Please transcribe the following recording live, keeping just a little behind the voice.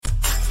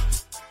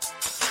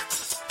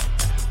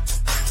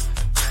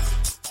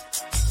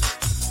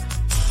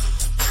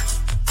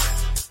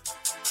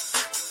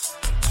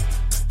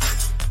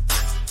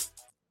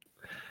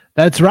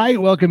That's right.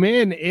 Welcome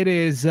in. It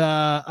is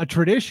a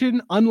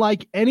tradition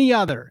unlike any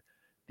other.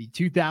 The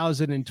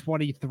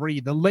 2023,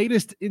 the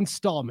latest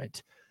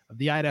installment of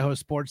the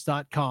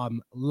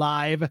IdahoSports.com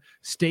live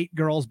state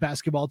girls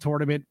basketball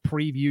tournament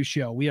preview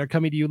show. We are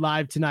coming to you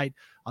live tonight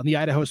on the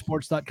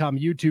IdahoSports.com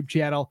YouTube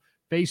channel,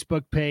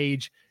 Facebook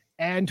page,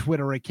 and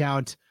Twitter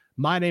account.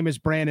 My name is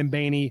Brandon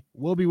Baney.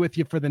 We'll be with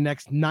you for the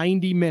next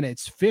 90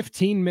 minutes,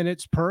 15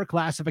 minutes per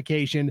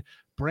classification,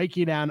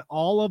 breaking down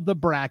all of the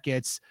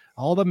brackets,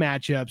 all the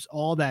matchups,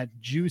 all that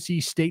juicy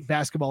state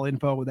basketball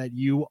info that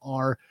you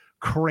are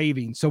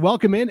craving. So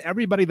welcome in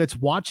everybody that's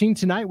watching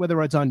tonight,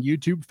 whether it's on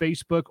YouTube,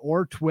 Facebook,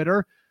 or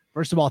Twitter.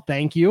 First of all,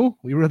 thank you.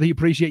 We really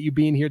appreciate you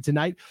being here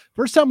tonight.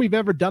 First time we've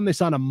ever done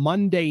this on a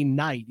Monday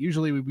night.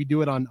 Usually we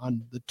do it on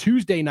the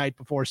Tuesday night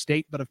before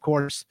state, but of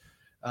course,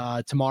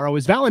 tomorrow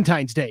is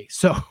Valentine's Day.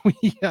 So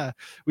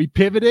we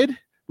pivoted,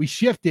 we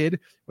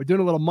shifted. We're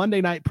doing a little Monday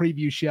night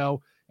preview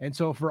show. And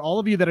so for all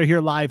of you that are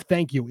here live,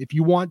 thank you. If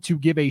you want to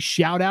give a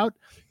shout out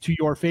to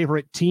your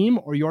favorite team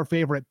or your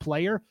favorite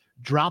player,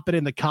 drop it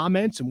in the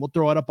comments and we'll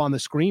throw it up on the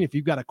screen. If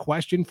you've got a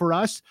question for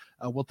us,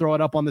 we'll throw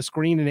it up on the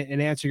screen and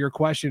answer your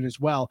question as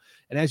well.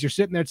 And as you're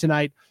sitting there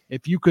tonight,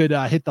 if you could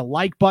hit the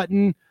like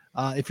button,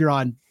 if you're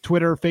on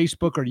Twitter,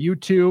 Facebook, or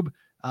YouTube,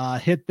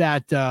 hit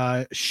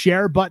that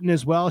share button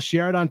as well.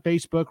 Share it on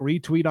Facebook,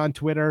 retweet on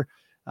Twitter,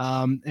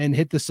 and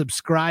hit the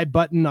subscribe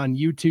button on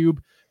YouTube.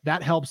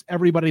 That helps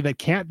everybody that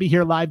can't be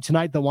here live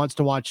tonight that wants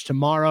to watch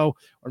tomorrow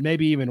or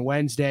maybe even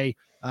Wednesday.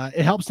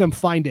 It helps them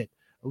find it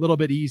a little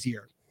bit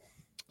easier.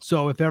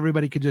 So if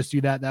everybody could just do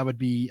that, that would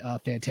be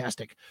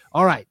fantastic.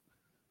 All right.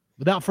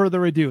 Without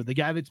further ado, the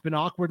guy that's been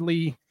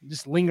awkwardly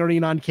just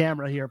lingering on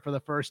camera here for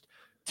the first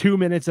 2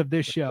 minutes of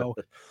this show,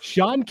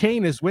 Sean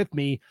Kane is with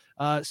me.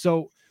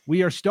 So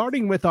we are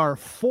starting with our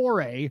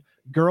 4A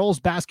girls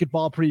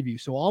basketball preview.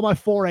 So all my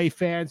 4A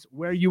fans,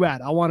 where are you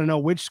at? I want to know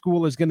which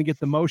school is going to get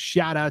the most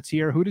shout outs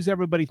here. Who does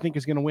everybody think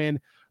is going to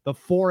win the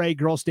 4A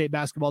girls state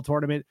basketball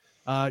tournament?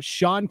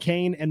 Sean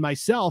Kane and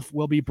myself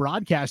will be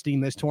broadcasting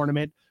this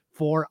tournament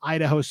for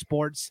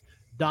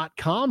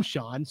IdahoSports.com,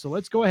 Sean. So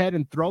let's go ahead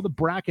and throw the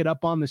bracket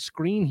up on the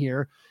screen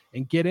here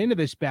and get into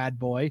this bad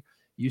boy.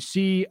 You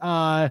see,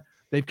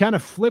 they've kind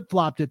of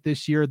flip-flopped it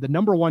this year. The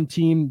number one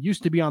team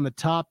used to be on the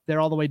top.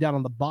 They're all the way down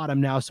on the bottom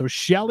now. So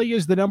Shelley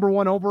is the number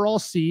one overall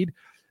seed.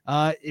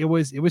 It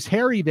was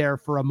hairy there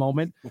for a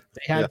moment.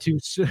 They had to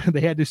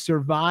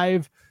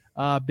survive.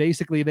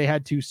 Basically, they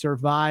had to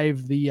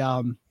survive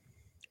the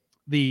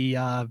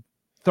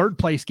third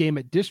place game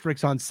at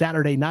Districts on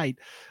Saturday night.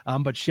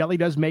 But Shelley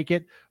does make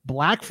it.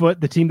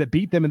 Blackfoot, the team that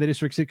beat them in the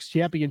District 6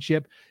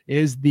 championship,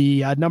 is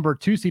the number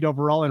 2 seed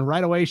overall. And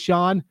right away,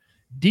 Sean,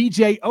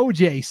 DJ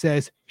OJ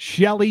says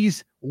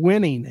Shelley's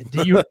winning.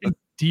 Do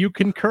you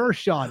concur,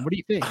 Sean? What do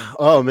you think?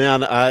 Oh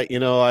man,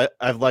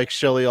 I've liked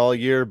Shelley all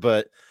year,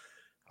 but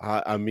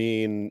I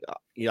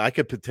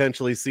could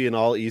potentially see an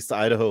all East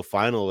Idaho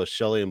final with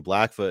Shelley and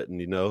Blackfoot,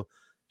 and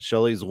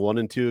Shelley's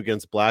 1-2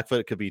 against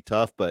Blackfoot. It could be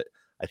tough, but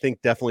I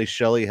think definitely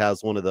Shelley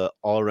has one of the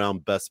all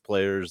around best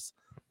players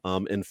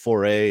in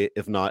 4A,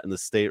 if not in the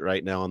state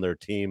right now on their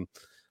team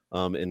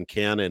in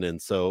Cannon.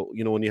 And so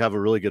when you have a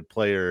really good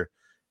player,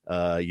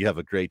 you have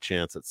a great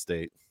chance at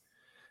state.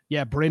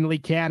 Yeah, Brindley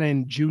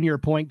Cannon, junior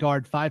point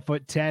guard,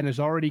 5'10",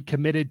 is already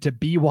committed to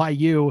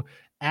BYU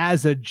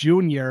as a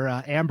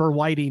junior. Amber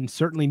Whiting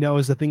certainly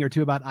knows a thing or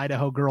two about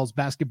Idaho girls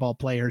basketball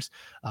players.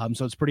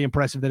 So it's pretty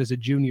impressive that as a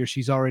junior,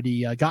 she's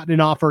already gotten an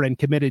offer and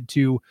committed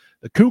to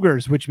the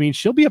Cougars, which means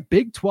she'll be a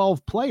Big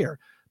 12 player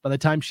by the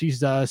time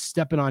she's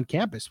stepping on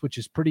campus, which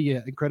is pretty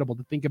incredible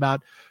to think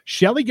about.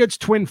 Shelley gets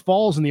Twin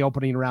Falls in the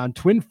opening round.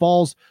 Twin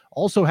Falls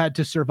also had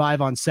to survive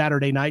on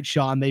Saturday night,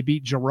 Sean. They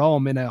beat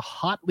Jerome in a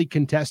hotly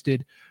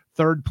contested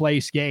third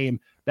place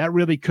game. That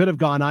really could have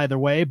gone either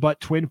way,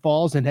 but Twin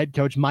Falls and head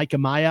coach Mike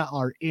Amaya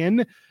are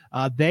in.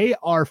 They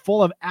are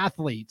full of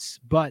athletes,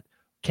 but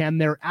can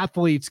their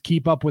athletes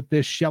keep up with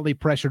this Shelley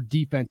pressure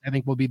defense? I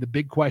think will be the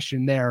big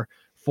question there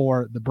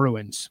for the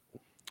Bruins.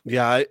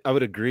 Yeah, I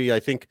would agree. I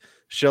think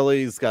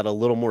Shelley's got a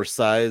little more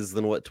size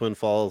than what Twin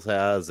Falls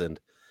has, and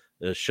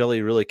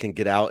Shelley really can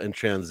get out and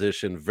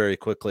transition very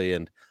quickly,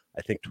 and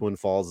I think Twin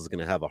Falls is going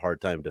to have a hard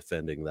time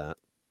defending that.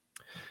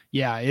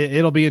 Yeah,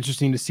 it'll be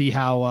interesting to see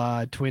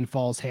how Twin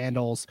Falls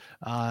handles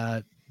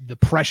the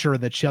pressure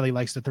that Shelley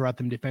likes to throw at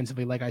them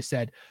defensively. Like I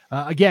said,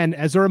 again,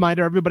 as a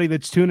reminder, everybody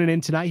that's tuning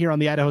in tonight here on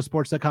the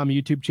IdahoSports.com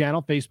YouTube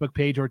channel, Facebook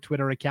page, or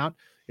Twitter account,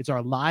 it's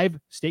our live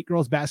state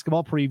girls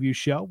basketball preview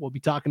show. We'll be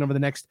talking over the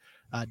next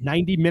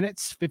 90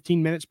 minutes,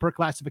 15 minutes per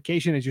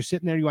classification. As you're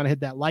sitting there, you want to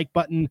hit that like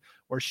button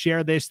or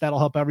share this. That'll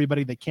help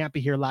everybody that can't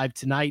be here live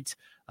tonight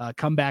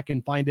come back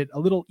and find it a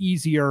little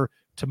easier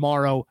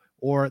tomorrow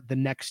or the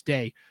next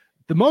day.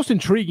 The most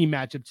intriguing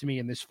matchup to me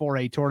in this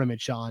 4A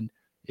tournament, Sean,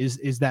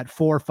 is that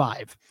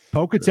 4-5.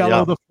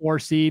 Pocatello, the 4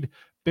 seed,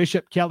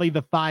 Bishop Kelly,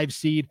 the 5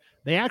 seed.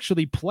 They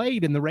actually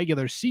played in the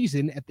regular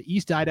season at the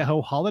East Idaho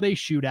Holiday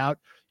Shootout.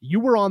 You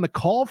were on the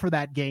call for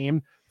that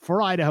game for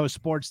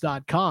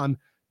IdahoSports.com.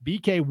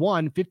 BK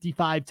won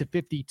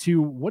 55-52.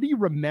 What do you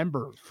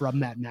remember from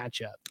that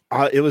matchup?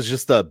 It was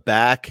just a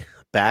back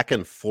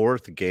and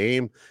forth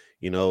game.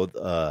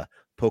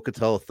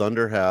 Pocatello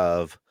Thunder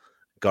have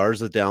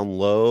Garza down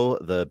low.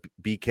 The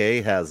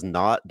BK has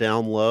not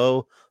down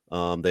low.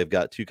 They've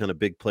got two kind of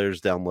big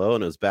players down low,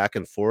 and it was back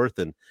and forth.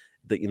 And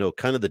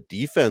kind of the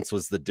defense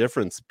was the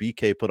difference.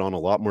 BK put on a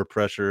lot more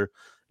pressure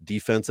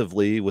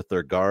defensively with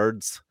their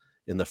guards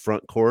in the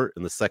front court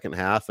in the second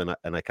half, and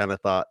I kind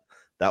of thought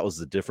that was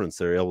the difference.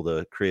 They're able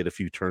to create a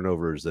few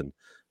turnovers, and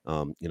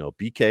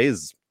BK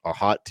is a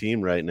hot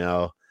team right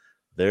now.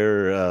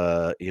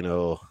 They're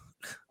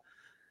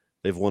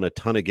they've won a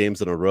ton of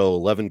games in a row,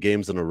 11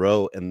 games in a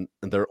row, and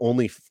their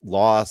only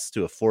loss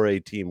to a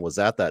 4A team was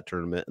at that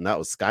tournament, and that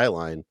was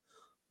Skyline,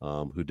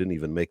 who didn't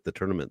even make the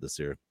tournament this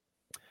year.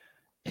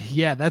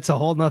 Yeah, that's a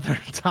whole nother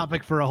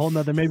topic for a whole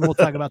nother. Maybe we'll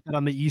talk about that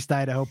on the East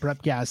Idaho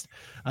Prepcast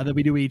that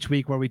we do each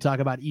week, where we talk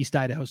about East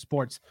Idaho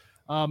sports.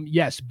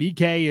 Yes,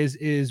 BK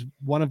is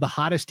one of the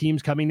hottest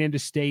teams coming into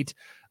state.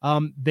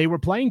 They were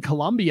playing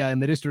Columbia in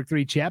the District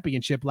 3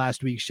 championship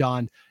last week,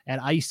 Sean,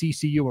 at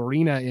ICCU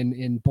Arena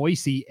in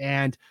Boise,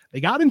 and they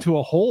got into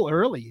a hole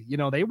early.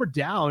 They were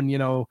down,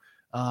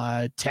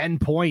 10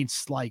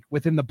 points, like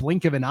within the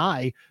blink of an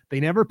eye. They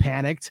never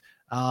panicked.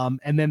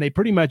 And then they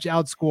pretty much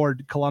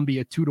outscored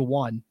Columbia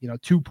 2-1,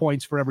 2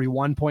 points for every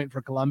 1 point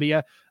for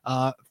Columbia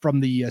from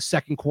the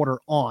second quarter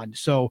on.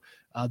 So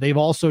they've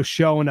also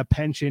shown a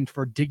penchant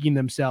for digging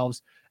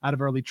themselves out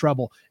of early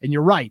trouble. And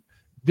you're right.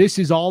 This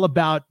is all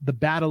about the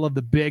battle of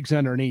the bigs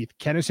underneath.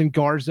 Kennison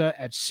Garza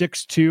at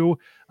 6'2",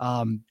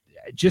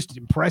 just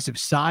impressive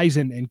size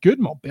and good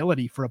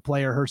mobility for a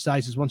player her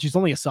size as well. She's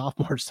only a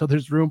sophomore, so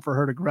there's room for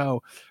her to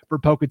grow for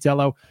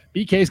Pocatello.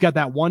 BK's got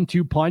that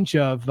 1-2 punch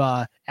of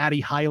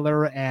Addie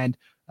Heiler and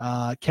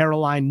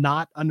Caroline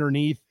Knott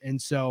underneath.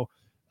 And so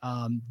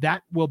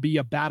that will be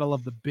a battle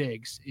of the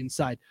bigs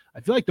inside. I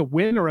feel like the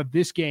winner of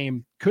this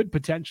game could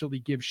potentially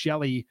give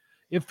Shelley,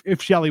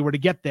 if Shelley were to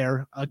get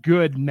there, a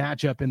good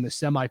matchup in the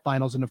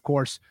semifinals. And of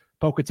course,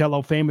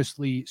 Pocatello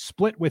famously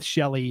split with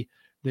Shelley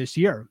this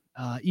year.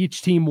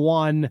 Each team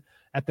won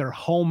at their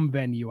home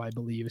venue, I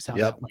believe, is how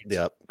that went.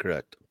 Yep,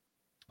 correct.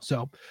 So,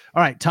 all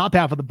right, top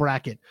half of the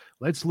bracket.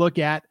 Let's look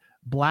at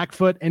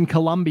Blackfoot and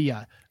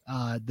Columbia,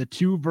 the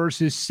 2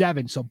 versus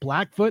 7. So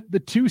Blackfoot, the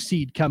 2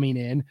 seed coming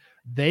in,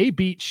 they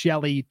beat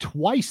Shelley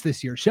twice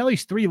this year.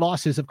 Shelley's 3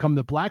 losses have come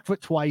to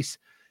Blackfoot twice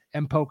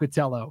and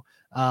Pocatello.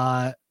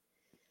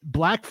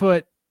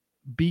 Blackfoot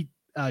beat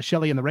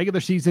Shelley in the regular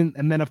season,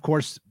 and then, of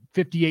course,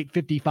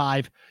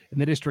 58-55 in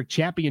the district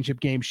championship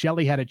game.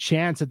 Shelley had a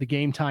chance at the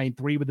game tying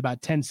 3 with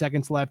about 10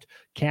 seconds left.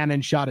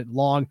 Cannon shot it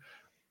long.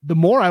 The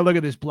more I look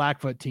at this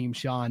Blackfoot team,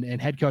 Sean,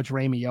 and head coach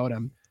Ramey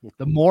Odom,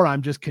 the more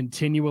I'm just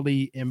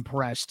continually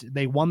impressed.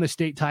 They won the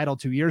state title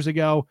 2 years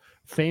ago,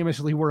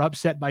 famously were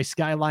upset by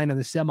Skyline in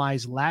the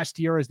semis last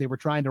year as they were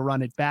trying to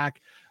run it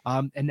back,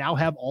 and now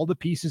have all the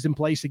pieces in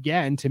place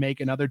again to make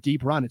another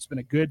deep run. It's been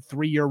a good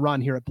 3-year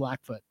run here at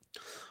Blackfoot.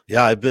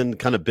 Yeah, I've been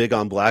kind of big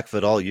on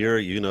Blackfoot all year.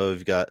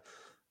 You've got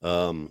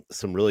some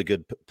really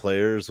good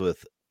players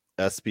with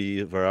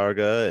SB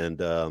Varaga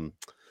and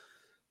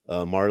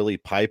Marley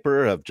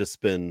Piper have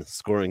just been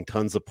scoring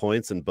tons of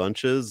points in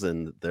bunches,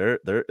 and they're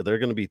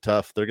going to be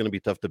tough. They're going to be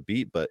tough to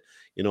beat. But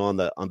on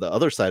the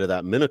other side of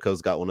that,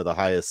 Minico's got one of the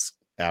highest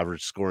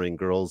average scoring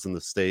girls in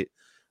the state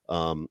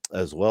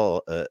as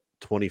well,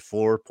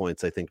 24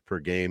 points I think per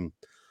game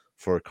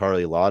for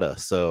Carly Lotta.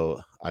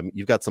 So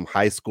you've got some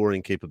high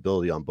scoring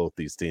capability on both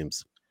these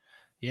teams.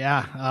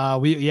 Yeah,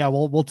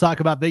 we'll talk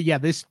about that. Yeah,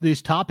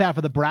 this top half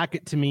of the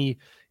bracket to me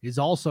is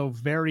also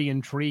very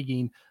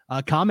intriguing.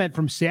 Comment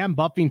from Sam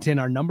Buffington,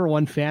 our number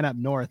 1 fan up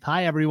north.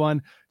 Hi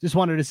everyone. Just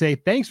wanted to say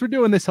thanks for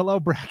doing this. Hello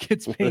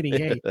brackets painting.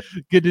 Hey,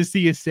 good to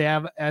see you,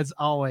 Sam, as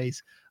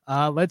always.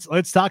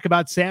 Let's talk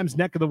about Sam's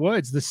neck of the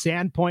woods. The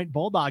Sandpoint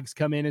Bulldogs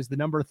come in as the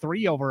number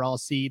 3 overall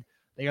seed.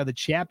 They are the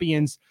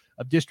champions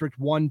of District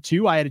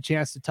 1-2. I had a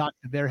chance to talk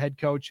to their head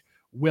coach,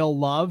 Will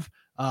Love,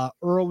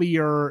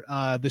 earlier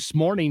this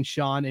morning,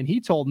 Sean, and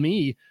he told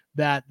me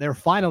that they're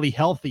finally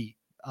healthy.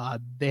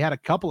 They had a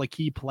couple of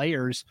key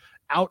players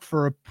out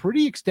for a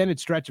pretty extended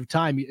stretch of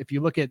time. If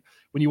you look at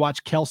when you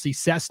watch Kelsey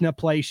Cessna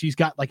play, she's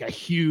got like a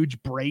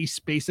huge brace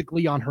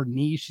basically on her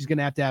knee. She's going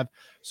to have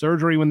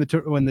surgery when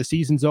the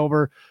season's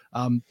over.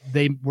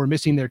 They were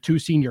missing their 2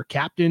 senior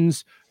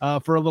captains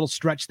for a little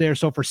stretch there.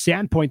 So for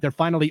Sandpoint, they're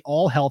finally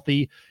all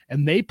healthy,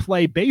 and they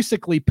play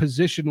basically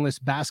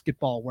positionless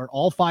basketball where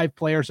all 5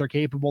 players are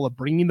capable of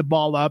bringing the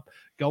ball up,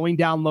 going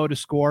down low to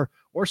score,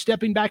 or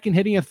stepping back and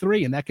hitting a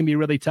 3. And that can be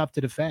really tough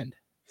to defend.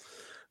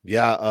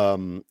 Yeah.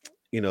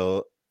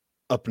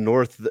 Up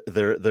north,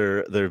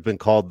 they've been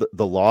called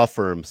the law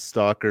firm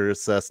Stalker,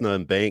 Cessna,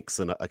 and Banks,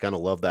 and I kind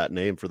of love that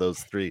name for those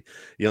 3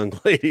 young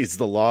ladies,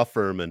 the law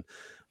firm. And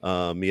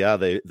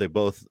they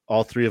both,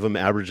 all 3 of them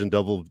average in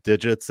double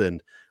digits,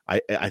 and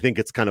I think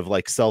it's kind of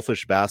like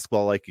selfish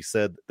basketball, like you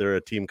said. They're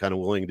a team kind of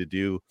willing to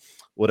do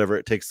whatever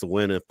it takes to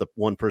win. If the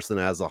one person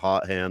has a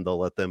hot hand, they'll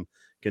let them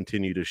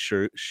continue to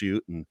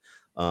shoot, and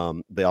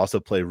they also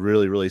play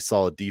really, really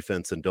solid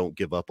defense and don't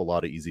give up a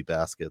lot of easy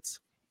baskets.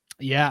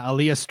 Yeah,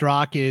 Aaliyah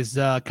Strock is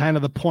kind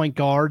of the point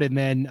guard, and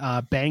then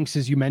Banks,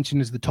 as you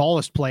mentioned, is the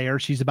tallest player.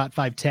 She's about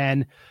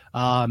 5'10",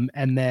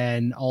 and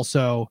then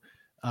also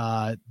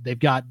they've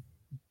got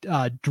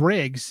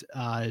Driggs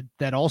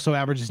that also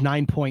averages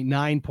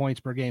 9.9 points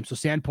per game. So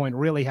Sandpoint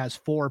really has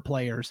four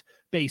players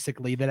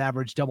basically that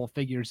average double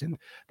figures, and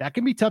that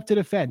can be tough to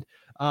defend.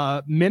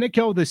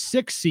 Minico, the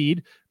 6th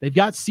seed, they've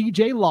got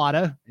CJ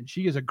Lotta, and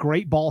she is a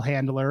great ball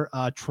handler,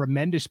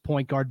 tremendous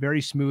point guard,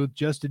 very smooth,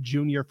 just a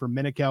junior for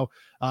Minico.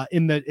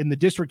 In the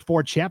District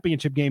 4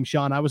 championship game,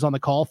 Sean, I was on the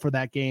call for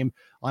that game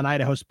on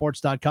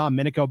idahosports.com.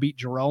 Minico beat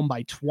Jerome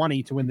by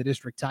 20 to win the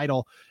district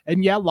title.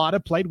 And yeah, Lotta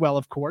played well,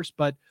 of course,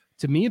 but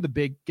to me, the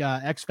big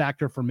X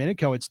factor for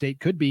Minico at State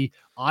could be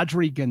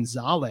Audrey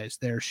Gonzalez,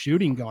 their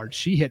shooting guard.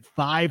 She hit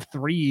 5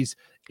 threes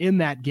in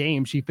that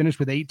game. She finished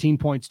with 18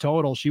 points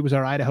total. She was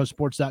our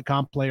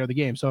idahosports.com player of the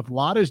game. So if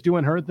Lotta's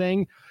doing her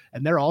thing,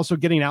 and they're also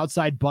getting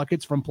outside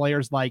buckets from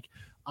players like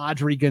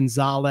Audrey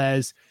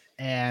Gonzalez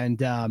and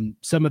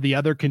some of the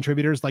other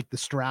contributors like the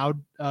Stroud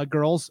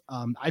girls,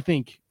 I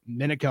think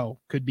Minico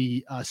could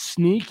be a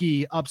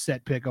sneaky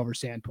upset pick over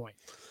Sandpoint.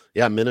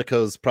 Yeah,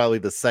 Minico's probably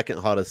the second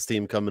hottest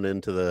team coming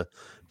into the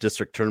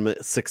district tournament,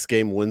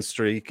 6-game win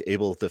streak,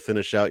 able to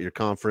finish out your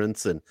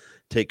conference and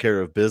take care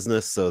of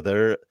business. So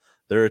they're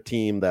a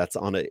team that's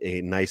on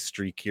a nice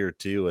streak here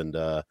too,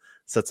 and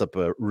sets up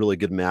a really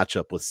good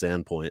matchup with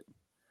Sandpoint.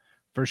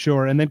 For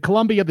sure. And then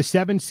Columbia, the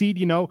 7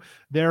 seed,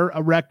 their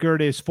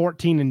record is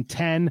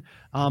 14-10,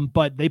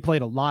 but they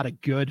played a lot of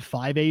good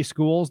 5A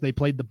schools. They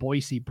played the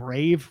Boise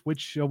Brave,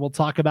 which we'll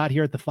talk about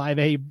here at the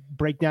 5A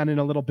breakdown in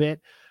a little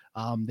bit.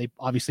 They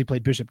obviously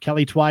played Bishop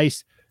Kelly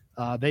twice.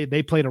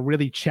 They played a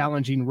really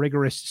challenging,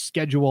 rigorous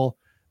schedule.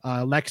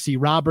 Lexi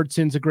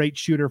Robertson's a great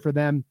shooter for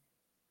them.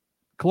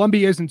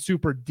 Columbia isn't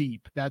super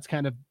deep. That's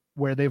kind of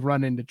where they've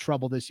run into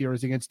trouble this year,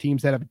 is against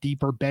teams that have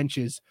deeper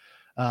benches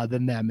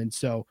than them. And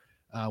so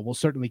we'll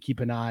certainly keep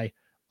an eye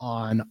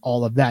on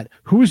all of that.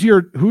 Who's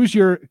your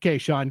okay,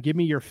 Sean, give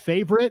me your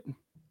favorite,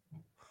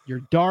 your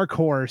dark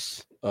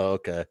horse. Oh,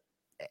 okay.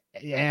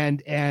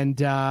 And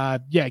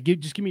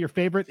just give me your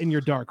favorite and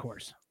your dark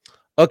horse.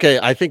 Okay,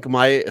 I think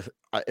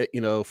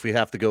if we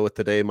have to go with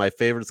today, my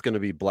favorite's going to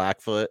be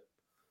Blackfoot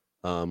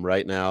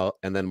right now.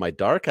 And then my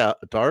dark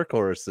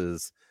horse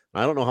is,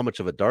 I don't know how much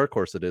of a dark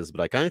horse it is,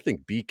 but I kind of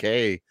think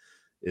BK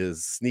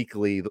is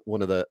sneakily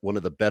one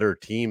of the better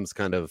teams,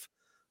 kind of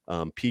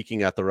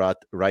peaking at the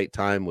right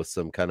time with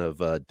some kind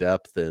of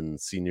depth and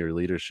senior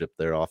leadership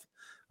there off.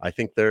 I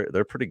think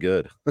they're pretty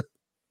good.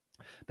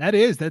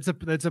 That's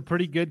a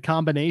pretty good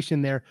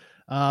combination there.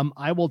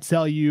 I will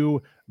tell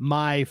you,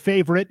 my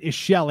favorite is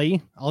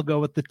Shelley. I'll go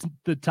with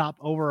the top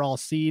overall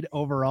seed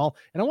overall.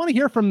 And I want to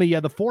hear from the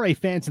 4A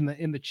fans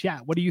in the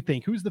chat. What do you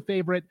think? Who's the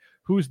favorite?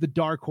 Who's the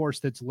dark horse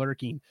that's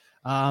lurking?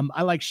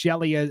 I like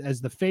Shelley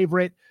as the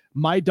favorite.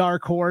 My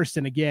dark horse,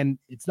 and again,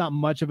 it's not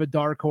much of a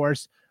dark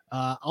horse.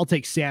 I'll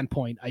take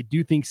Sandpoint. I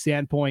do think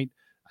Sandpoint,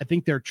 I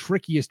think their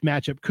trickiest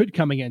matchup could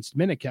come against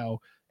Minico.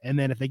 And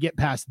then if they get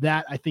past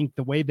that, I think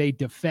the way they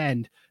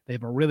defend, they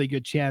have a really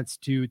good chance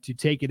to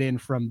take it in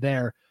from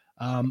there.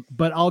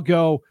 But I'll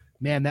go,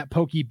 man, that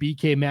Pokey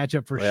BK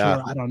matchup for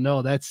sure. I don't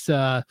know. That's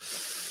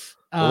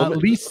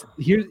Lisa.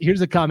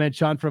 Here's a comment,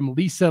 Sean, from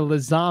Lisa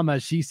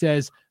Lazama. She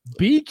says,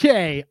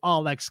 BK,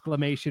 all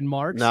exclamation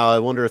marks. Now I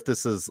wonder if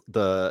this is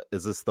the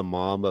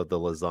mom of the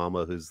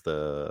Lazama, who's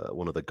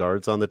one of the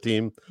guards on the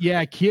team?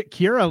 Yeah,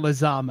 Kira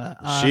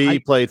Lazama. She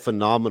played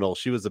phenomenal.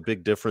 She was a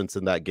big difference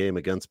in that game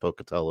against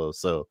Pocatello.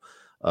 So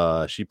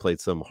she played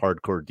some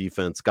hardcore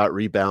defense, got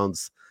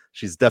rebounds.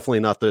 She's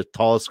definitely not the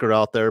tallest girl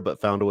out there, but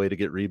found a way to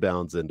get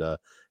rebounds and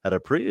had a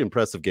pretty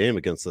impressive game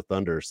against the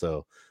Thunder.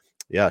 So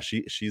yeah,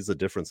 she's a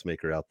difference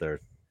maker out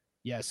there.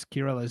 Yes,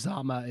 Kira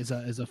Lazama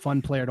is a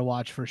fun player to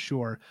watch for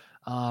sure.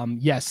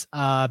 Yes,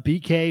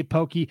 BK,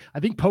 Pokey. I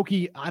think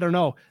Pokey, I don't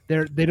know.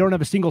 They don't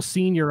have a single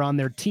senior on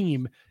their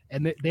team,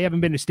 and they haven't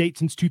been to state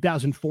since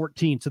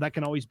 2014. So that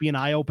can always be an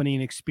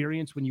eye-opening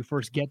experience when you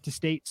first get to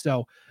state.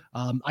 So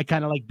I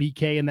kind of like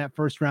BK in that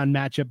first round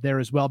matchup there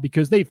as well,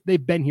 because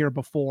they've been here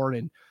before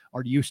and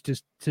are used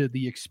to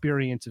the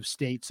experience of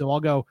state. So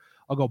I'll go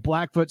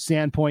Blackfoot,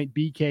 Sandpoint,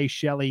 BK,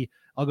 Shelley.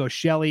 I'll go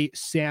Shelley,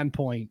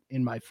 Sandpoint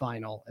in my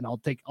final, and I'll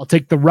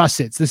take the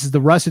Russets. This is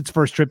the Russets'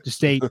 first trip to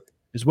state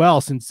as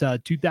well since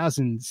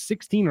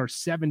 2016 or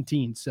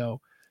 17. So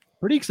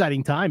pretty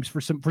exciting times for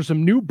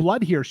some new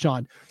blood here,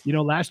 Sean.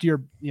 Last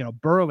year,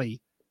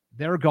 Burley,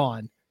 they're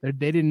gone. They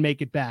didn't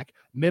make it back.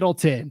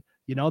 Middleton,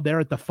 they're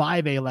at the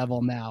 5A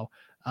level now.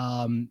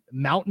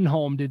 Mountain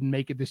Home didn't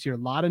make it this year. A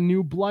lot of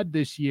new blood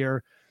this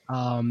year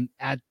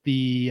at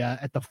the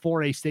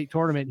 4A state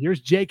tournament. Here's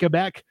Jacob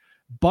Eck.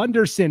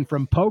 Bunderson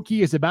from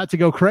Pokey is about to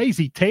go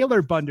crazy.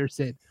 Taylor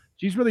Bunderson.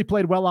 She's really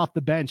played well off the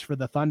bench for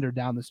the Thunder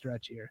down the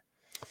stretch here.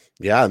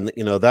 Yeah, and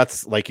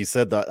that's like you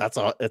said, it's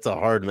a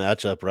hard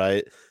matchup,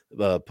 right?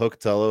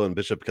 Pocatello and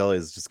Bishop Kelly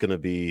is just going to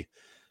be,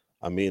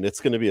 it's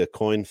going to be a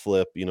coin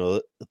flip.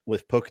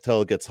 With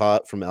Pocatello gets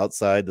hot from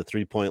outside the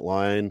 3-point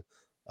line,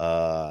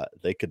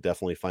 they could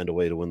definitely find a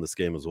way to win this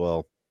game as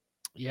well.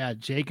 Yeah,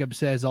 Jacob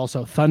says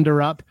also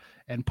Thunder up.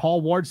 And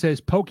Paul Ward says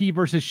Pokey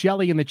versus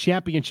Shelley in the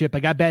championship. I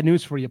got bad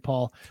news for you,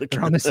 Paul.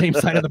 They're on the same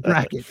side of the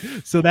bracket.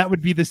 So that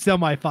would be the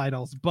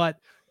semifinals, but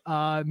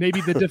maybe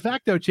the de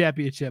facto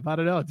championship. I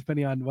don't know,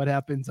 depending on what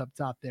happens up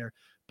top there.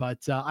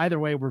 But either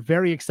way, we're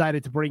very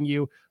excited to bring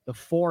you the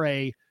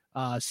 4A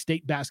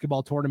state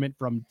basketball tournament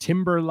from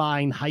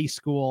Timberline High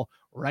School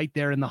right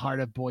there in the heart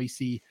of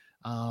Boise.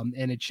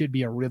 And it should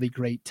be a really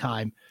great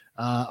time.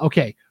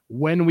 Okay,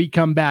 when we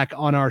come back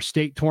on our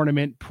state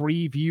tournament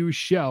preview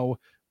show,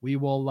 we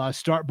will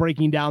start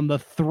breaking down the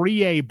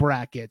 3A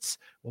brackets.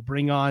 We'll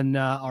bring on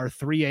our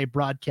 3A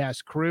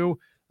broadcast crew.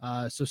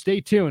 So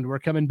stay tuned. We're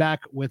coming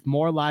back with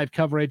more live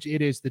coverage.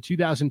 It is the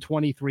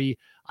 2023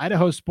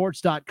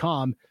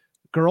 IdahoSports.com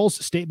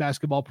Girls State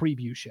Basketball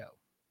Preview Show.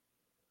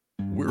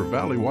 We're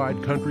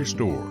Valley-wide Country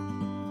Store.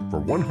 For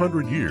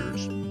 100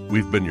 years,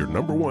 we've been your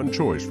number one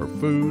choice for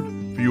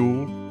food,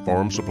 fuel,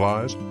 farm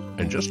supplies,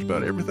 and just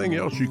about everything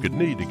else you could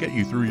need to get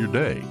you through your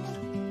day.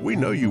 We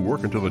know you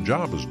work until the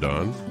job is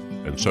done,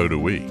 and so do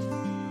we.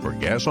 For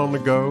gas on the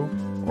go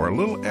or a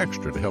little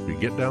extra to help you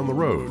get down the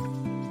road,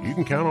 you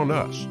can count on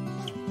us.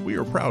 We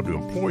are proud to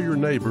employ your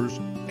neighbors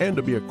and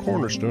to be a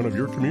cornerstone of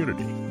your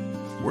community.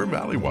 We're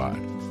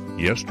Valley-wide.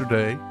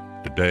 Yesterday,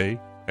 today,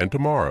 and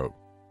tomorrow.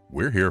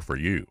 We're here for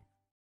you.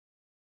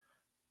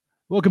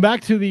 Welcome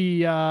back to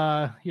the,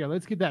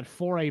 let's get that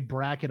 4A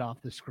bracket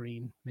off the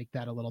screen. Make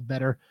that a little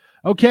better.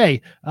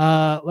 Okay,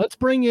 let's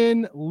bring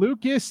in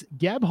Lucas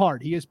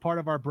Gebhardt. He is part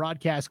of our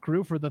broadcast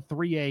crew for the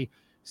 3A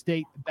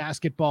state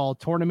basketball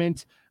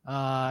tournament.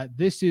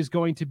 This is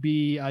going to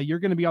be, you're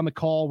going to be on the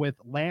call with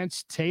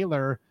Lance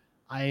Taylor.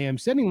 I am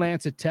sending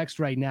Lance a text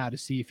right now to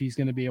see if he's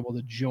going to be able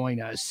to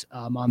join us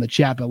on the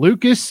chat. But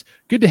Lucas,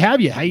 good to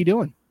have you. How you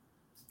doing?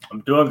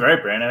 I'm doing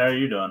great, Brandon. How are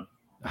you doing?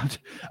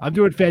 I'm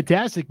doing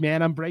fantastic,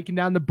 man. I'm breaking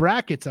down the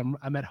brackets.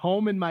 I'm at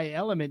home in my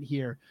element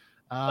here.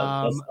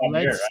 Yeah,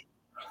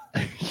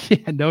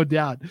 no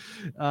doubt.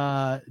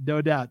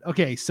 No doubt.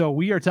 Okay, so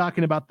we are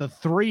talking about the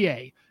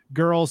 3A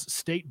girls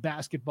state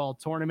basketball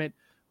tournament.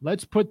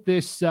 Let's put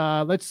this,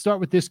 let's start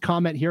with this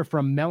comment here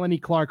from Melanie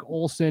Clark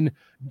Olson.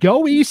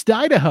 Go East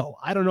Idaho.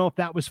 I don't know if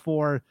that was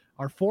for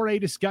our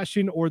 4A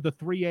discussion or the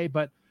 3A,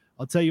 but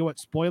I'll tell you what,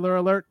 spoiler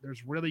alert,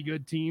 there's really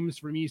good teams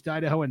from East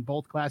Idaho in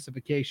both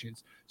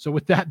classifications. So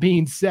with that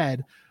being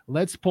said,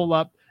 let's pull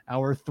up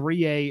our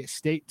 3A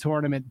state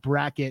tournament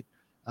bracket.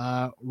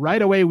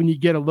 Right away, when you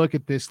get a look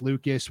at this,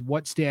 Lucas,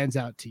 what stands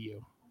out to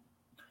you?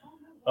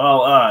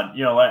 Well,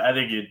 I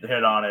think you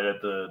hit on it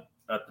at the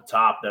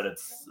top that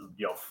it's,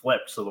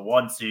 flipped. So the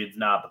 1 seed's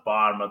now at the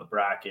bottom of the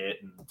bracket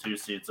and the 2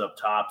 seeds up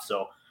top.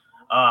 So,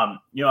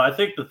 I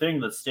think the thing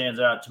that stands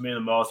out to me the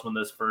most when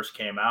this first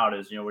came out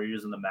is, we're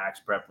using the Max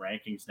Prep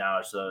rankings now.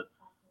 It's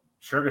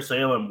Sugar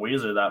Salem,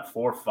 Weiser, that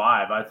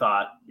 4-5. I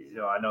thought,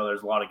 I know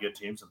there's a lot of good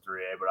teams in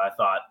 3A, but I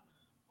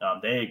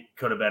thought they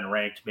could have been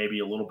ranked maybe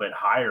a little bit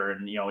higher.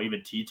 And,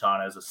 even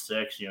Teton as a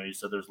 6, you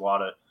said there's a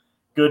lot of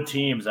good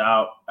teams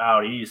out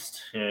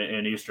east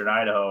in Eastern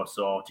Idaho.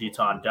 So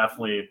Teton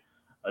definitely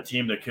a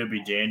team that could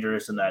be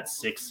dangerous in that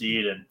 6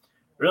 seed. And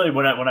really,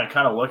 when I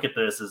kind of look at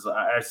this, is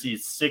I see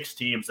 6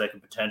 teams that can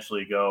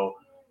potentially go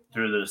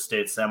through the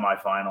state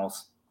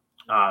semifinals.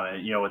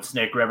 With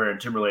Snake River and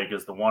Timberlake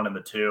is the 1 and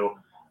the 2.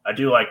 I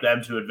do like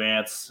them to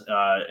advance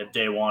at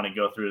day 1 and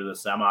go through the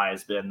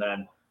semis. And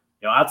then,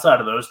 outside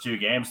of those 2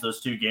 games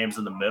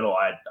in the middle,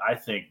 I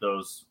think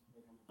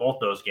both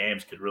those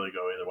games could really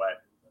go either way.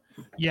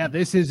 Yeah,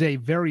 this is a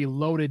very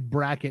loaded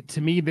bracket.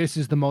 To me, this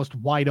is the most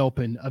wide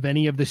open of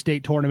any of the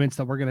state tournaments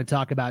that we're going to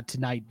talk about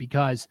tonight,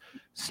 because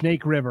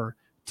Snake River,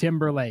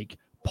 Timberlake,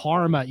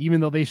 Parma, even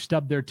though they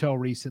stubbed their toe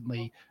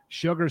recently,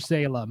 Sugar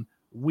Salem,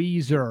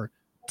 Weiser,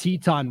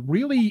 Teton,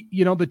 really,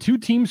 the 2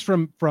 teams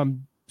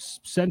from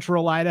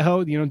Central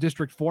Idaho,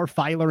 District 4,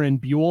 Filer and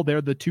Buell,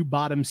 they're the 2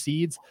 bottom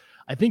seeds.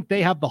 I think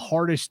they have the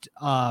hardest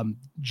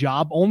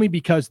job, only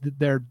because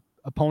their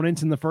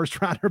opponents in the first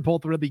round are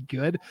both really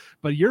good.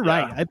 But you're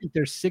right. I think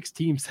there's 6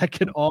 teams that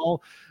could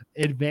all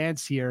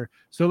advance here.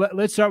 So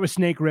let's start with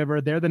Snake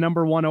River. They're the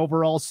number 1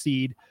 overall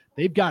seed.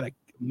 They've got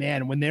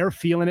when they're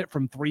feeling it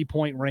from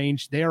 3-point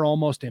range, they are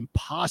almost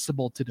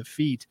impossible to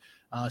defeat.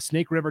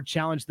 Snake River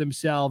challenged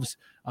themselves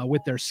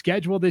with their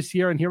schedule this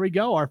year. And here we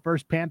go. Our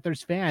first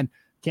Panthers fan,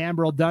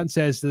 Cambrel Dunn,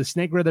 says the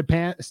Snake River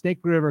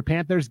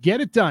Panthers get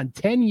it done.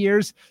 10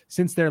 years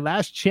since their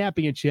last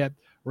championship.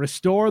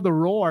 Restore the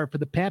roar for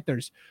the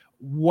Panthers.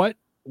 What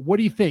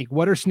do you think?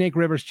 What are Snake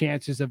River's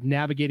chances of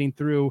navigating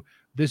through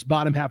this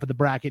bottom half of the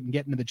bracket and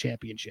getting to the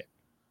championship?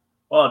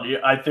 Well,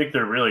 I think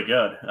they're really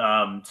good.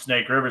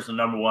 Snake River's the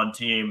number 1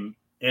 team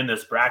in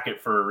this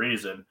bracket for a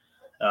reason.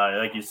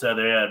 Like you said,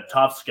 they had a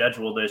tough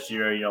schedule this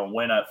year,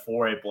 win at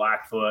 4A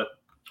Blackfoot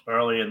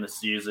early in the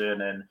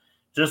season and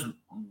just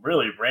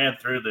really ran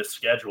through this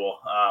schedule.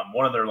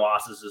 One of their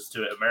losses is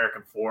to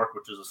American Fork,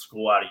 which is a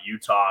school out of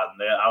Utah, and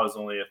that was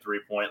only a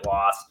 3-point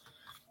loss.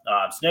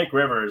 Snake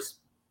River's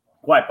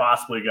quite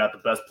possibly got the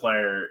best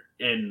player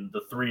in the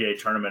 3A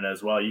tournament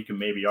as well. You can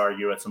maybe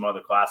argue at some other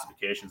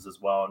classifications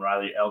as well, and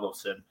Riley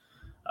Eldelson.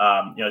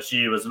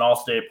 She was an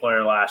all-state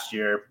player last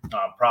year.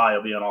 Probably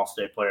will be an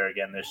all-state player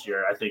again this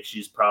year. I think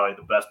she's probably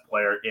the best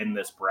player in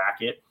this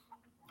bracket.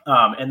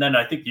 And then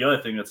I think the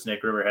other thing that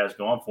Snake River has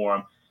going for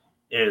them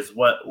is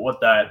what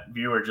that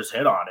viewer just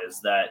hit on,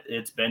 is that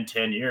it's been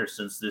 10 years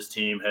since this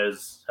team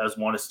has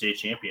won a state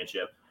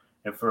championship.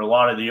 And for a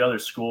lot of the other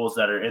schools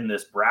that are in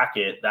this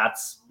bracket,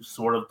 that's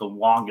sort of the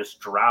longest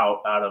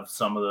drought out of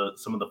some of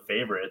the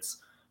favorites.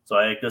 So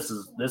I think this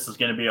is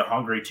going to be a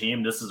hungry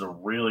team. This is a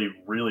really,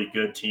 really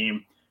good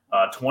team.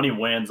 20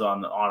 wins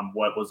on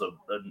what was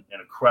an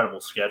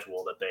incredible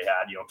schedule that they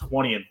had.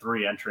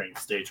 20-3 entering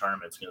state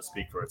tournament is going to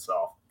speak for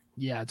itself.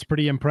 Yeah, it's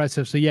pretty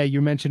impressive. So, yeah,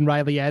 you mentioned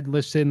Riley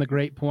Edliston, the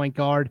great point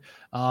guard.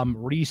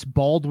 Reese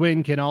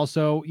Baldwin can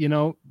also,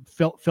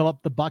 fill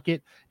up the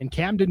bucket. And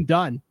Camden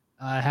Dunn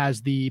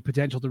has the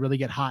potential to really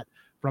get hot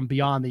from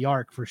beyond the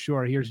arc for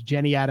sure. Here's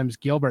Jenny Adams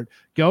Gilbert.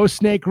 Go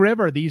Snake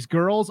River. These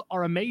girls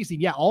are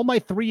amazing. Yeah, all my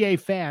 3A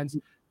fans,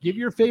 give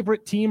your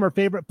favorite team or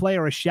favorite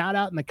player a shout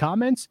out in the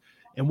comments,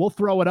 and we'll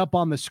throw it up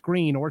on the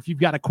screen. Or if you've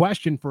got a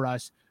question for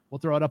us, we'll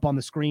throw it up on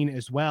the screen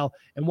as well.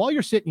 And while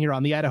you're sitting here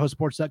on the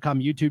IdahoSports.com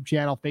YouTube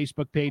channel,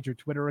 Facebook page, or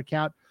Twitter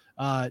account,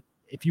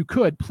 if you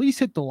could, please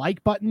hit the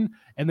like button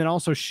and then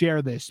also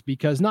share this,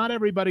 because not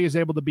everybody is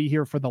able to be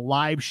here for the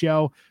live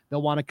show.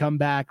 They'll want to come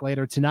back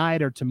later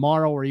tonight or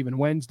tomorrow or even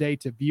Wednesday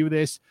to view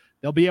this.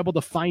 They'll be able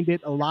to find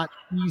it a lot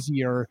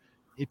easier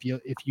if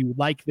you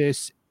like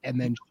this and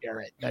then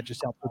share it. That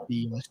just helps with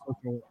the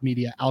social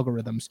media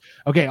algorithms.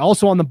 Okay,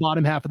 also on the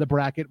bottom half of the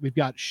bracket, we've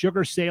got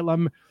Sugar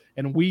Salem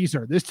and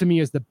Weiser. This to me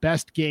is the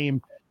best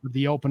game of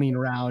the opening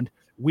round.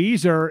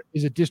 Weiser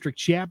is a district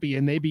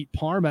champion. They beat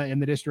Parma in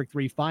the District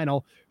 3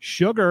 final.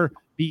 Sugar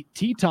beat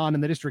Teton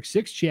in the District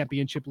 6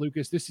 championship.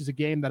 Lucas, this is a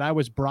game that I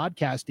was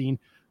broadcasting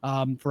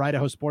for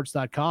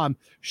IdahoSports.com.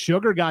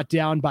 Sugar got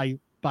down by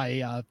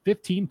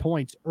 15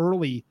 points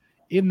early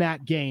in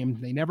that game.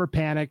 They never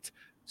panicked,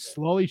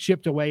 slowly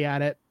chipped away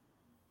at it.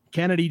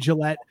 Kennedy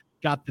Gillette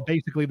got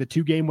basically the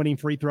 2 game-winning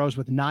free throws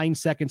with 9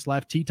 seconds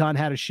left. Teton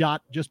had a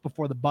shot just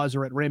before the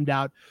buzzer. It rimmed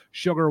out.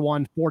 Sugar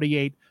won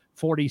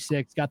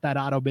 48-46, got that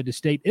auto bid to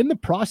state. In the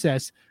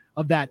process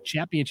of that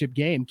championship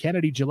game,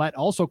 Kennedy Gillette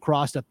also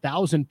crossed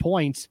 1,000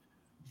 points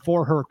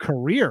for her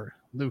career,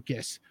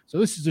 Lucas. So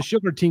this is a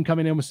Sugar team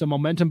coming in with some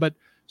momentum, but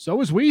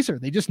so is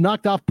Weiser. They just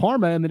knocked off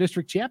Parma in the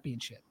district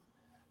championship.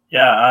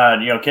 Yeah,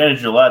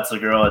 Kennedy Gillette's a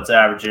girl that's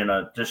averaging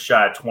just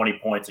shy of 20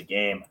 points a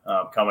game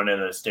coming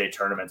into the state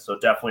tournament. So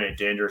definitely a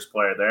dangerous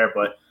player there.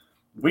 But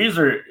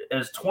Weiser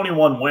has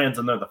 21 wins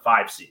and they're the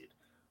 5 seed.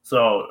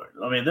 So,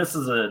 I mean, this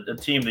is a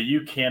team that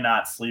you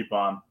cannot sleep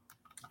on.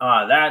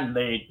 And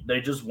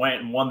they just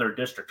went and won their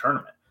district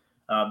tournament.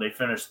 They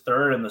finished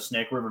 3rd in the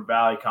Snake River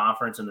Valley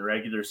Conference in the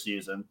regular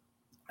season.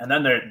 And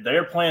then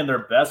they're playing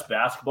their best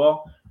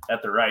basketball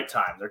at the right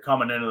time. They're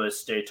coming into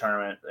this state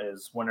tournament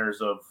as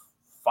winners of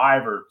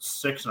 5 or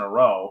 6 in a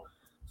row.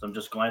 So I'm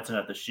just glancing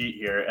at the sheet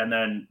here. And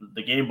then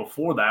the game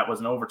before that was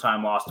an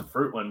overtime loss to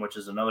Fruitland, which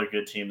is another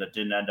good team that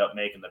didn't end up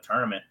making the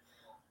tournament.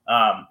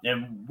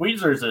 And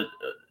Weiser's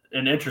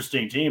an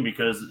interesting team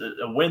because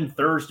a win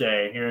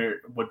Thursday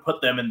here would put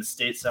them in the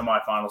state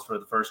semifinals for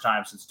the first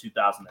time since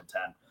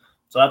 2010.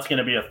 So that's going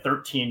to be a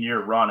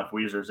 13-year run if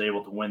Weiser is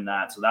able to win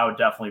that. So that would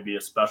definitely be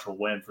a special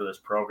win for this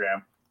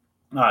program.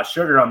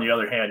 Sugar, on the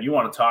other hand, you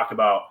want to talk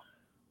about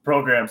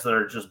programs that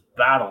are just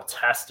battle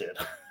tested.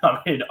 I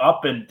mean,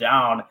 up and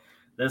down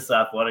this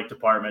athletic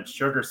department,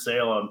 Sugar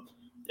Salem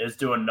is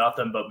doing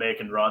nothing but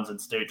making runs in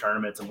state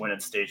tournaments and winning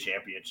state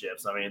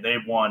championships. I mean, they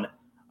won,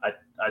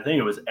 I think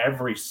it was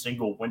every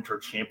single winter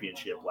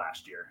championship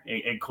last year,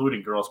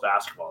 including girls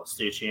basketball,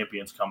 state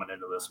champions coming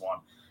into this one.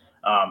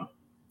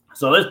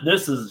 So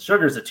this is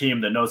Sugar's a team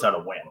that knows how to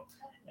win.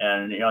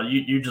 And,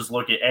 you just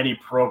look at any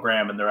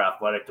program in their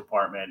athletic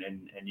department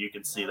and you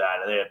can see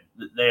that.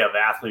 They have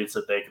athletes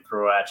that they can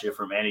throw at you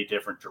from any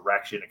different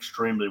direction,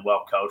 extremely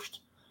well coached,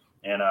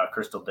 and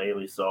Crystal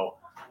Daly. So,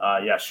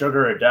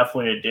 Sugar are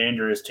definitely a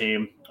dangerous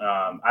team.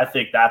 I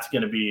think that's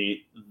going to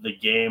be the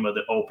game of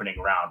the opening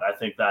round. I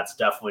think that's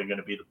definitely going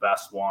to be the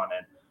best one.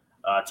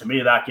 And to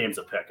me, that game's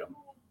a pick 'em.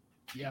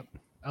 Yep.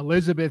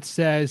 Elizabeth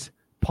says,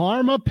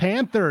 Parma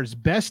Panthers,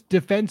 best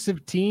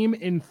defensive team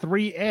in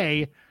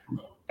 3A.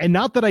 And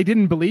not that I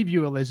didn't believe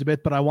you,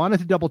 Elizabeth, but I wanted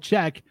to double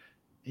check.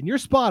 And you're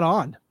spot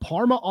on.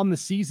 Parma on the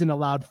season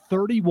allowed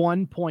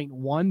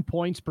 31.1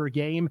 points per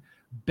game.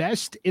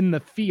 Best in the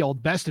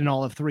field, best in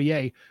all of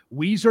 3A.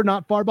 Weiser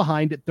not far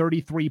behind at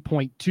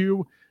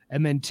 33.2.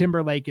 And then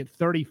Timberlake at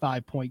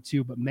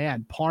 35.2. But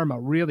man, Parma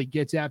really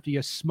gets after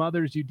you,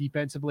 smothers you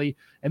defensively.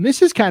 And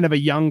this is kind of a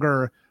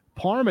younger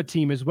Parma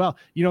team as well.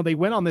 They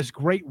went on this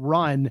great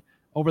run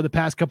over the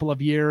past couple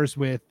of years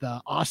with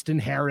Austin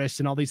Harris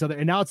and all these other,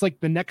 and now it's like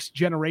the next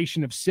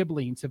generation of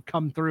siblings have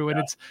come through,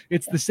 and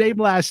it's the same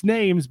last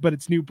names, but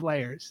it's new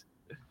players.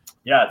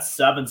 Yeah, it's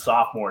 7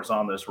 sophomores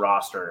on this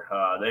roster.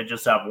 They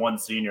just have 1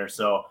 senior,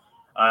 so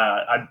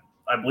I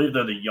believe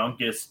they're the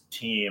youngest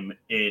team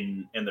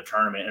in the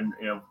tournament.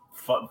 And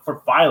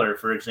for Filer,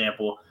 for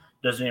example,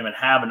 doesn't even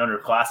have an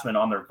underclassman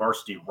on their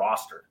varsity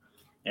roster.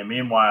 And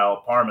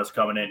meanwhile, Parma's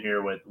coming in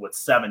here with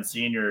 7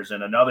 seniors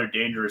and another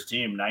dangerous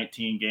team.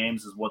 19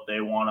 games is what they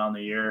won on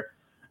the year.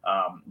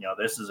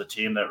 This is a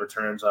team that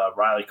returns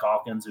Riley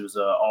Calkins, who's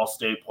an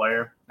all-state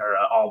player or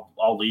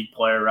all-league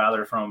player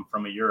rather from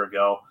a year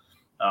ago.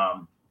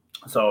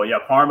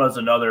 Parma's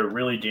another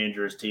really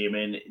dangerous team.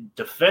 And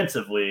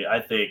defensively, I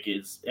think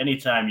is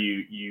anytime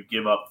you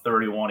give up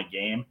 31 a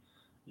game,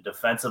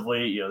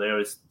 defensively, they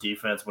always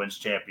defense wins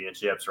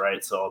championships,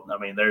 right? So, I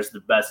mean, there's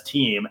the best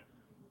team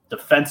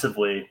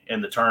defensively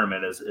in the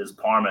tournament is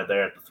Parma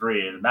there at the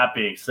 3. And that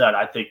being said,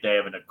 I think they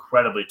have an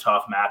incredibly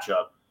tough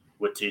matchup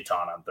with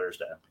Teton on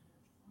Thursday.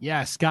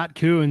 Yeah, Scott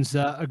Coons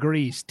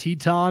agrees.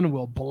 Teton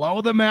will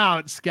blow them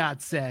out,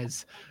 Scott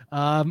says.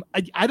 I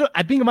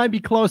think it might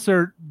be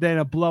closer than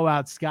a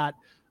blowout, Scott.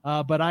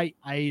 But I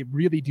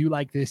really do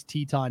like this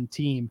Teton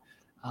team.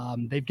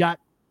 They've got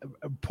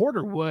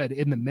Porter Wood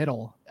in the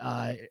middle.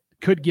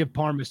 Could give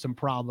Parma some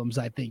problems,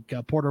 I think.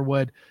 Porter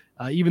Wood,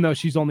 even though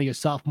she's only a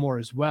sophomore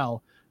as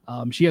well,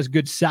 she has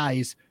good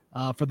size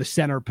for the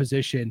center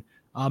position.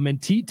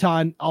 And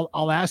Teton,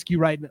 I'll ask you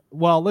right now.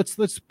 Well,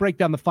 let's break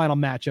down the final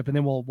matchup, and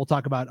then we'll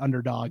talk about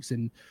underdogs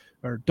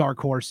or dark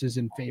horses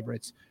and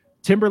favorites.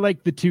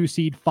 Timberlake, the 2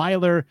 seed,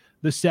 Filer,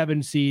 the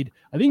 7 seed.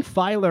 I think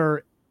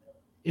Filer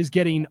is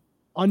getting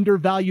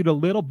undervalued a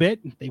little bit.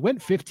 They went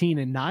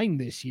 15-9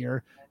 this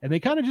year, and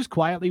they kind of just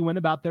quietly went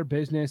about their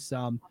business.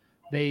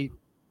 They,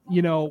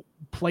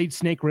 played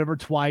Snake River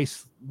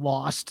twice,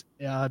 lost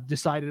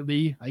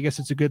decidedly. I guess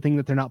it's a good thing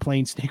that they're not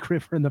playing Snake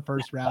River in the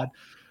first round.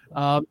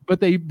 But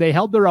they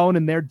held their own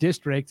in their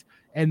district,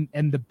 and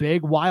the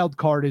big wild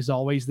card is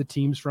always the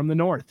teams from the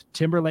north.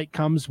 Timberlake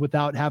comes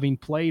without having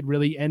played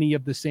really any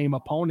of the same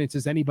opponents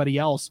as anybody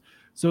else,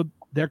 so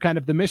they're kind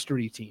of the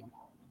mystery team.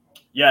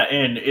 Yeah,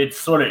 and it's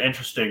sort of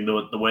interesting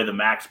the way the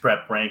Max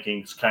Prep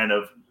rankings kind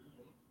of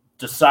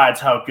decides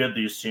how good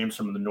these teams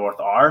from the north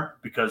are,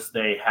 because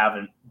they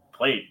haven't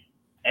played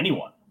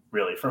anyone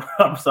really from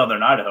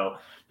Southern Idaho.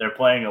 They're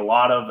playing a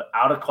lot of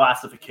out of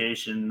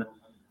classification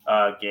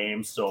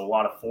games, so a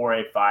lot of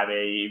 4A,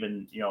 5A,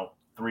 even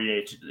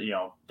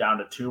 3A, down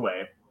to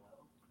 2A,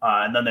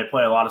 and then they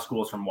play a lot of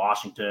schools from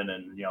Washington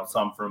and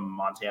some from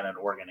Montana and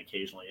Oregon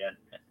occasionally,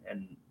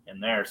 and in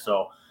there.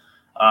 So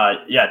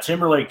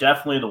Timberlake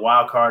definitely the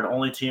wild card,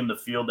 only team in the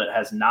field that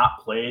has not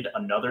played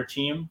another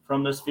team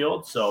from this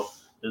field. So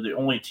they're the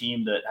only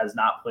team that has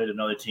not played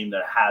another team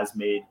that has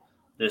made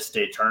this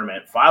state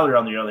tournament. Filer,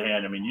 on the other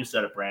hand, I mean, you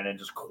said it, Brandon,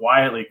 just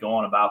quietly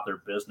going about their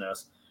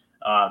business.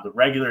 The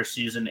regular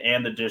season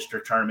and the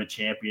district tournament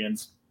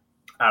champions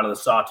out of the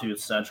Sawtooth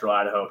Central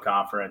Idaho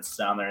Conference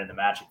down there in the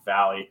Magic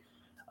Valley.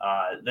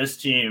 This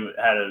team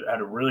had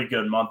a really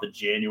good month of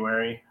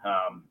January.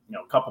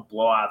 A couple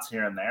blowouts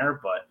here and there,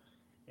 but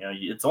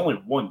it's only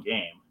one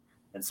game,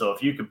 and so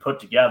if you could put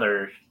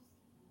together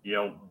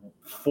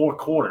 4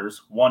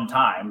 quarters one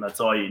time,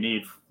 that's all you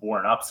need for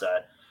an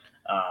upset.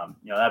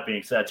 That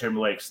being said,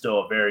 Timberlake's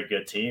still a very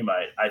good team.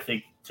 I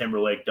think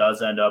Timberlake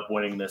does end up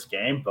winning this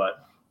game,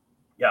 but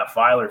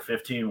Filer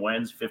 15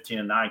 wins,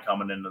 15-9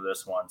 coming into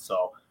this one.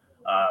 So,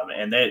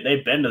 and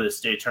they've been to the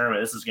state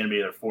tournament. This is going to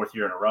be their 4th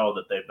year in a row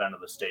that they've been to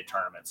the state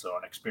tournament. So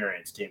an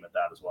experienced team at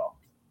that as well.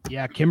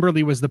 Yeah,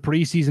 Kimberly was the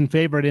preseason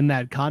favorite in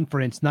that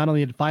conference. Not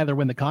only did Filer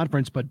win the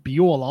conference, but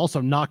Buell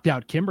also knocked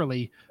out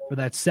Kimberly for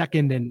that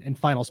second and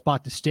final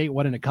spot to state.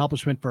 What an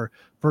accomplishment for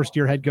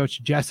first-year head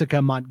coach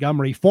Jessica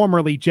Montgomery,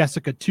 formerly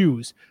Jessica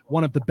Tews,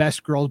 one of the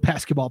best girls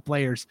basketball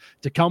players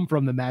to come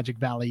from the Magic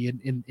Valley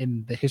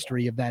in the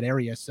history of that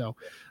area. So,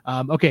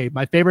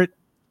 my favorite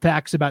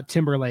facts about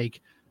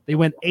Timberlake. They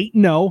went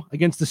 8-0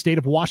 against the state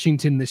of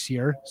Washington this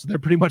year. So they're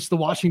pretty much the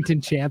Washington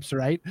champs,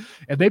 right?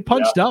 And they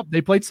punched up.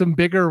 They played some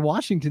bigger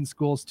Washington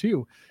schools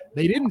too.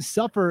 They didn't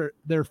suffer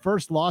their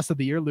first loss of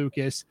the year,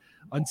 Lucas,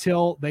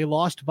 until they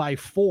lost by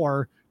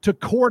 4 to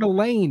Coeur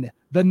d'Alene,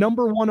 the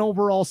number 1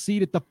 overall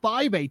seed at the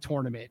 5A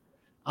tournament.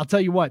 I'll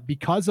tell you what,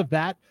 because of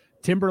that,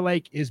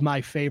 Timberlake is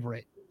my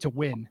favorite to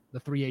win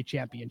the 3A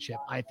championship,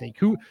 I think.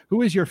 Who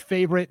is your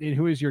favorite and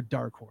who is your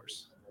dark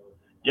horse?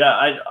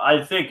 Yeah,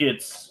 I think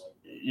it's,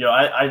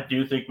 I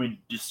do think we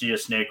see a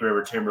Snake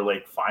River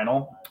Timberlake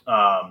final.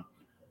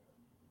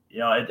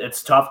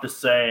 It's tough to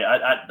say.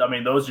 I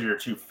mean, those are your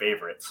 2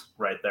 favorites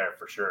right there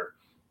for sure.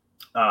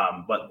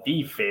 But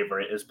the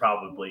favorite is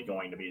probably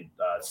going to be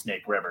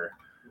Snake River.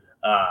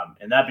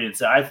 And that being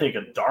said, I think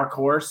a dark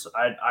horse,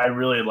 I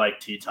really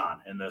like Teton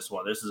in this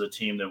one. This is a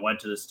team that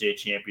went to the state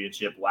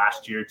championship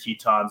last year.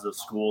 Teton's a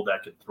school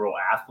that could throw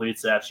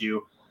athletes at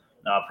you.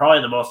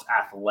 Probably the most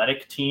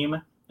athletic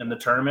team in the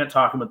tournament.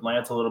 Talking with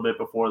Lance a little bit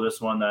before this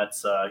one,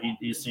 that's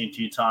he's seen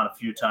Teton a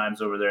few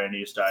times over there in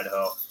East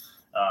Idaho.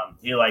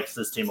 He likes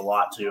this team a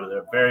lot too.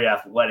 They're a very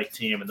athletic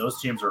team, and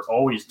those teams are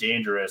always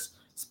dangerous,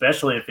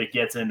 especially if it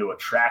gets into a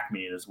track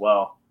meet as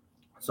well.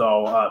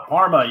 So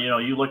Parma,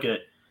 you look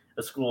at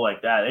a school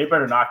like that, they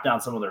better knock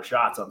down some of their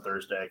shots on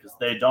Thursday, because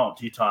they don't.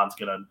 Teton's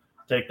going to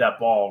take that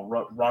ball,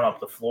 run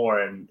up the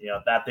floor, and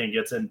if that thing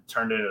gets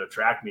turned into a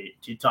track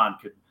meet, Teton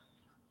could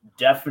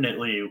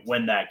definitely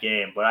win that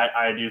game. But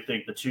I do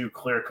think the two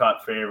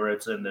clear-cut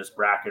favorites in this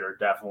bracket are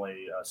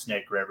definitely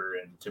Snake River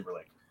and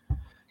Timberlake.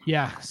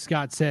 Yeah,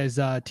 Scott says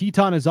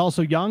Teton is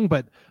also young,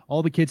 but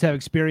all the kids have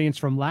experience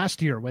from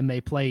last year when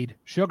they played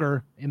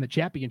Sugar in the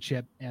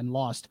championship and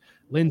lost.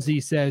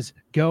 Lindsay says,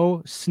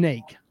 go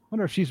Snake.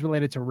 Wonder if she's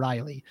related to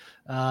Riley.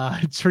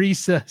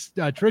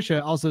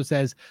 Trisha also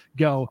says,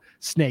 go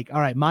Snake.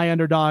 All right, my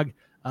underdog.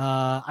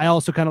 I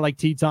also kind of like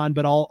Teton,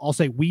 but I'll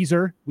say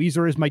Weiser.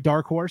 Weiser is my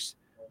dark horse.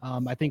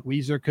 I think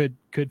Weiser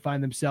could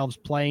find themselves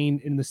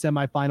playing in the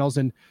semifinals,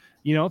 and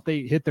if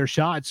they hit their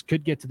shots,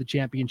 could get to the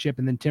championship.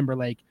 And then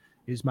Timberlake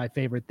is my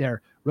favorite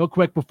there. Real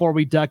quick before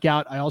we duck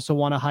out, I also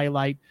want to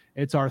highlight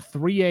it's our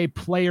 3A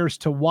players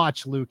to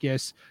watch,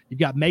 Lucas. You've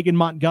got Megan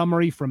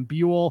Montgomery from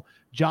Buell,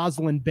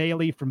 Jocelyn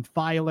Bailey from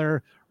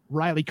Filer,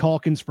 Riley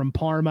Calkins from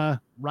Parma,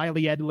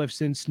 Riley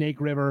Edlifson, Snake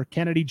River,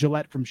 Kennedy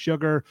Gillette from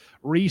Sugar,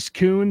 Reese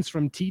Coons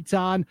from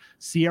Teton,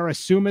 Sierra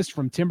Sumas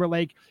from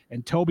Timberlake,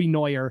 and Toby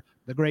Neuer,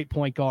 the great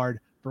point guard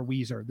for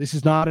Weiser. This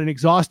is not an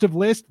exhaustive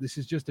list. This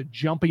is just a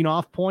jumping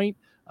off point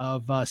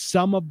of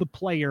some of the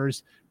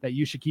players that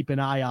you should keep an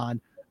eye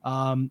on.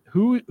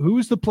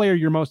 Who's the player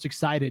you're most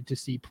excited to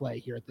see play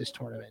here at this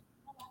tournament?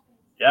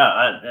 Yeah,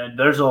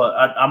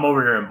 I'm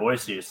over here in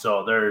Boise,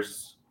 so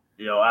there's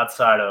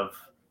outside of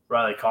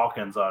Riley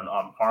Calkins on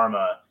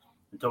Parma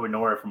and Toby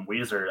Neuer from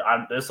Weiser,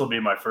 this will be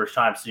my first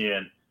time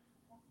seeing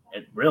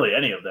really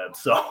any of them.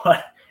 So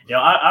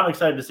I'm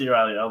excited to see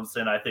Riley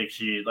Edlifson. I think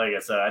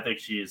I think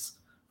she's,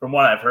 from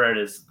what I've heard,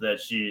 is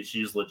that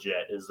she's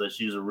legit, is that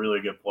she's a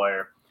really good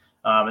player.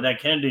 And then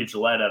Kennedy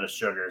Gillette out of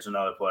Sugar is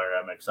another player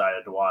I'm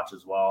excited to watch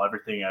as well.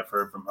 Everything I've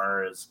heard from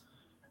her is,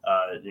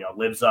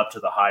 lives up to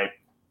the hype.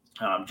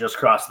 Just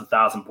crossed the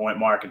 1,000-point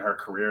mark in her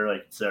career,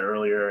 like you said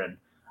earlier, and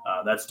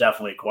that's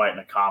definitely quite an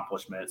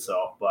accomplishment.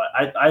 So, but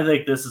I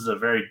think this is a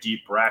very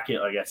deep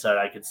bracket. Like I said,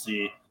 I could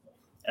see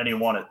any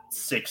one of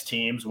 6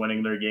 teams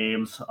winning their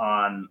games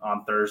on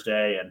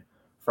Thursday and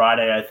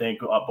Friday. I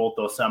think both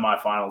those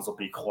semifinals will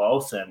be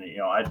close, and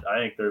I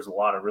think there's a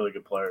lot of really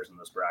good players in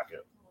this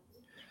bracket.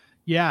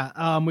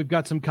 Yeah, we've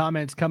got some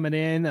comments coming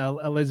in.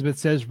 Elizabeth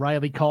says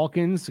Riley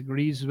Calkins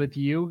agrees with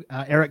you.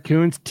 Eric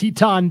Coons,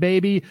 Teton,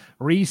 baby.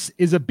 Reese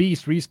is a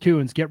beast. Reese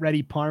Coons, get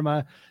ready,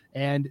 Parma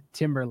and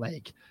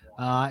Timberlake.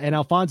 And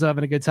Alfonso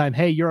having a good time.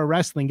 Hey, you're a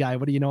wrestling guy.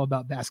 What do you know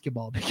about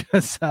basketball?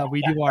 Because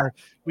we do our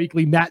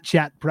weekly Mat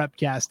Chat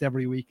Prepcast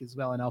every week as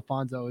well. And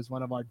Alfonso is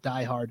one of our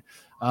diehard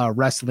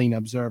wrestling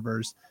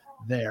observers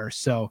there.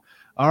 So,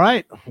 all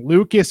right,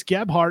 Lucas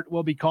Gebhardt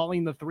will be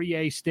calling the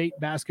 3A state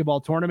basketball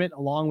tournament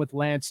along with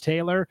Lance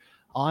Taylor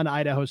on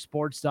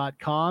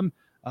idahosports.com.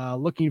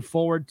 Looking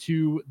forward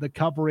to the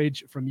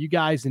coverage from you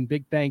guys, and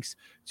big thanks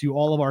to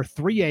all of our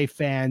 3A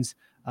fans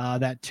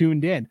that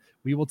tuned in.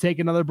 We will take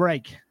another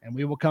break, and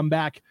we will come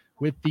back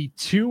with the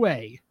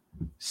 2A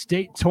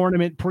state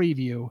tournament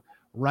preview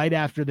right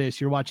after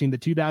this. You're watching the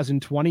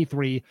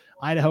 2023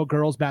 Idaho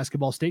Girls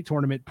Basketball State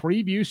Tournament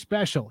preview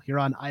special here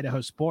on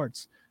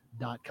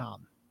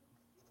idahosports.com.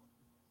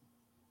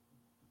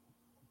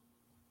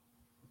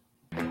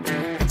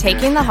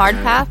 Taking the hard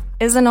path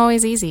isn't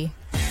always easy.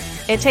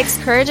 It takes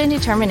courage and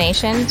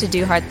determination to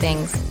do hard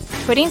things.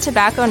 Quitting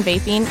tobacco and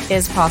vaping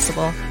is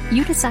possible.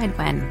 You decide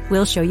when.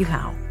 We'll show you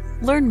how.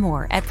 Learn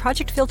more at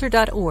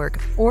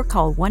projectfilter.org or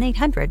call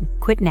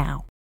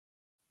 1-800-QUIT-NOW.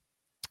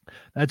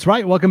 That's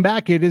right. Welcome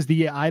back. It is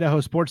the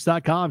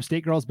idahosports.com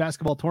State Girls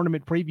Basketball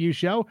Tournament preview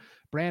show.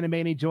 Brandon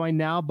Maney joined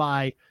now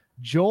by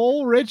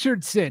Joel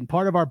Richardson,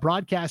 part of our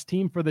broadcast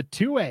team for the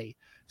 2A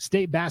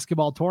State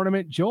Basketball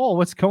Tournament. Joel,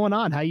 what's going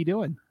on? How you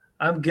doing?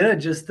 I'm good.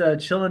 Just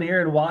chilling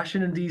here in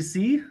Washington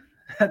D.C.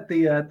 at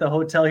the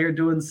hotel here,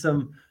 doing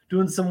some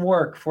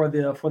work for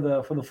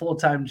the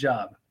full-time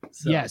job.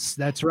 So. Yes,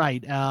 that's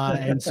right.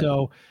 And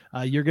so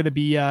you're going to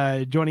be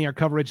joining our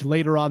coverage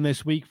later on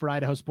this week for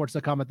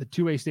idahosports.com at the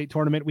 2A state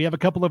tournament. We have a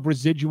couple of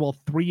residual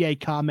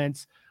 3A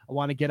comments I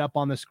want to get up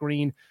on the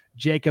screen.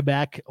 Jacob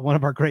Eck, one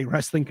of our great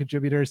wrestling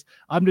contributors.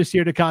 I'm just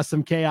here to cause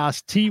some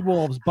chaos.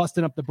 T-Wolves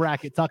busting up the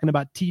bracket, talking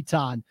about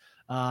Teton,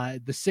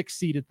 the 6th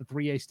seed at the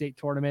 3A state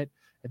tournament.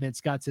 And then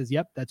Scott says,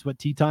 yep, that's what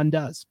Teton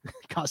does.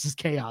 Causes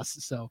chaos.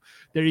 So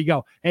there you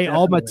go. Hey,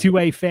 all my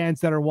 2A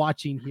fans that are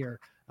watching here,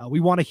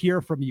 we want to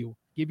hear from you.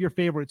 Give your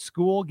favorite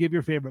school, give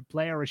your favorite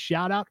player a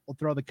shout out. We'll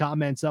throw the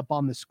comments up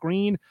on the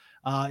screen.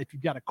 If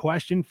you've got a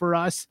question for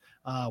us,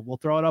 we'll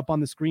throw it up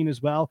on the screen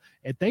as well.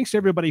 And thanks to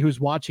everybody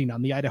who's watching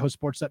on the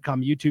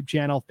idahosports.com YouTube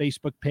channel,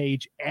 Facebook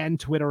page, and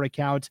Twitter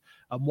account.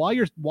 While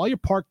you're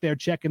parked there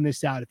checking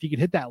this out, if you could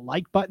hit that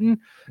like button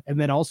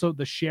and then also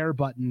the share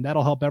button,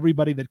 that'll help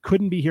everybody that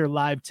couldn't be here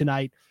live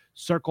tonight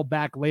circle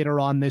back later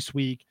on this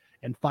week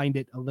and find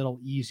it a little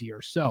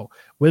easier. So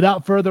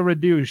without further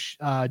ado,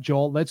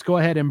 Joel, let's go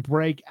ahead and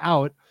break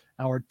out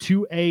our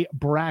 2A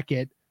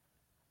bracket.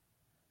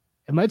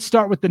 And let's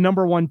start with the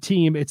number 1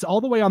 team. It's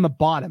all the way on the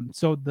bottom.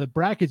 So the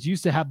brackets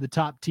used to have the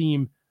top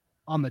team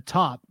on the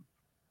top.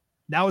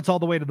 Now it's all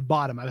the way to the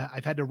bottom.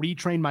 I've had to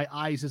retrain my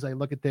eyes as I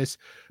look at this.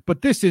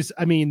 But this is,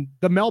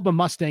 the Melba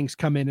Mustangs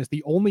come in as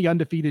the only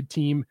undefeated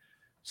team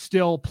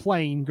still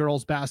playing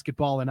girls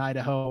basketball in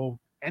Idaho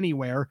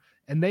anywhere,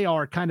 and they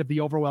are kind of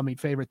the overwhelming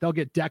favorite. They'll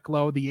get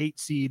Declo, the 8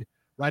 seed,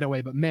 right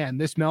away. But man,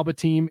 this Melba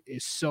team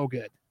is so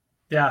good.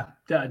 Yeah,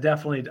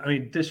 definitely. I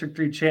mean, District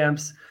 3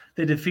 champs.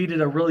 They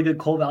defeated a really good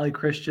Coal Valley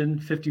Christian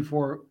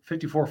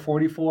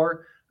 54-44,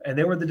 and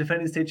they were the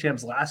defending state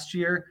champs last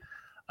year.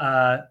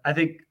 I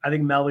think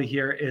Melba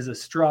here is a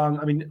strong.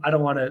 I mean, I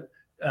don't want to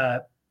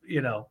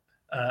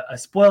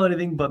spoil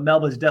anything, but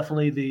Melba is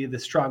definitely the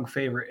strong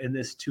favorite in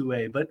this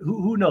 2A. But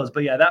who knows?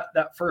 But yeah,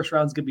 that first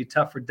round's gonna be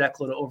tough for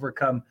Declo to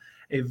overcome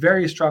a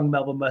very strong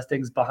Melba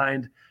Mustangs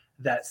behind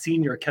that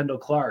senior Kendall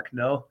Clark.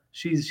 No,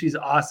 she's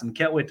awesome.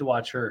 Can't wait to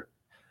watch her.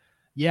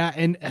 Yeah,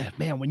 and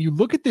man, when you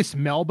look at this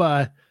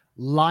Melba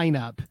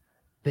lineup,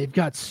 they've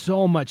got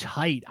so much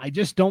height. I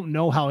just don't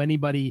know how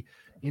anybody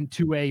in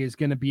 2A is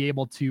going to be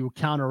able to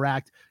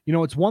counteract.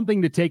 It's one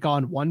thing to take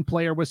on one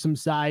player with some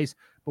size,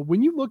 but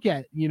when you look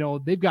at,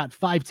 they've got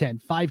 5'10",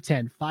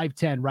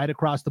 5'10" right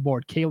across the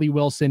board. Kaylee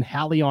Wilson,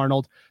 Hallie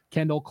Arnold,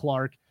 Kendall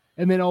Clark.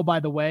 And then, oh, by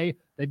the way,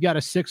 they've got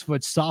a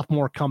 6-foot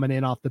sophomore coming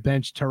in off the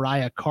bench,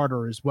 Tariah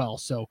Carter, as well.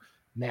 So,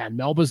 man,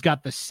 Melba's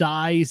got the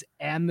size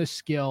and the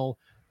skill.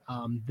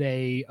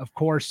 They, of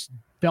course,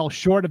 fell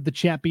short of the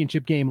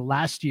championship game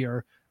last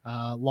year,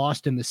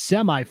 lost in the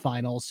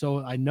semifinals.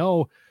 So I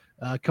know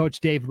Coach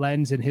Dave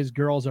Lenz and his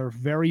girls are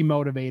very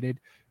motivated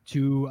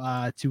to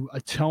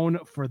atone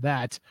for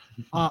that.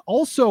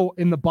 Also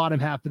in the bottom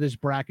half of this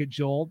bracket,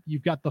 Joel,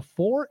 you've got the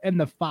 4 and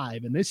the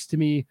 5. And this, to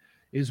me,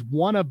 is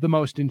one of the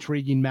most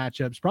intriguing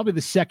matchups, probably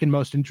the second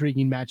most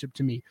intriguing matchup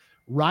to me.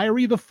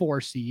 Ryrie, the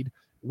 4 seed,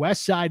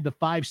 Westside, the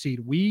 5 seed.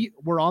 We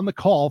were on the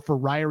call for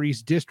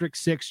Ryrie's District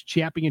 6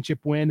 championship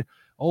win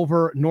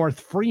over North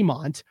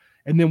Fremont.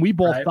 And then we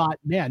both thought,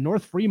 man,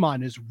 North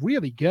Fremont is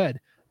really good.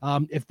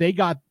 If they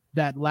got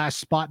that last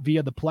spot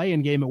via the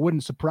play-in game, it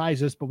wouldn't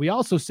surprise us. But we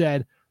also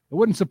said it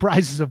wouldn't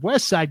surprise us if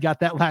Westside got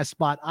that last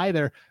spot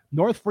either.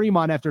 North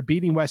Fremont, after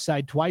beating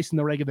Westside twice in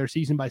the regular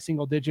season by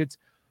single digits,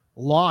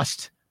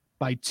 lost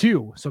by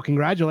 2. So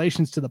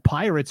congratulations to the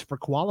Pirates for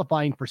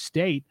qualifying for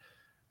state.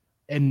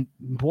 And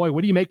boy,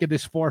 what do you make of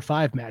this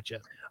 4-5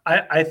 matchup?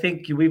 I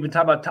think we've been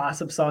talking about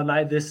toss-ups all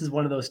night. This is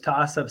one of those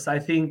toss-ups. I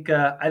think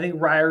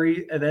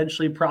Ryrie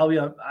eventually, probably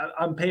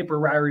on paper,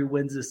 Ryrie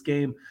wins this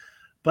game.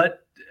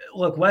 But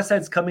look,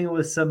 Westside's coming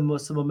with some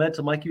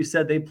momentum. Like you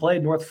said, they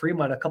played North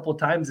Fremont a couple of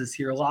times this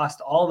year,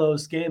 lost all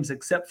those games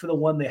except for the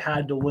one they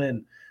had to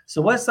win.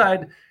 So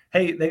Westside,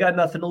 hey, they got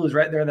nothing to lose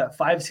right there. That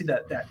 5 seed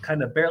that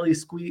kind of barely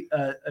squeaked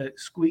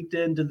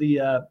into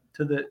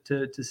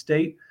to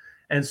state.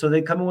 And so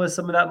they come in with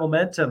some of that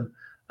momentum.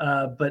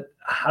 But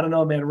I don't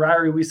know, man.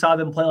 Ryrie, we saw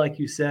them play, like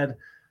you said,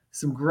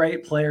 some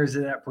great players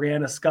in that.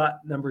 Brianna Scott,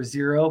 number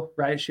 0,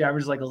 right? She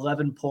averages like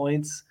 11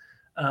 points.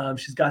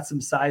 She's got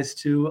some size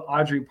too.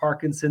 Audrey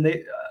Parkinson,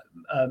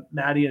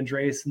 Maddie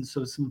Andres, and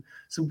so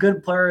some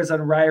good players on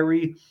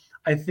Ryrie.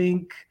 I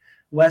think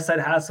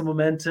Westside has some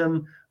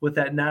momentum with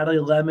that Natalie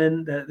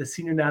Lemon, the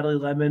senior Natalie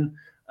Lemon,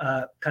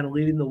 kind of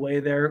leading the way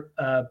there.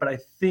 But I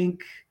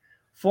think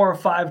 4 or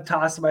 5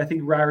 toss-up, I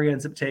think Ryrie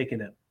ends up taking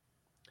it.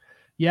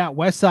 Yeah,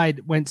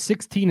 Westside went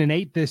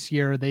 16-8 this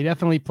year. They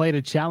definitely played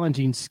a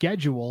challenging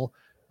schedule,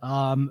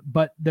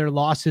 but their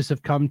losses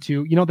have come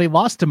to, they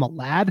lost to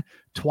Malad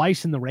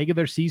twice in the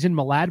regular season.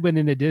 Malad went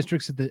into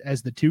districts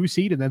as the 2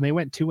 seed, and then they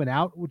went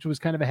 2-out, which was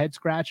kind of a head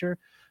scratcher.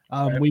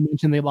 We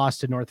mentioned they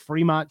lost to North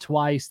Fremont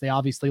twice. They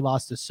obviously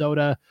lost to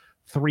Soda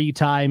 3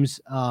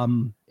 times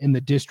in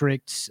the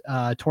district's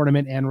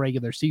tournament and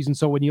regular season.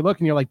 So when you look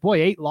and you're like,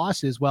 boy, 8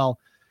 losses. Well,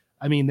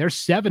 I mean, there's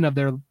 7 of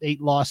their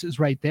 8 losses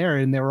right there,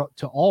 and they're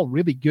to all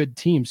really good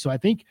teams. So I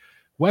think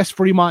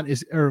Westside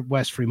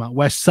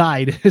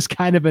is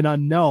kind of an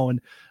unknown.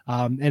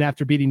 And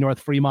after beating North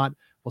Fremont,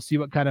 we'll see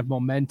what kind of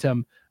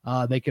momentum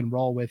they can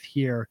roll with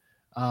here.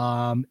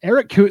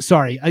 Eric,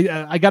 sorry,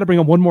 I got to bring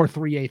up one more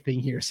 3A thing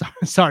here.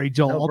 Sorry,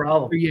 Joel. No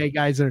problem. All the 3A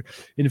guys are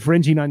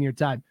infringing on your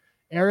time.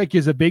 Eric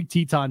is a big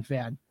Teton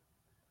fan.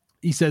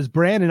 He says,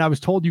 Brandon, I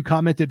was told you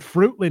commented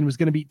Fruitland was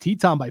going to beat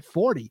Teton by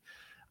 40.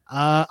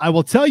 I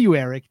will tell you,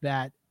 Eric,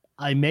 that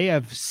I may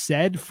have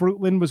said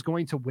Fruitland was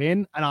going to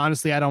win. And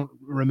honestly, I don't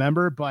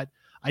remember, but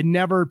I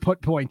never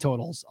put point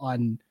totals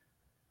on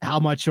how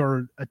much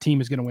or a team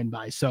is going to win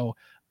by. So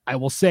I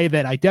will say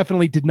that I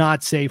definitely did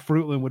not say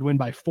Fruitland would win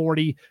by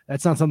 40.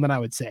 That's not something I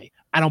would say.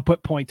 I don't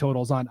put point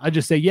totals on. I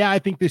just say, yeah, I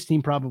think this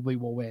team probably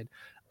will win.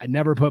 I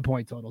never put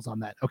point totals on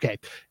that. Okay,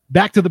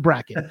 back to the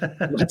bracket.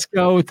 Let's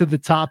go to the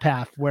top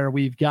half where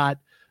we've got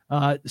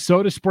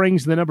Soda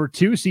Springs, the number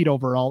 2 seed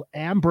overall.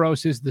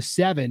 Ambrose is the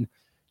 7.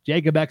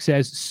 Jacob X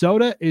says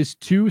Soda is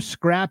too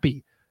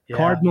scrappy. Yeah.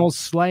 Cardinals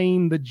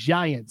slaying the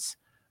Giants.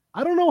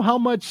 I don't know how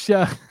much,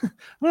 I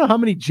don't know how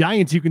many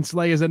Giants you can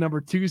slay as a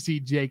number 2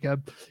 seed,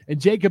 Jacob.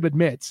 And Jacob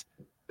admits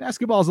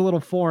basketball is a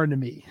little foreign to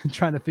me. I'm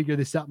trying to figure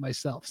this out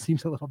myself.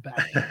 Seems a little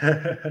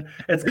bad.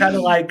 It's kind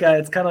of like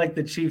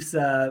the Chiefs,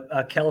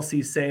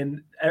 Kelsey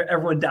saying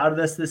everyone doubted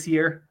us this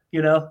year,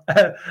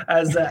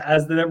 as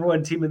the number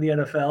 1 team in the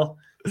NFL.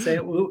 Say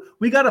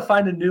we got to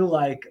find a new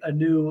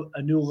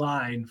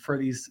line for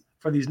these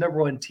for these number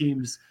one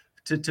teams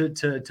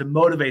to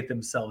motivate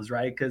themselves,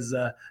 right? Because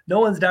no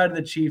one's doubting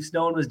the Chiefs,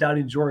 no one was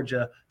doubting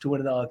Georgia to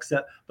win it all,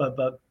 except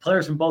but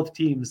players from both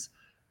teams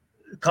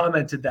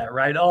commented that,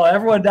 right? Oh,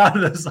 everyone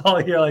doubted us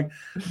all year. Like,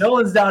 no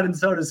one's doubting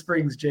Soda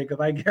Springs, Jacob.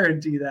 I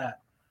guarantee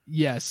that.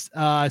 Yes.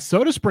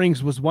 Soda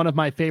Springs was one of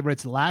my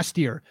favorites last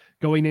year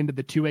going into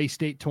the 2A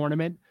state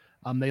tournament.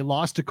 They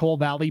lost to Cole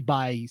Valley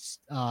by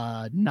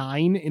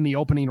 9 in the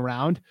opening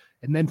round.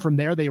 And then from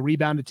there, they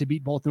rebounded to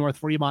beat both North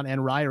Fremont and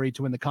Ryrie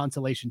to win the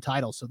consolation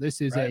title. So this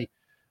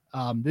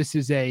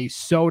is a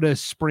Soda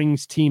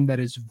Springs team that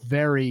is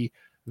very,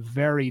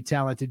 very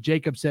talented.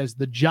 Jacob says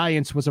the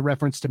Giants was a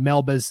reference to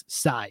Melba's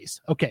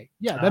size. Okay.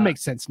 Yeah, that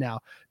makes sense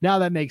now. Now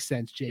that makes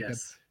sense, Jacob.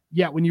 Yes.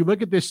 Yeah, when you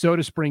look at this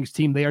Soda Springs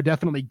team, they are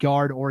definitely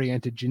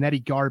guard-oriented.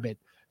 Janetti Garbett,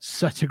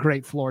 such a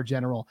great floor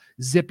general.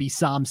 Zippy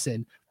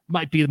Thompson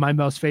might be my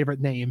most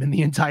favorite name in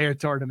the entire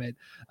tournament.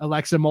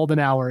 Alexa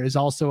Moldenauer is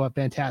also a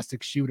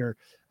fantastic shooter.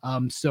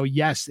 So,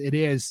 yes, it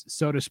is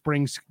Soda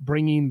Springs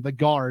bringing the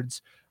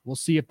guards. We'll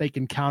see if they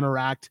can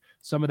counteract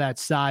some of that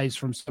size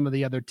from some of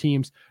the other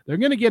teams. They're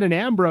going to get an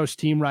Ambrose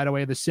team right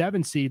away, the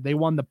 7 seed. They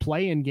won the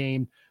play-in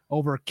game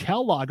over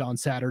Kellogg on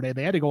Saturday.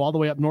 They had to go all the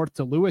way up north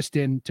to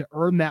Lewiston to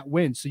earn that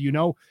win. So,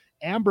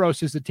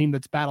 Ambrose is a team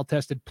that's battle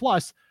tested.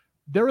 Plus,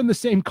 they're in the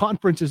same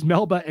conference as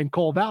Melba and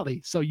Cole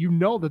Valley. So,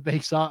 that they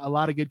saw a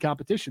lot of good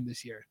competition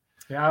this year.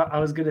 Yeah, I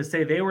was going to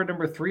say they were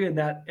number 3 in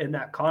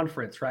that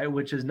conference, right?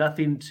 Which is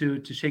nothing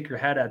to shake your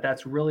head at.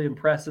 That's really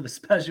impressive,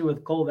 especially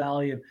with Cole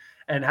Valley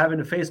and having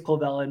to face Cole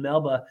Valley and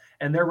Melba.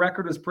 And their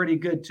record was pretty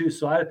good too.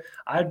 So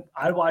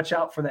I'd watch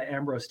out for the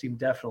Ambrose team.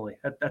 Definitely.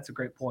 That's a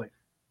great point.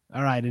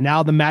 All right, and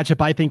now the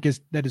matchup I think is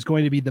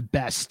going to be the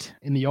best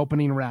in the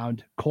opening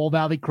round. Cole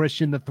Valley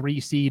Christian, the 3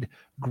 seed,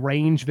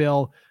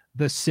 Grangeville,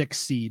 the 6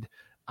 seed.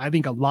 I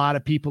think a lot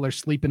of people are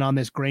sleeping on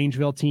this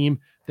Grangeville team.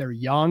 They're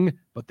young,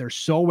 but they're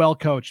so well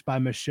coached by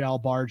Michelle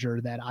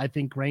Barger that I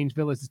think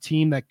Grangeville is a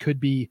team that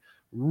could be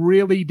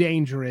really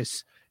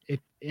dangerous if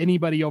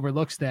anybody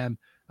overlooks them.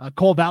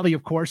 Cole Valley,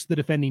 of course, the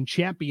defending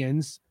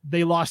champions.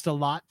 They lost a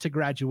lot to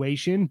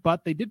graduation,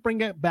 but they did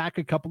bring back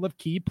a couple of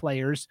key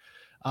players.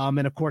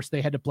 And of course,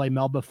 they had to play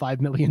Melba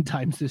 5 million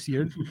times this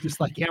year,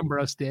 just like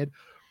Ambrose did.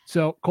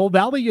 So Cole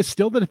Valley is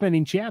still the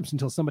defending champs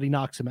until somebody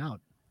knocks them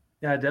out.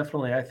 Yeah,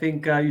 definitely. I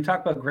think you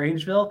talk about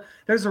Grangeville.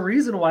 There's a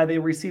reason why they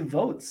received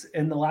votes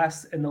in the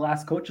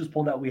last coaches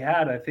poll that we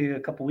had, I think,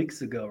 a couple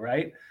weeks ago,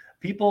 right?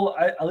 People,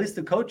 at least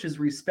the coaches,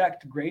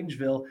 respect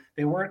Grangeville.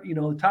 They weren't,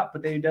 the top,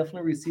 but they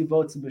definitely received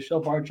votes. And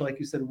Michelle Barger, like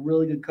you said,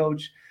 really good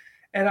coach.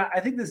 And I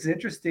think this is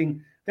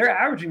interesting. They're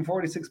averaging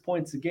 46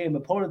 points a game.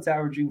 Opponents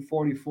averaging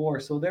 44.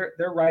 So they're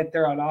right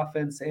there on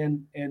offense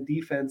and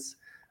defense.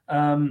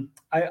 I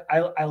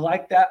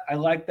like that. I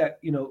like that,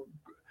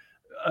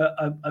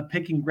 a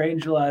picking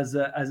Grangeville as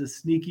a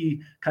sneaky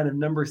kind of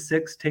number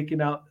 6,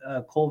 taking out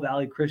Cole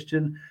Valley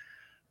Christian.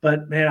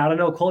 But man, I don't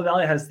know. Cole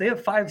Valley they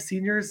have 5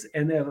 seniors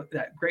and they have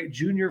that great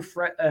junior,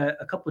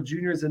 a couple of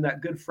juniors and that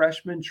good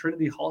freshman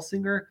Trinity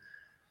Halsinger.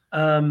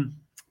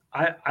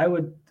 I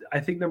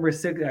think number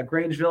 6,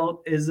 Grangeville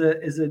is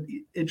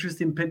an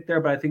interesting pick there,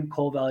 but I think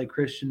Cole Valley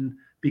Christian,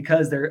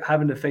 because they're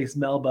having to face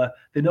Melba,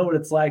 they know what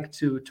it's like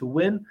to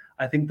win.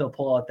 I think they'll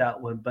pull out that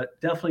one, but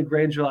definitely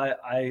Grangeville.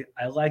 I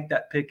like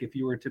that pick if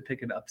you were to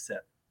pick an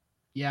upset.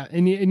 Yeah,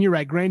 and you're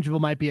right. Grangeville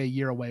might be a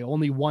year away.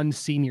 Only one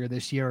senior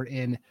this year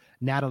in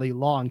Natalie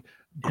Long.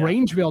 Yeah.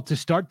 Grangeville, to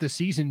start the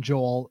season,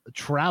 Joel,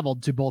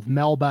 traveled to both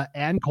Melba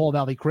and Cole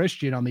Valley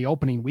Christian on the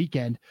opening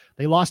weekend.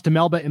 They lost to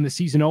Melba in the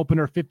season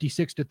opener,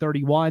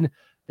 56-31.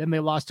 Then they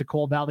lost to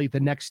Cole Valley the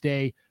next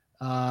day,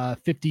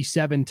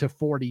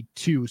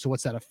 57-42. So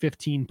what's that? A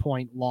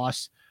 15-point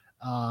loss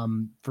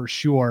for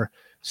sure.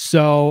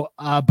 So,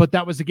 but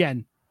that was,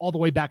 again, all the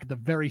way back at the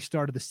very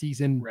start of the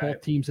season. Right.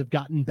 Both teams have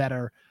gotten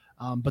better.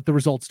 But the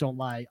results don't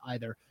lie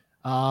either.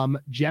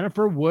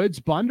 Jennifer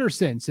Woods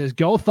Bunderson says,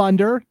 go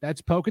Thunder.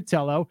 That's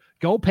Pocatello.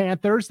 Go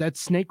Panthers.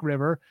 That's Snake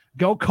River.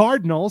 Go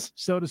Cardinals.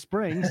 Soda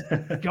Springs.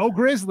 Go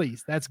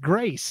Grizzlies. That's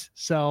Grace.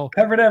 So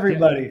covered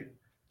everybody.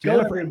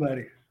 Jennifer, go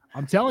everybody.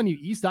 I'm telling you,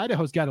 East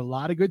Idaho's got a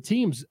lot of good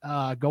teams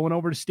going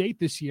over to state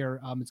this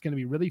year. It's going to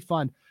be really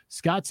fun.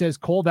 Scott says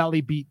Cole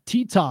Valley beat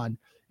Teton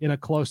in a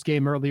close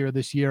game earlier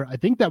this year. I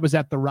think that was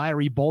at the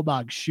Ryrie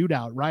Bulldogs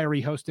shootout.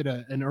 Ryrie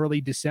hosted an early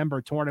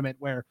December tournament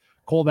where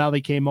Cole Valley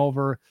came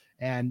over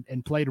and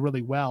played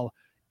really well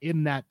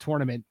in that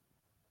tournament.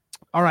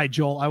 All right,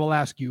 Joel, I will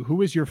ask you,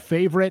 who is your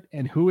favorite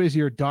and who is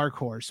your dark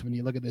horse when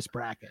you look at this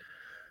bracket?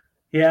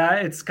 Yeah,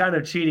 it's kind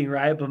of cheating,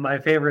 right? But my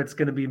favorite's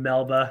going to be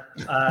Melba.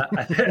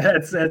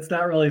 That's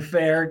not really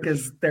fair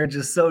because they're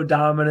just so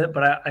dominant,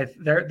 but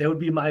they would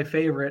be my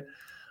favorite.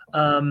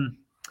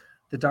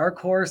 The dark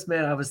horse,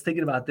 man, I was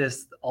thinking about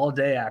this all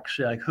day,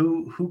 actually, like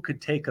who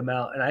could take them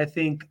out. And I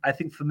think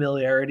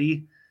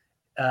familiarity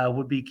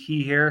would be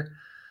key here.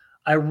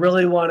 I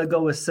really want to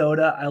go with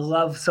Soda. I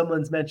love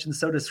someone's mentioned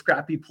Soda's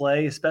scrappy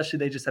play, especially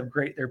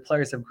their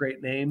players have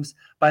great names,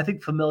 but I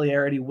think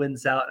familiarity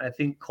wins out. And I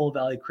think Cole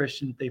Valley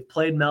Christian, they've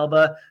played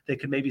Melba. They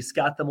could maybe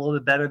scout them a little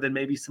bit better than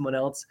maybe someone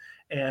else.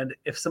 And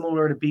if someone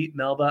were to beat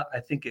Melba, I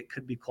think it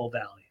could be Cole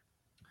Valley.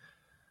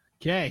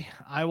 Okay,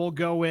 I will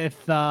go with,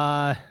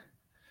 I'm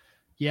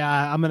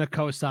going to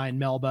co-sign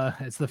Melba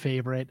as the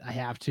favorite. I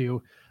have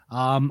to.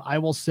 I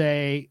will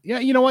say,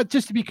 you know what?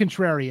 Just to be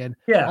contrarian,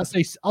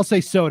 I'll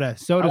say Soda.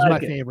 Soda's my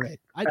favorite.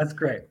 That's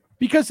great.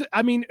 Because,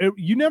 I mean,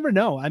 you never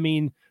know. I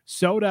mean,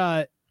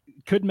 Soda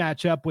could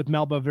match up with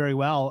Melba very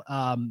well.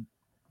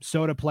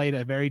 Soda played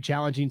a very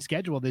challenging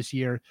schedule this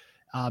year.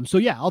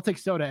 I'll take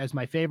Soda as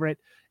my favorite,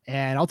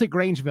 and I'll take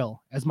Grangeville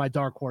as my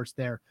dark horse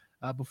there.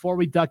 Before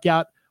we duck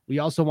out, we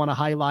also want to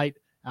highlight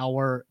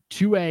our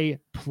 2A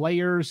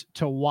players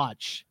to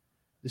watch.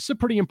 This is a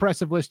pretty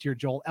impressive list here,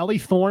 Joel. Ellie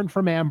Thorne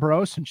from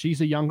Ambrose, and she's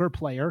a younger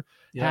player.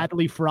 Yeah.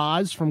 Hadley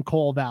Fraz from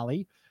Cole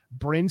Valley.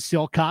 Bryn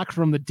Silcock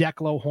from the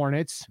Declo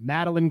Hornets.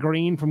 Madeline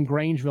Green from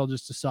Grangeville,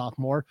 just a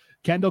sophomore.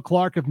 Kendall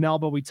Clark of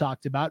Melba, we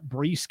talked about.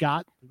 Bree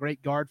Scott, the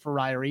great guard for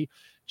Ryrie.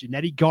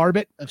 Janetti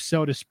Garbett of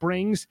Soda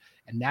Springs.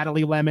 And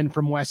Natalie Lemon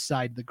from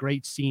Westside, the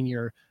great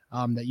senior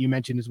that you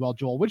mentioned as well,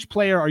 Joel. Which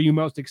player are you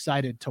most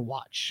excited to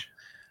watch?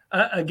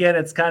 Again,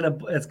 it's kind of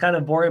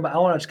boring, but I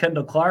want to watch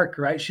Kendall Clark,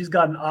 right? She's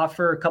got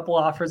a couple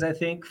offers, I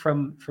think,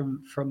 from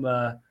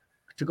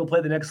to go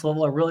play the next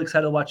level. I'm really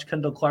excited to watch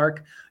Kendall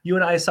Clark. You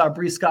and I saw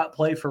Bree Scott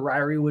play for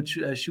Ryrie, which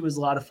she was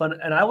a lot of fun.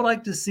 And I would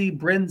like to see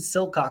Bryn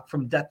Silcock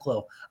from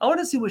Declo. I want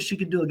to see what she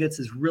can do against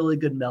this really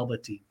good Melba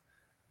team.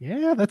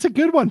 Yeah, that's a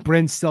good one.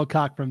 Bryn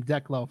Silcock from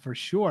Declo for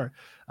sure.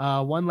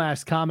 One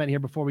last comment here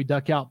before we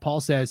duck out. Paul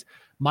says,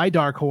 my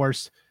dark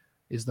horse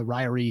is the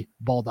Ryrie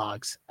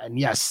Bulldogs. And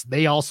yes,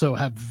 they also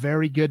have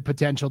very good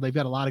potential. They've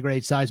got a lot of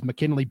great size.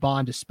 McKinley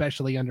Bond,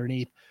 especially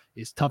underneath,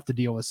 is tough to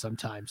deal with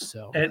sometimes.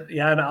 So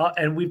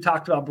and we've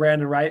talked about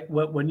Brandon, right?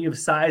 When you have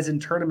size in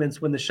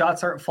tournaments, when the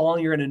shots aren't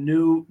falling, you're in a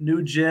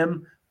new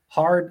gym.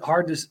 Hard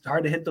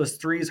to hit those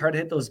threes, hard to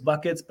hit those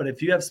buckets. But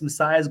if you have some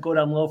size, go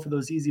down low for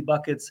those easy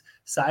buckets.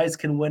 Size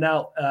can win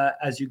out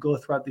as you go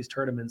throughout these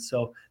tournaments.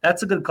 So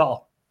that's a good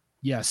call.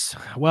 Yes.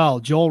 Well,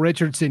 Joel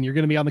Richardson, you're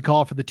going to be on the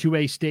call for the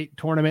 2A state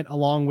tournament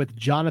along with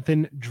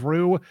Jonathan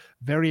Drew.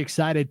 Very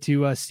excited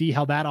to see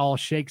how that all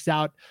shakes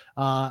out.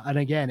 And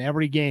again,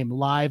 every game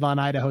live on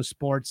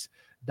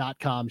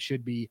idahosports.com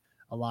should be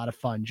a lot of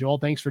fun. Joel,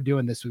 thanks for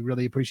doing this. We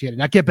really appreciate it.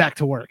 Now get back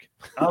to work.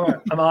 All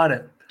right, I'm on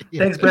it.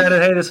 Yeah. Thanks, Brandon.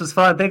 Hey, this was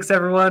fun. Thanks,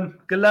 everyone.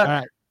 Good luck. All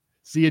right.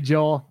 See you,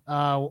 Joel.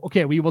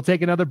 Okay, we will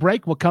take another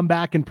break. We'll come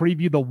back and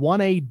preview the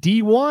 1A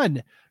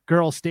D1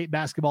 girls state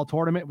basketball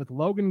tournament with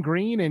Logan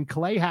Green and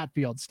Clay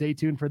Hatfield. Stay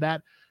tuned for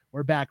that.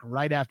 We're back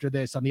right after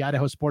this on the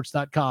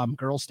idahosports.com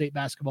girls state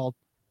basketball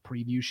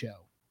preview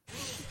show.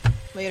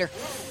 Later.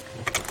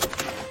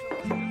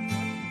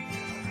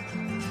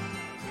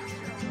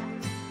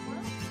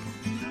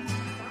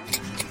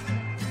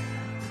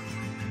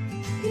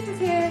 Pizza's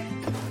here.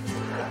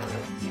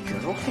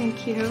 Girl,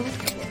 thank you.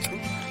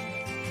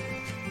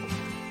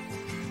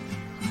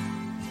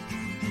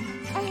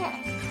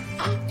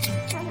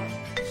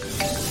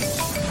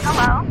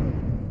 Hello?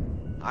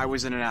 I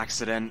was in an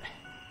accident.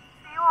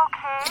 Are you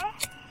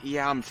okay?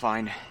 Yeah, I'm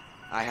fine.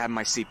 I had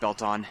my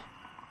seatbelt on.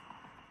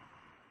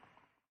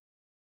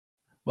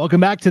 Welcome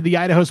back to the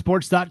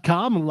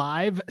idahosports.com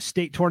live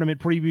state tournament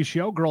preview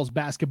show, girls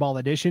basketball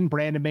edition.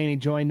 Brandon Manning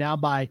joined now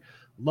by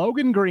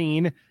Logan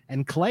Green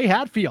and Clay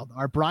Hatfield,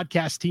 our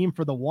broadcast team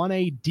for the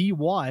 1A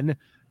D1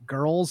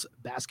 girls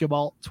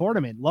basketball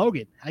tournament.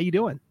 Logan, how you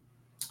doing?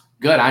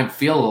 Good. I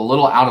feel a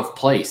little out of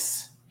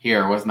place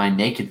here with my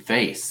naked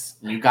face.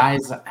 You guys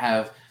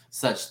have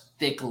such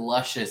thick,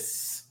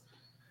 luscious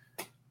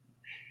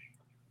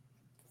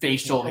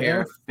facial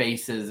hair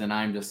faces, and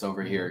I'm just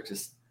over here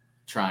just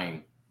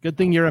trying. Good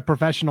thing you're a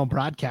professional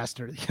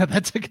broadcaster. Yeah,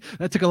 that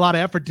took a lot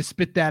of effort to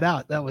spit that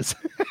out. That was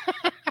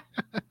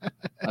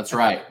That's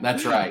right.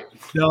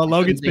 No,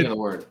 Logan's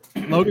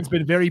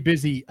been very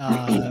busy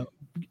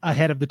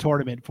ahead of the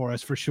tournament for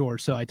us for sure.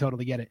 So I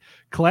totally get it.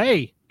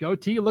 Clay,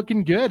 goatee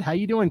looking good. How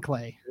you doing,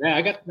 Clay? Yeah,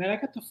 I got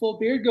the full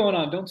beard going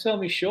on. Don't sell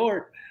me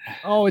short.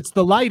 Oh, it's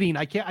the lighting.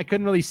 I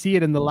couldn't really see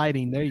it in the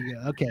lighting. There you go.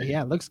 Okay,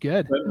 yeah, looks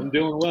good. But I'm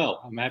doing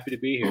well. I'm happy to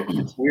be here.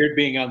 It's weird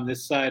being on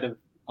this side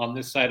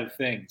of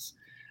things.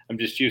 I'm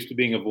just used to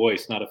being a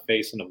voice, not a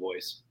face and a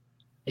voice.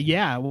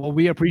 Yeah, well,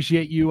 we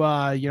appreciate you,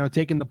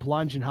 taking the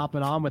plunge and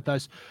hopping on with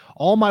us.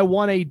 All my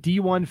 1A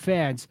D1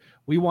 fans,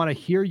 we want to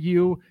hear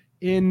you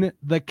in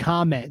the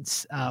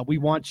comments. We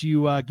want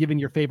you giving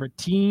your favorite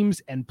teams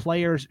and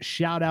players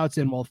shout outs,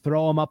 and we'll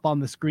throw them up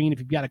on the screen. If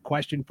you've got a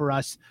question for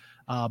us,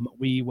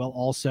 we will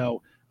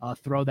also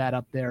throw that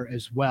up there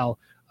as well.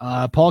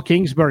 Paul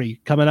Kingsbury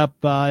coming up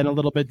in a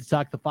little bit to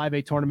talk the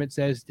 5A tournament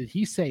says, did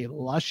he say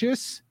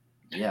luscious?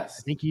 Yes.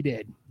 I think he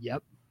did.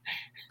 Yep.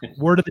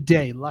 Word of the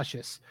day,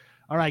 luscious.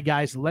 All right,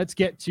 guys, let's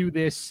get to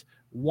this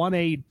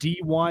 1A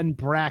D1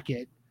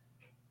 bracket.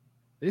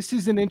 This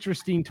is an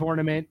interesting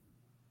tournament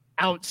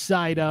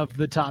outside of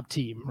the top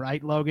team,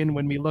 right, Logan?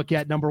 When we look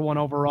at number one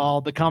overall,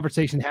 the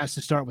conversation has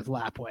to start with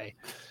Lapwai.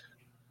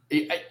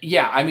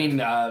 Yeah, I mean,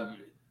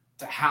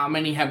 how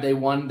many have they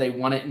won? They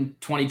won it in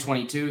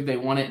 2022. They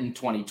won it in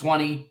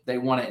 2020. They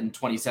won it in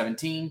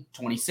 2017,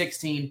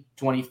 2016,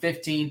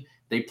 2015.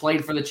 They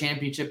played for the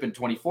championship in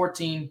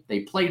 2014. They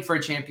played for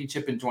a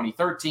championship in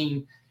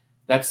 2013.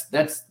 That's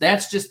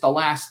just the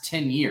last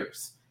 10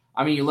 years.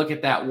 I mean, you look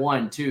at that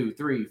 1, 2,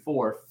 3,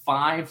 4,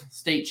 5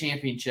 state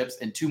championships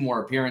and 2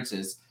 more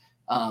appearances.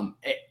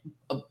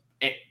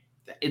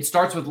 It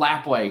starts with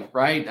Lapwai,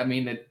 right? I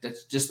mean,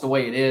 that's just the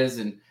way it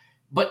is.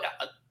 But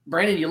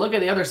Brandon, you look at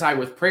the other side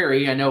with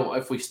Prairie. I know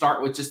if we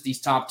start with just these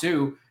top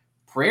 2,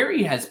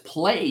 Prairie has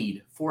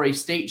played for a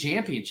state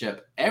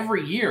championship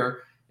every year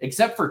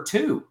except for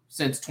 2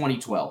 since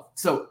 2012.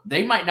 So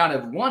they might not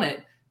have won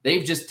it.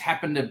 They've just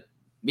happened to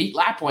meet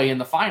Lapwai in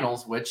the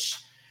finals,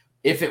 which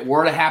if it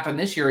were to happen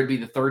this year, it'd be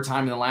the 3rd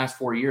time in the last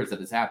 4 years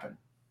that it's happened.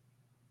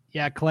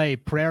 Yeah, Clay,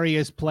 Prairie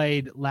has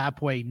played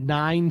Lapwai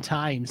 9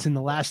 times in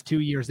the last 2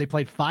 years. They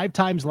played 5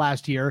 times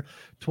last year,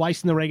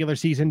 twice in the regular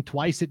season,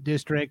 twice at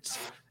districts,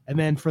 and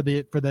then for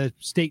the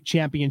state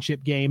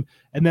championship game.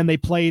 And then they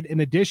played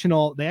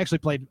they actually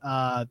played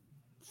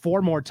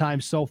 4 more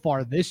times so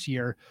far this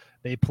year.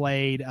 They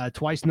played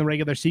twice in the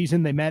regular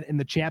season. They met in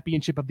the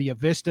championship of the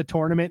Avista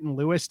tournament in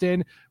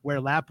Lewiston, where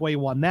Lapwai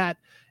won that.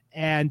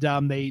 And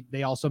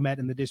they also met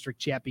in the district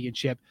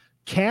championship.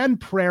 Can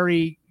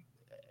Prairie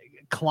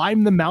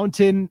climb the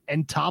mountain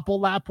and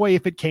topple Lapwai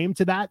if it came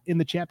to that in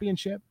the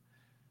championship?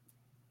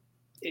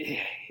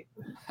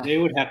 They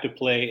would have to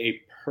play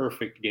a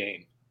perfect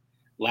game.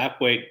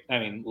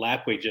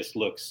 Lapwai just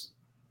looks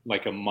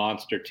like a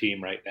monster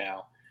team right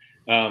now.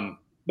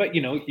 But,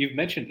 you've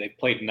mentioned they've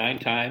played 9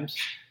 times.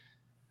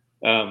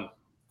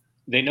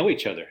 They know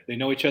each other. They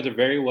know each other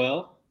very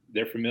well.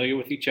 They're familiar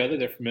with each other.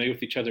 They're familiar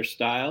with each other's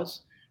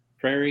styles.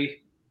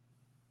 Prairie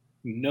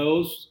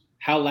knows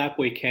how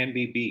Lapwai can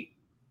be beat.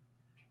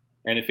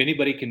 And if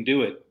anybody can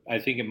do it, I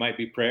think it might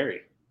be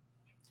Prairie.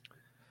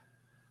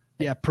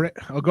 Yeah.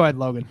 Go ahead,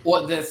 Logan.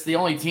 Well, that's the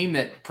only team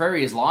that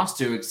Prairie has lost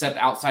to, except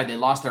outside. They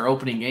lost their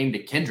opening game to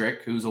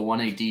Kendrick, who's a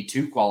 1A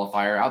D2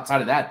 qualifier.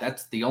 Outside of that,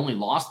 that's the only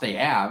loss they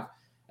have.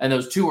 And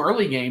those 2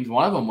 early games,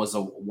 one of them was a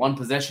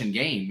 1-possession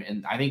game.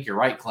 And I think you're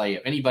right, Clay.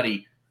 If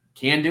anybody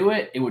can do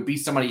it, it would be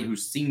somebody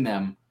who's seen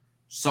them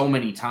so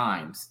many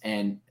times.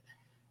 And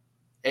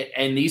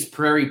these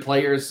Prairie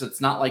players, it's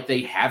not like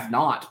they have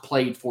not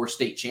played for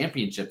state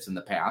championships in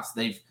the past.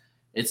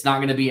 It's not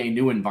going to be a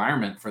new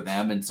environment for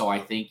them. And so I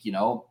think,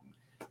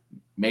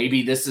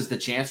 maybe this is the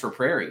chance for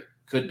Prairie.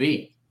 Could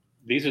be.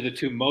 These are the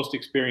 2 most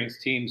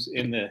experienced teams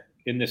in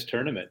this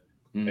tournament,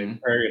 Mm-hmm.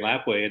 Prairie and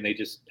Lapwai, and they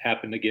just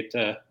happen to get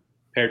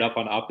paired up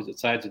on opposite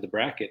sides of the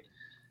bracket.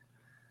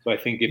 So I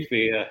think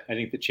I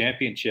think the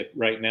championship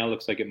right now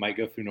looks like it might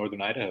go through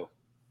Northern Idaho.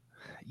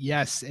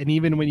 Yes, and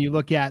even when you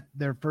look at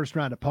their first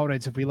round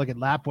opponents, if we look at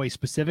Lapwai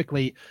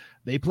specifically,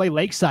 they play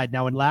Lakeside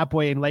now. And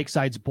Lapwai and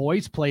Lakeside's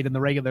boys played in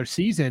the regular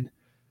season.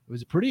 It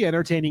was a pretty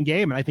entertaining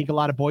game, and I think a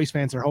lot of boys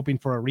fans are hoping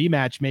for a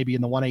rematch maybe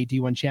in the 1A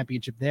D1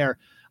 championship there.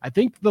 I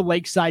think the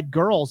Lakeside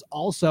girls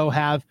also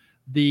have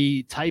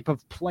the type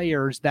of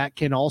players that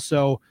can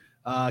also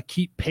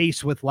keep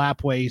pace with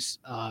Lapwai's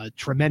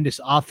tremendous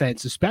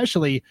offense,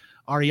 especially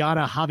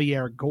Ariana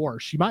Javier Gore.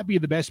 She might be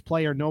the best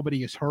player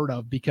nobody has heard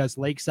of because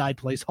Lakeside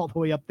plays all the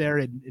way up there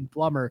in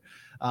Plummer,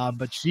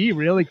 but she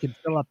really can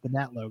fill up the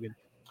net, Logan.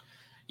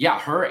 Yeah,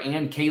 her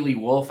and Kaylee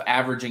Wolf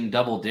averaging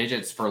double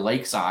digits for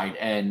Lakeside.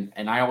 And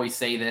I always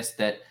say this,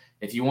 that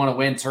if you want to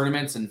win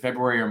tournaments in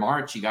February or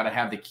March, you got to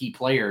have the key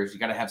players. You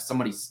got to have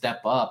somebody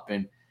step up.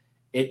 And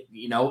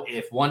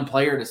if one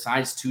player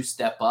decides to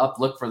step up,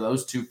 look for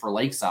those 2 for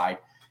Lakeside.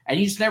 And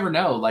you just never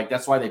know. Like,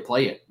 that's why they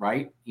play it,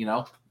 right?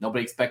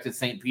 Nobody expected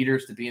St.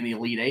 Peter's to be in the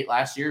Elite 8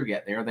 last year,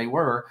 yet there they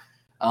were.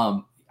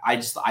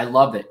 I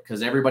love it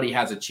because everybody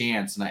has a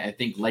chance. And I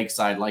think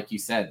Lakeside, like you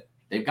said,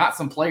 they've got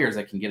some players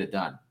that can get it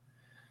done.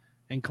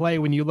 And Clay,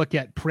 when you look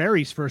at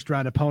Prairie's first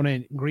round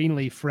opponent,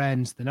 Greenleaf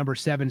Friends, the number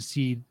 7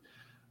 seed,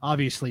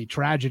 obviously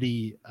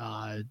tragedy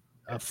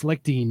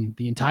afflicting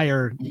the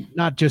entire,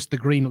 not just the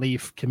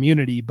Greenleaf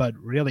community, but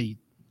really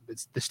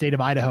it's the state of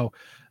Idaho.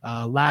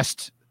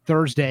 Last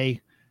Thursday,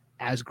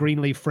 as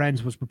Greenleaf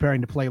Friends was preparing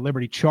to play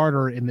Liberty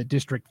Charter in the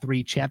District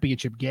 3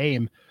 championship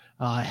game,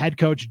 head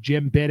coach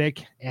Jim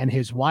Biddick and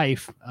his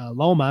wife,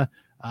 Loma,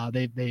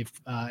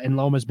 and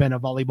Loma's been a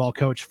volleyball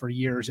coach for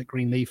years at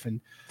Greenleaf.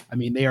 And I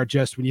mean, they are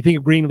just, when you think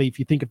of Greenleaf,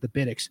 you think of the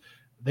Biddicks.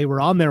 They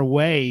were on their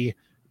way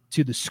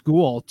to the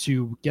school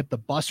to get the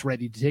bus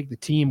ready to take the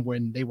team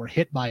when they were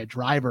hit by a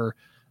driver.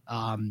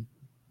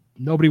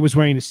 Nobody was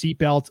wearing a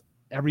seatbelt.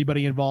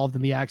 Everybody involved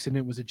in the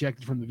accident was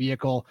ejected from the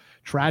vehicle.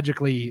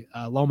 Tragically,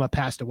 Loma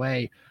passed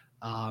away.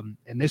 And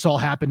this all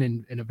happened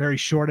in a very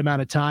short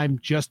amount of time,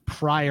 just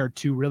prior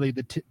to really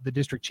the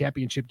district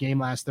championship game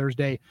last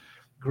Thursday.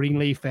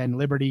 Greenleaf and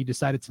Liberty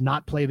decided to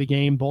not play the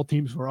game. Both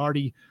teams were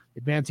already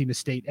advancing to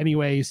state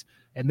anyways.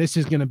 And this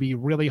is going to be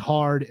really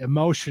hard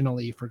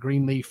emotionally for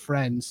Greenleaf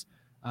Friends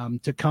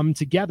to come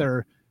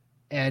together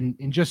and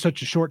in just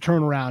such a short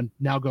turnaround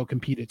now go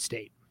compete at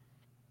state.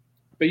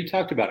 But you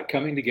talked about it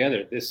coming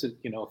together. This is,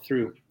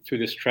 through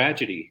this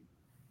tragedy,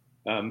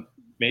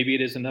 maybe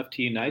it is enough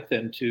to unite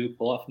them to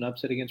pull off an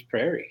upset against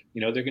Prairie.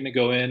 They're going to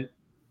go in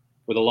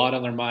with a lot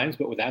on their minds,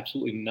 but with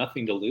absolutely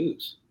nothing to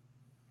lose.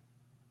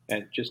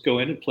 and just go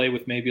in and play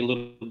with maybe a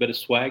little bit of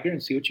swagger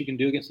and see what you can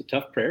do against a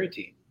tough Prairie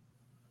team.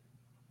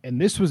 And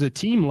this was a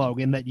team,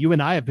 Logan, that you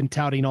and I have been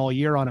touting all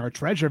year on our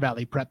Treasure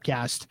Valley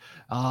Prepcast.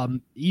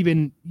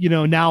 Even,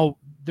 now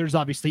there's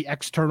obviously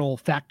external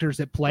factors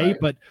at play,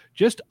 but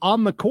just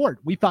on the court,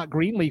 we thought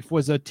Greenleaf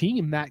was a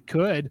team that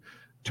could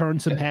turn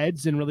some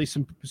heads and really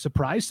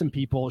surprise some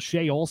people.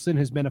 Shea Olson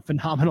has been a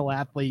phenomenal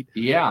athlete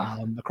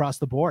across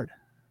the board.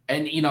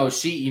 And,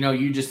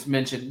 you just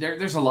mentioned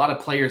there's a lot of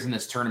players in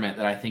this tournament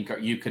that I think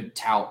you could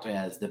tout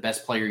as the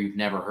best player you've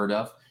never heard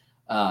of.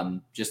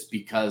 Just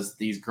because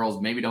these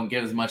girls maybe don't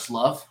get as much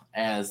love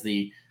as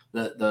the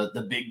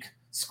big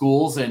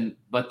schools,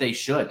 but they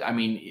should. I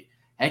mean,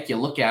 heck, you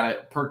look at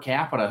it per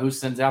capita, who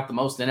sends out the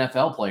most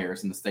NFL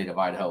players in the state of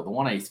Idaho? The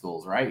 1A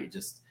schools, right?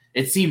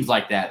 It seems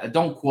like that.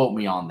 Don't quote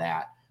me on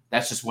that.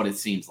 That's just what it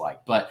seems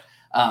like. But,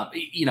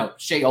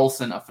 Shea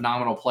Olson, a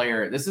phenomenal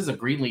player. This is a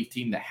Greenleaf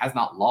team that has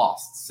not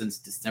lost since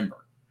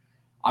December.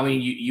 I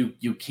mean,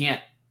 you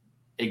can't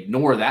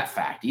ignore that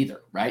fact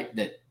either, right?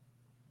 That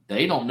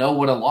they don't know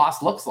what a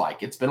loss looks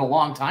like. It's been a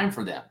long time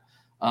for them.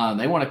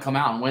 They want to come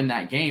out and win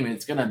that game, and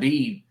it's going to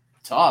be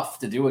tough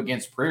to do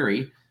against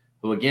Prairie,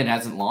 who, again,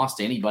 hasn't lost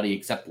to anybody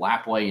except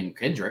Lapway and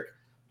Kendrick.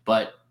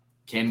 But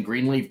can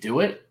Greenleaf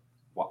do it?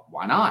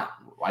 Why not?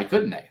 Why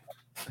couldn't they?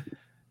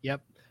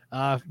 Yep.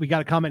 We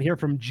got a comment here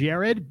from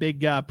Jared,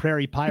 big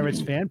Prairie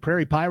Pirates fan.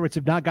 Prairie Pirates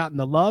have not gotten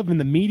the love in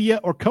the media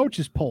or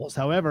coaches polls.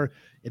 However,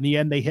 in the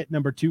end, they hit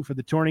number 2 for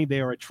the tourney. They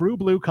are a true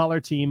blue-collar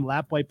team.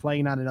 Lapway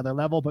playing on another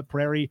level, but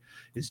Prairie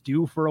is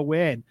due for a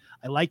win.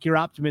 I like your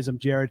optimism,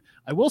 Jared.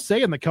 I will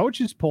say in the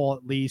coaches poll,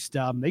 at least,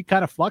 they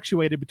kind of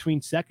fluctuated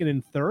between second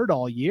and third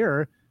all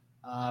year.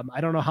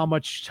 I don't know how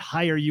much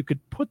higher you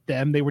could put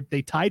them.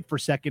 They tied for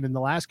second in the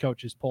last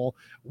coaches poll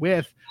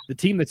with the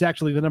team that's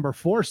actually the number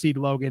 4 seed,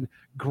 Logan,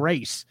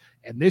 Grace.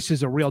 And this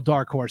is a real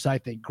dark horse, I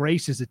think.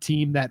 Grace is a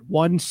team that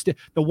won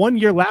the 1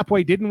 year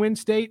Lapway didn't win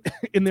state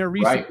in their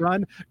recent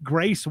run.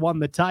 Grace won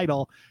the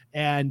title,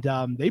 and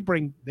they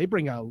bring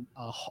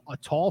a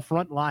tall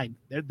front line.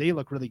 They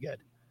look really good.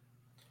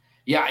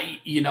 Yeah,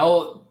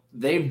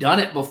 they've done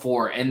it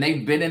before, and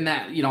they've been in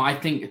that. I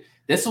think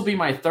this will be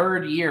my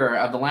 3rd year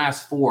of the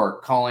last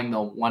 4 calling the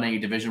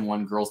 1A Division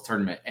I girls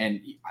tournament,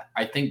 and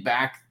I think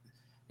back.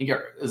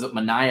 Is it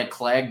Mania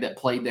Clegg that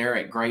played there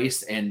at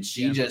Grace, and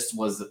she just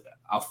was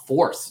a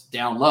force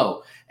down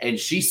low, and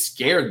she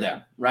scared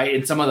them, right?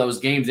 In some of those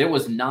games, it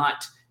was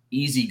not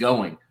easy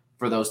going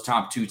for those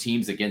top 2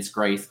 teams against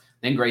Grace.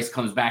 Then Grace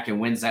comes back and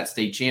wins that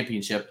state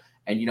championship,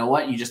 and you know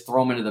what? You just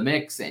throw them into the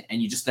mix, and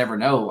you just never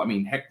know. I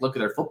mean, heck, look at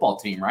their football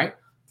team, right?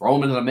 Throw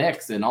them into the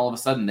mix, and all of a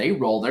sudden they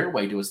roll their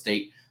way to a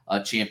state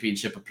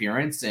championship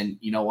appearance, and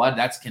you know what?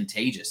 That's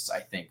contagious,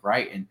 I think,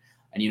 right? And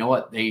you know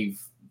what?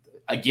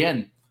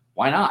 Again,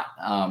 why not?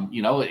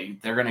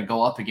 They're going to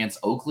go up against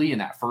Oakley in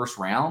that first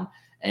round,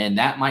 and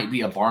that might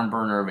be a barn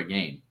burner of a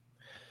game.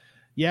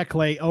 Yeah,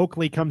 Clay,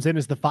 Oakley comes in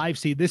as the 5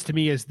 seed. This to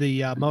me is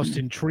the most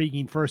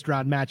intriguing first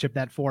round matchup,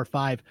 that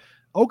 4-5.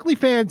 Oakley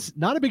fans,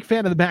 not a big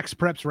fan of the Max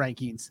Preps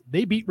rankings.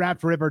 They beat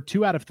Raft River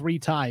 2 out of 3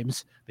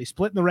 times. They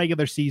split in the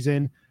regular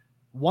season,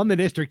 won the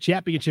district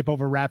championship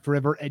over Raft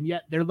River, and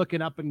yet they're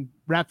looking up, and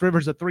Raft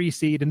River's a 3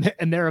 seed,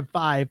 and they're a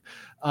 5.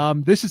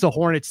 This is a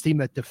Hornets team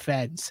that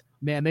defends.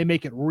 Man, they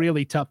make it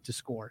really tough to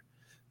score.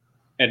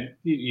 And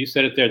you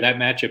said it there. That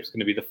matchup's going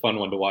to be the fun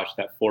one to watch.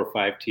 That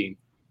 4-5 team.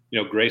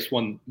 Grace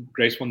won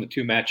the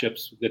 2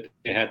 matchups that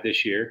they had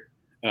this year,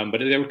 but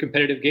they were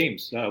competitive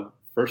games.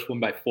 First one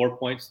by 4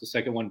 points, the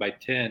second one by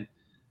 10.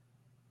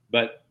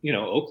 But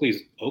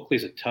Oakley's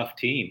a tough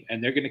team,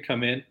 and they're going to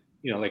come in,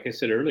 like I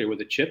said earlier, with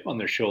a chip on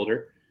their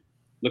shoulder,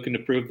 looking to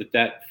prove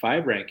that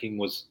 5 ranking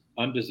was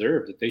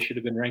undeserved. That they should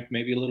have been ranked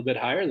maybe a little bit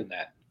higher than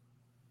that.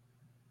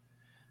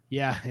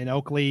 Yeah, and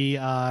Oakley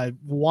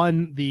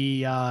won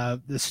the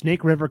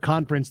Snake River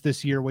Conference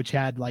this year, which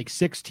had like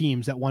 6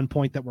 teams at one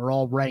point that were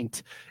all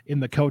ranked in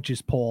the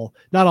coaches poll.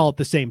 Not all at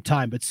the same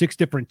time, but 6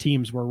 different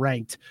teams were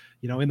ranked,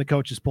 in the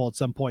coaches poll at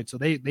some point. So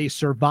they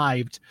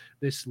survived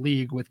this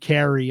league with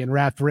Cary and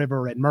Raft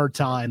River and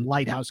Murtaugh and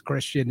Lighthouse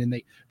Christian, and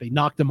they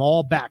knocked them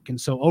all back. And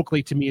so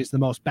Oakley to me is the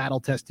most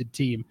battle-tested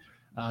team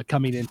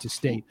coming into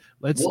state.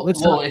 Let's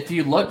if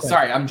you look,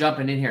 sorry, I'm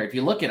jumping in here. If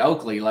you look at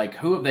Oakley, like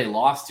who have they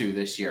lost to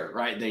this year,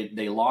 right?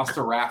 They lost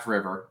to Raft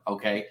River.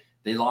 Okay.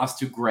 They lost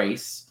to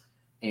Grace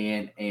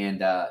and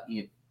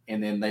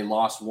then they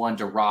lost one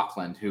to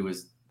Rockland, who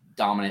is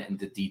dominant in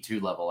the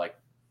D2 level. Like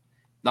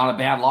not a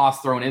bad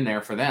loss thrown in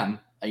there for them.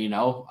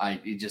 I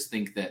just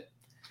think that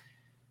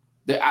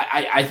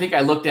I think I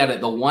looked at it,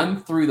 the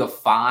 1 through the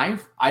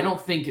 5. I don't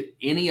think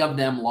any of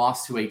them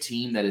lost to a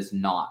team that is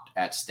not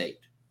at state.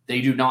 They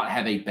do not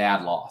have a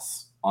bad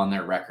loss on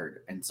their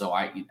record. And so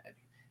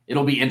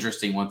it'll be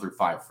interesting 1 through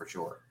 5 for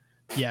sure.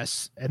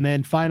 Yes. And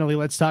then finally,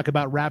 let's talk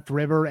about Raft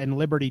River and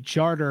Liberty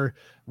Charter.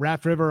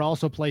 Raft River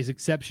also plays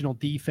exceptional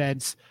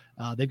defense.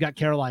 They've got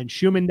Caroline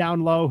Schumann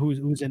down low,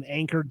 who's an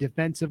anchor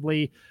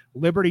defensively.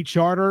 Liberty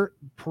Charter,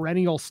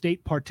 perennial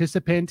state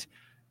participant.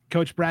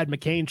 Coach Brad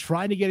McCain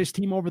trying to get his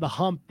team over the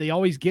hump. They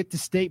always get to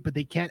state, but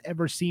they can't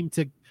ever seem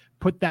to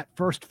put that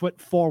first foot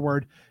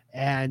forward.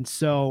 And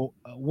so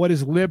what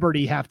does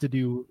Liberty have to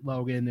do,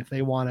 Logan, if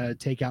they want to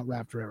take out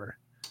Raft River?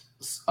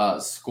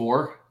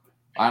 Score.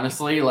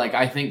 Honestly, like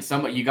I think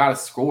you got to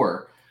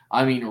score.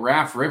 I mean,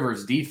 Raft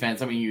River's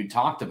defense, I mean, you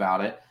talked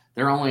about it.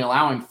 They're only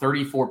allowing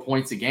 34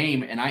 points a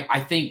game. And I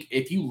think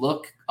if you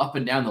look up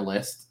and down the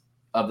list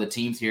of the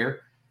teams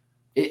here,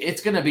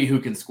 it's going to be who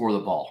can score the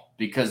ball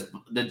because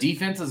the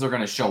defenses are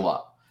going to show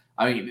up.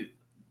 I mean,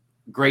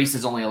 Grace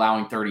is only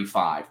allowing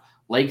 35,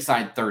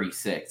 Lakeside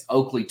 36,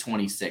 Oakley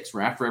 26,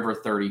 Raft River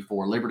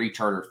 34, Liberty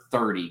Charter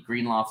 30,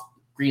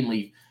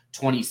 Greenleaf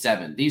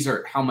 27. These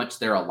are how much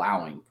they're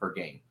allowing per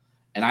game.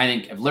 And I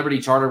think if Liberty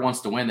Charter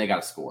wants to win, they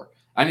got to score.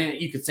 I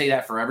mean, you could say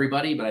that for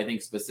everybody, but I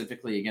think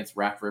specifically against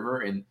Raft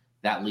River in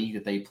that league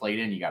that they played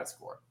in, you got to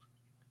score.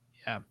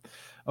 Yeah.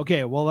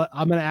 Okay. Well,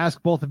 I'm going to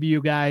ask both of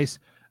you guys,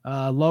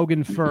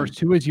 Logan first,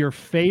 who is your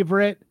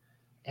favorite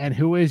and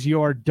who is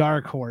your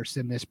dark horse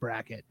in this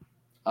bracket?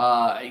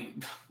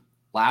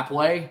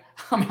 Lapway.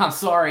 I'm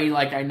sorry.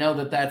 Like, I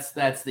know that's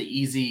the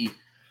easy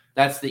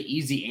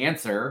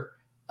answer.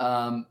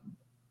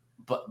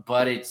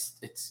 But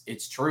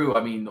it's true.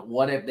 I mean,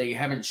 what if they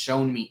haven't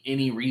shown me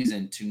any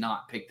reason to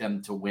not pick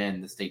them to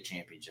win the state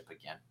championship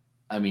again?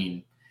 I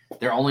mean,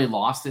 their only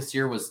loss this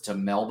year was to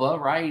Melba,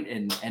 right?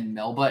 And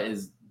Melba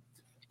is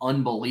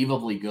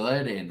unbelievably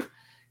good. And,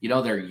 you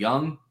know, they're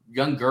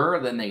younger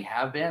than they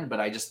have been, but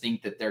I just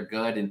think that they're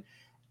good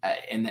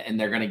and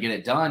they're going to get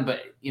it done.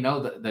 But, you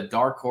know, the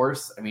dark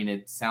horse, I mean,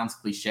 it sounds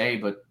cliche,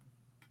 but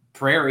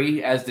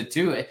Prairie as the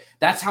two,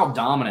 that's how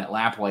dominant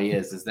Lapway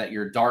is that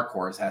your dark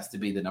horse has to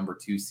be the number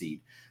 2 seed.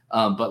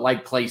 But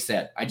like Clay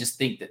said, I just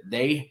think that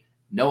they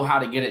know how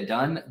to get it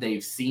done.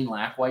 They've seen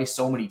Lapway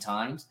so many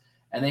times,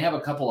 and they have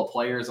a couple of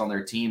players on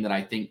their team that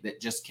I think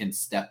that just can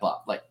step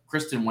up. Like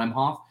Kristen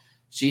Wemhoff,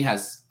 she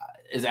is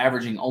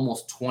averaging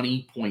almost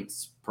 20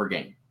 points per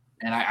game.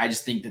 And I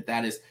just think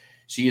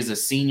she is a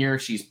senior.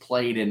 She's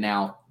played in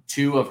now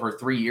 2 of her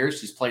 3 years.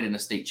 She's played in a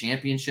state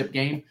championship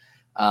game.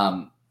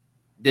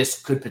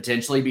 This could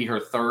potentially be her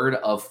 3rd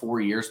of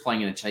 4 years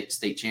playing in a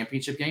state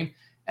championship game,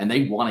 and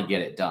they want to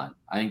get it done.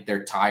 I think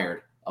they're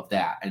tired of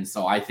that. And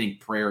so I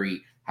think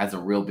Prairie has a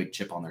real big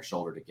chip on their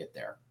shoulder to get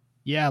there.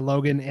 Yeah,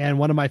 Logan. And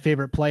one of my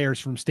favorite players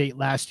from state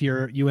last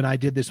year, you and I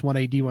did this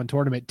 1A D1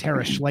 tournament,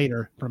 Tara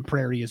Schlater from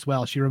Prairie as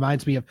well. She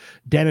reminds me of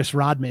Dennis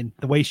Rodman,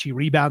 the way she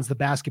rebounds the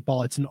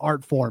basketball. It's an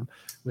art form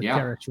with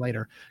Tara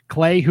Schlater.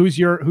 Clay, who's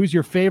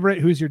your favorite?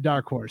 Who's your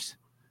dark horse?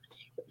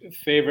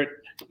 Favorite,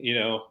 you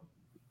know,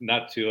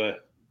 not to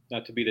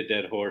beat a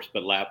dead horse,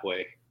 but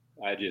Lapway.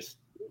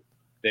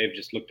 They've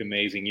just looked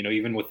amazing. You know,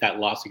 even with that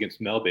loss against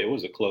Melba, it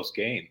was a close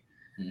game.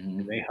 Mm-hmm.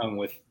 And they hung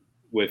with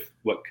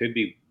what could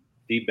be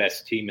the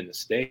best team in the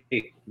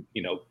state.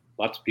 You know,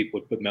 lots of people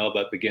would put Melba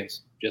up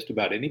against just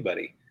about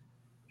anybody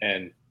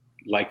and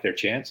like their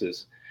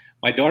chances.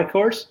 My dark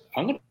horse,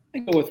 I'm going to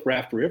go with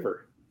Raft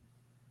River.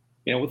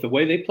 You know, with the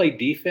way they play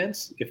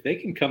defense, if they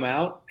can come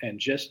out and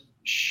just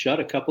shut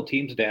a couple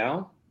teams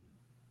down,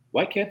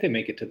 why can't they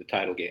make it to the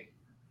title game?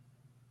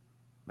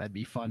 That'd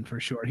be fun for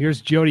sure.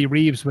 Here's Jody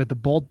Reeves with the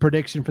bold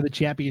prediction for the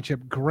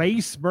championship.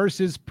 Grace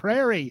versus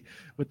Prairie,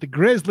 with the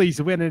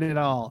Grizzlies winning it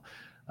all.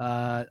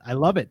 I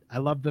love it. I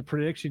love the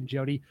prediction,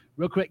 Jody.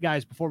 Real quick,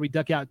 guys, before we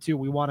duck out too,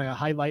 we want to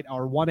highlight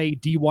our 1A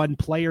D1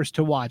 players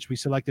to watch. We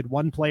selected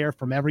one player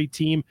from every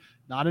team,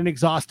 not an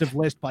exhaustive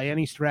list by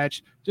any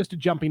stretch, just a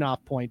jumping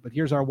off point. But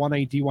here's our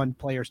 1A D1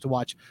 players to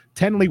watch.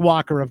 Tenley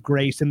Walker of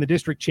Grace in the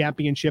district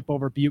championship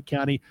over Butte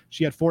County.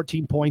 She had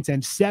 14 points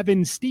and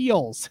 7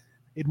 steals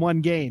in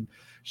one game.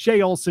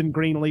 Shay Olson,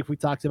 Greenleaf, we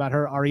talked about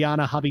her.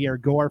 Ariana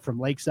Javier Gore from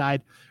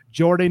Lakeside.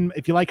 Jordan,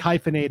 if you like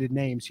hyphenated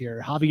names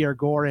here, Javier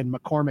Gore and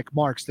McCormick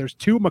Marks. There's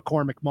 2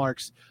 McCormick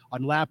Marks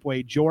on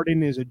Lapway.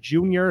 Jordan is a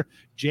junior.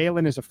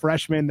 Jalen is a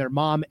freshman. Their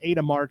mom,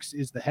 Ada Marks,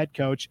 is the head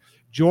coach.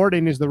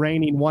 Jordan is the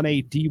reigning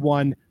 1A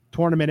D1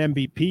 tournament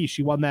MVP.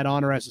 She won that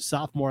honor as a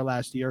sophomore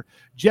last year.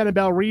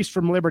 Jennabelle Reese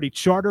from Liberty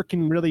Charter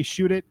can really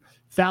shoot it.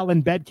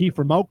 Fallon Bedke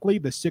from Oakley,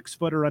 the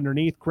 6-footer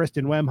underneath.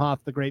 Kristen Wemhoff,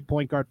 the great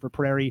point guard for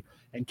Prairie.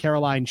 And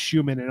Caroline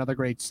Schumann, another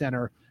great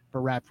center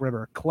for Raft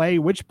River. Clay,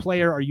 which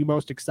player are you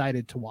most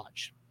excited to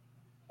watch?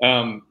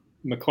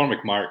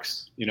 McCormick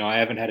Marks. You know, I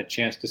haven't had a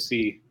chance to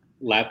see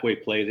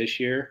Lapway play this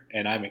year,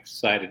 and I'm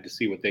excited to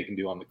see what they can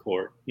do on the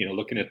court. You know,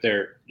 looking at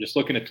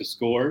the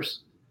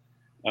scores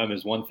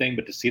is one thing,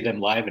 but to see them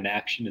live in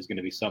action is going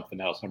to be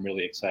something else. I'm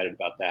really excited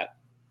about that.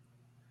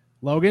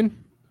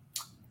 Logan?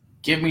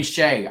 Give me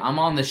Shay. I'm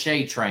on the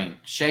Shay train.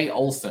 Shay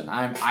Olson.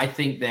 I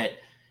think that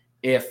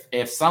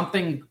if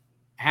something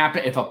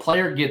happens, if a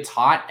player gets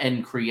hot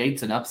and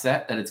creates an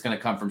upset, that it's going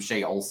to come from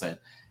Shay Olson.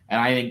 And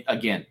I think,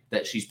 again,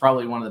 that she's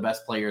probably one of the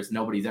best players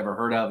nobody's ever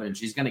heard of, and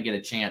she's going to get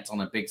a chance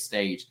on a big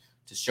stage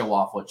to show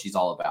off what she's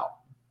all about.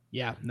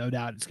 Yeah, no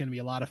doubt. It's going to be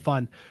a lot of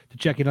fun to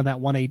check in on that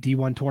 1A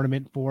D1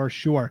 tournament for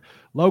sure.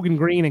 Logan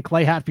Green and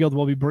Clay Hatfield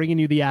will be bringing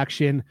you the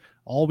action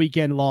all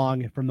weekend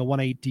long from the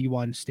 1A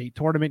D1 state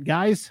tournament.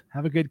 Guys,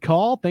 have a good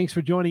call. Thanks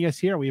for joining us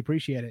here. We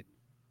appreciate it.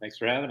 Thanks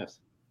for having us.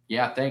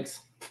 Yeah, thanks.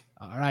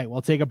 All right,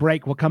 we'll take a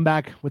break. We'll come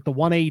back with the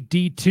 1A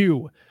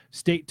D2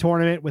 state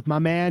tournament with my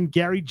man,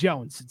 Gary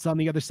Jones. It's on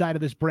the other side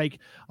of this break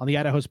on the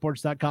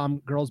idahosports.com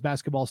girls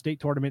basketball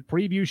state tournament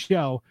preview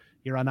show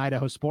here on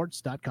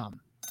idahosports.com.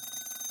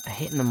 A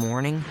hit in the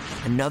morning,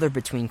 another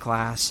between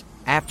class,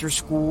 after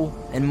school,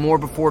 and more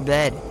before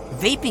bed.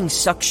 Vaping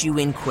sucks you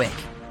in quick.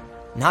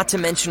 Not to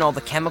mention all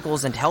the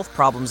chemicals and health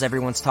problems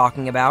everyone's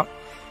talking about.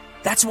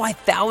 That's why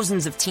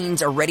thousands of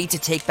teens are ready to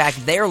take back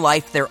their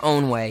life their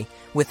own way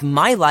with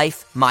My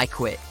Life, My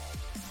Quit.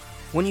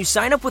 When you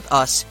sign up with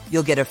us,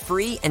 you'll get a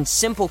free and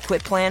simple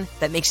quit plan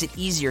that makes it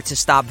easier to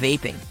stop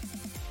vaping.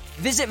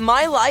 Visit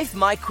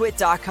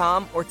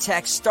mylifemyquit.com or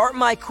text Start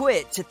My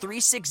Quit to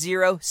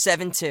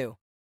 36072.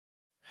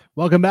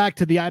 Welcome back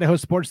to the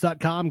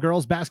idahosports.com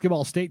girls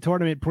basketball state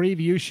tournament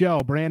preview show.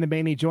 Brandon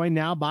Baney joined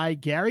now by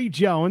Gary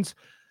Jones.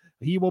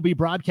 He will be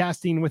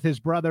broadcasting with his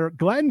brother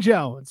Glenn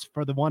Jones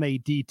for the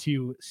 1A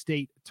D2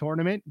 state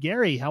tournament.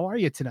 Gary, how are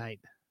you tonight?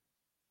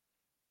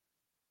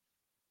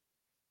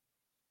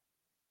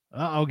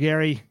 Uh-oh,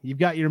 Gary, you've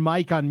got your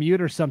mic on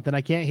mute or something.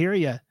 I can't hear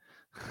you.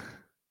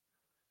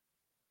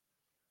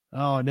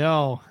 Oh,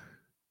 no.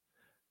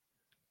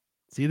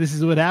 See, this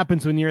is what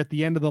happens when you're at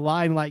the end of the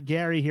line like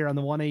Gary here on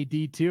the 1A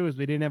D2 is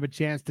we didn't have a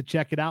chance to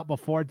check it out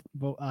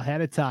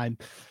ahead of time.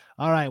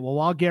 All right, well,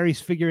 while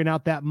Gary's figuring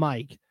out that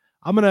mic,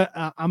 I'm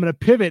gonna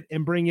pivot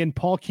and bring in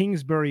Paul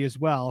Kingsbury as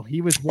well.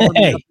 He was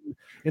warming up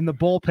in the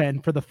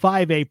bullpen for the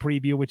 5A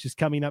preview, which is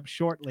coming up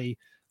shortly.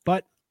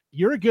 But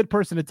you're a good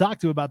person to talk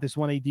to about this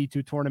 1A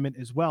D2 tournament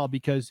as well,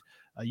 because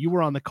you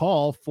were on the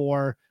call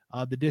for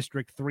the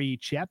District 3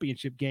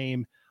 championship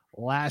game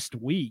last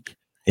week.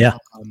 Yeah.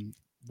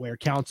 Where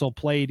Council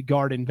played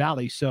Garden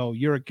Valley. So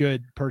you're a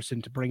good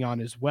person to bring on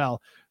as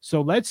well.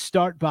 So let's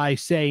start by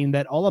saying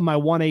that all of my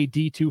 1A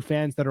D2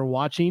 fans that are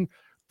watching,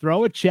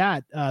 throw a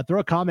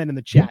comment in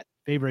the chat.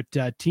 Favorite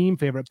team,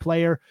 favorite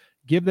player,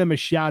 give them a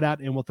shout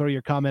out, and we'll throw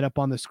your comment up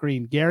on the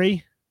screen.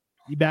 Gary,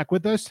 you back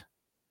with us?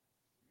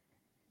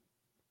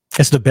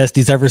 It's the best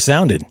he's ever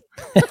sounded.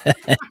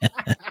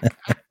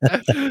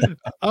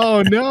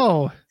 Oh,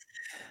 no.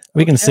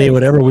 We can say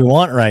whatever we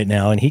want right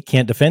now, and he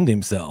can't defend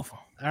himself.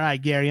 All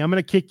right, Gary, I'm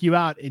going to kick you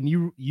out, and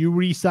you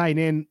re-sign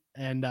in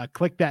and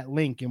click that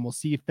link, and we'll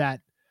see if that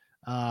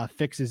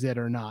fixes it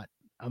or not.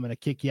 I'm going to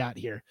kick you out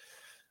here.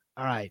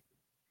 All right,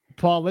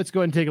 Paul, let's go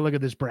ahead and take a look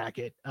at this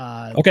bracket.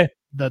 Okay.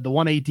 The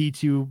 1A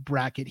D2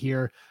 bracket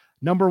here.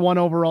 Number 1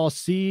 overall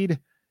seed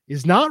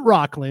is not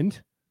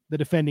Rockland, the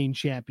defending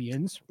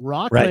champions.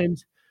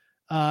 Rockland,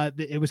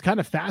 it was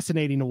kind of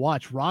fascinating to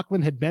watch.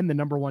 Rockland had been the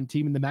number 1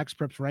 team in the Max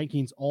Preps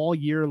rankings all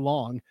year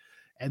long.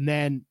 And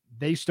then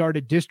they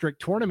started district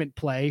tournament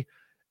play,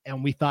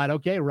 and we thought,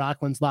 okay,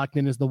 Rockland's locked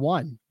in as the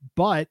 1.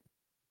 But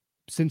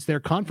since their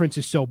conference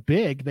is so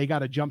big, they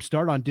got a jump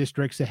start on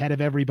districts ahead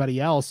of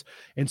everybody else.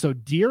 And so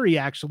Deary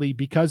actually,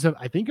 because of,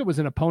 I think it was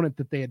an opponent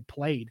that they had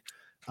played,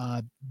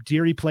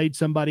 Deary played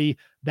somebody,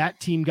 that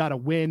team got a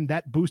win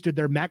that boosted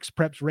their Max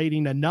Preps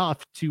rating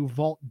enough to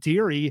vault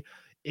Deary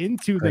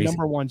into the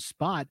number 1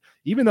 spot.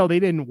 Even though they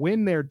didn't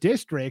win their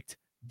district,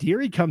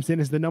 Deary comes in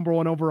as the number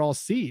 1 overall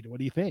seed. What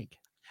do you think?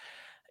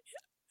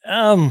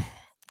 You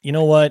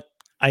know what?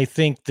 I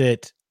think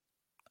that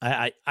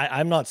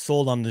I'm not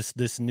sold on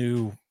this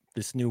new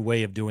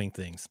way of doing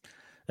things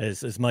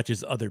as much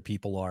as other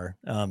people are.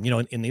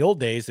 In the old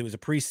days, it was a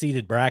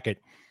pre-seeded bracket.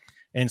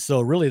 And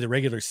so really the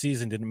regular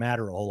season didn't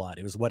matter a whole lot.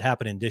 It was what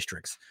happened in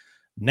districts.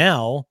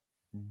 Now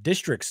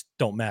districts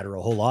don't matter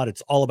a whole lot.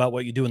 It's all about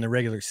what you do in the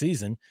regular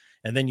season.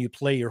 And then you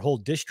play your whole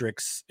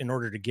districts in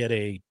order to get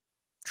a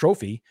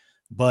trophy.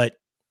 But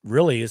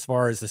really, as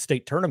far as the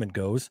state tournament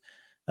goes,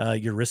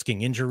 you're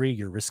risking injury.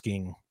 You're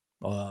risking,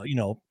 3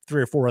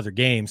 or 4 other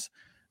games.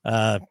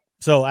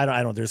 So I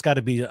don't. There's got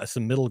to be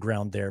some middle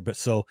ground there. But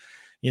so,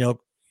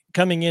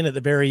 coming in at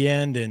the very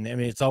end, and I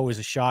mean, it's always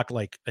a shock,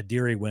 like a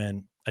Deary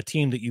when a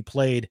team that you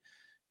played,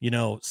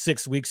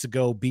 6 weeks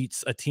ago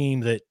beats a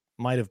team that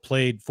might have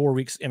played 4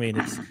 weeks. I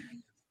mean,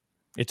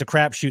 it's a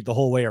crapshoot the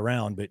whole way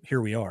around. But here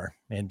we are,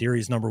 and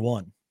Deary's number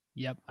 1.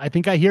 Yep, I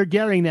think I hear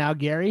Gary now.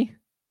 Gary.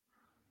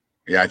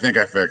 Yeah, I think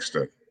I fixed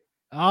it.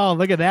 Oh,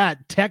 look at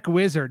that. Tech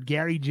wizard,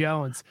 Gary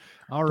Jones.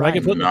 All right.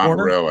 Not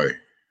really.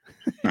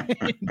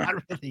 Not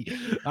really.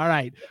 All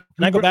right.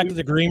 Can I go back to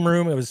the green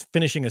room? I was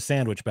finishing a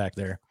sandwich back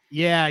there.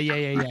 Yeah.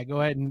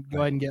 Go ahead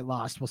and get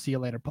lost. We'll see you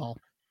later, Paul.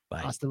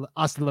 Bye.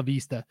 Hasta la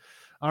vista.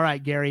 All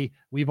right, Gary,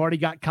 we've already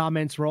got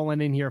comments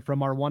rolling in here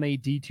from our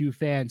 1A D2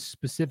 fans,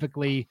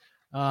 specifically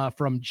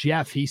from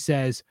Jeff. He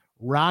says,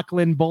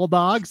 Rockland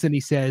Bulldogs, and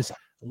he says,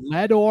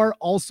 Ledor,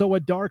 also a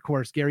dark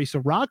horse, Gary. So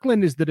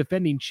Rockland is the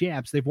defending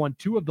champs. They've won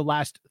 2 of the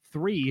last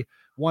 3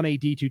 1A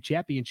D2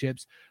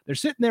 championships. They're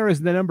sitting there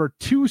as the number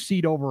 2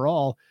 seed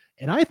overall,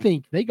 and I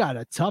think they got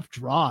a tough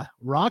draw.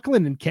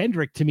 Rockland and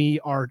Kendrick, to me,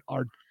 are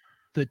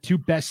the 2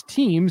 best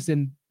teams,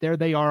 and there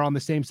they are on the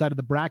same side of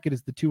the bracket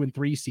as the 2 and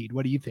 3 seed.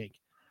 What do you think?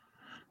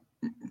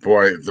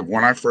 Boy,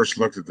 when I first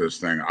looked at this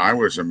thing, I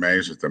was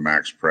amazed at the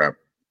Max Prep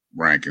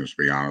rankings,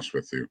 to be honest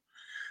with you.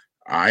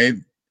 I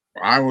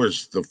I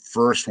was the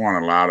first one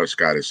and loudest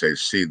guy to say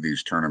seed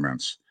these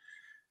tournaments.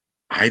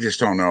 I just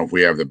don't know if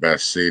we have the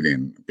best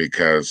seeding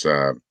because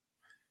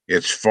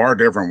it's far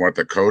different what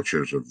the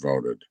coaches have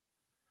voted.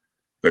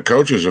 The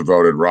coaches have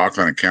voted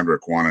Rockland and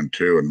Kendrick 1 and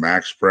 2, and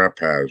Max Prep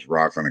has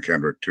Rockland and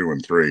Kendrick 2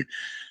 and 3.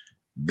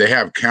 They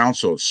have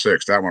Council at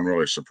 6. That one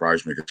really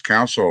surprised me because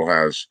Council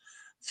has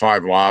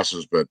 5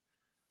 losses, but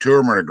 2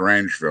 of them are to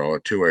Grangeville, a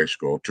 2A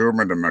school, 2 of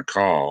them are to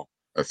McCall,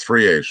 a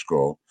 3A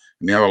school,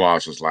 and the other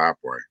loss is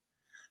Lapway.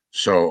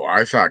 So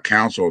I thought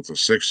Council at the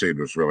 6th seed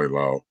was really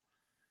low.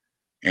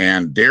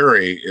 And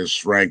Derry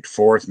is ranked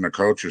 4th in the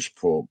coaches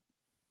poll,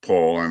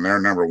 and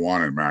they're number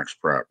 1 in Max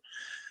Prep.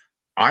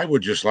 I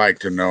would just like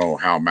to know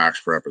how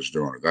Max Prep is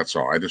doing it. That's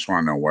all. I just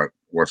want to know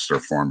what's their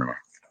formula.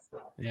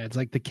 Yeah, it's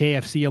like the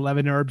KFC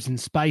 11 herbs and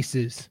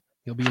spices.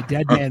 You'll be a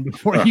dead man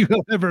before you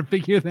will ever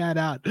figure that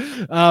out.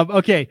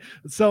 Okay,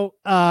 so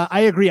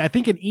I agree. I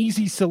think an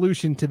easy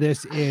solution to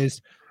this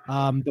is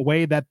the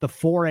way that the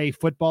 4A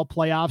football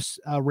playoffs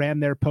ran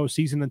their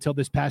postseason until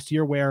this past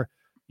year, where,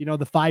 you know,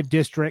 the 5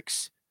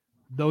 districts,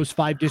 those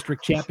 5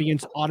 district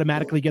champions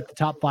automatically get the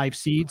top 5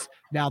 seeds.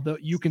 Now,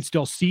 you can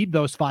still seed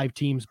those 5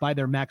 teams by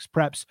their max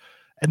preps.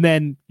 And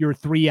then your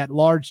 3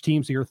 at-large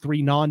teams, or your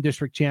 3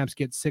 non-district champs,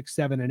 get 6,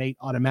 7, and 8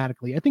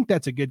 automatically. I think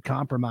that's a good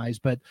compromise,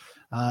 but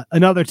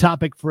another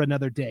topic for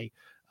another day.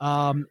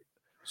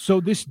 So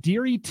this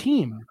Deary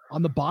team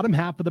on the bottom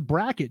half of the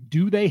bracket,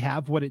 do they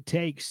have what it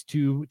takes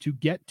to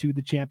get to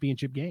the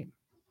championship game?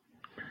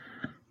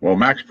 Well,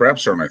 Max Prep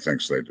certainly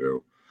thinks they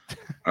do.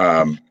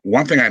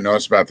 One thing I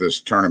noticed about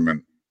this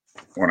tournament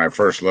when I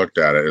first looked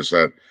at it is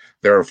that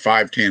there are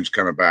 5 teams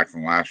coming back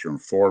from last year,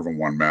 and 4 of them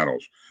won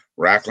medals.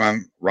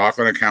 Rockland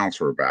and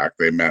Council are back.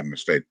 They met in the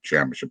state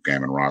championship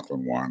game, and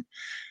Rockland won.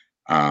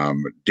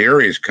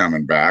 Deary's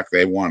coming back.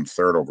 They won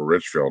 3rd over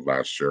Richfield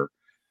last year.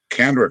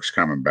 Kendrick's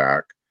coming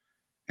back,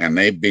 and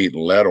they beat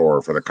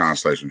Leadore for the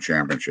Constellation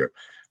Championship.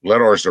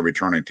 Leadore's the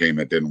returning team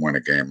that didn't win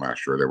a game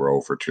last year. They were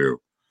 0 for 2.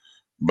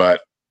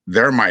 But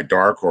they're my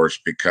dark horse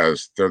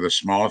because they're the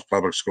smallest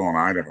public school in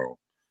Idaho.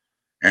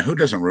 And who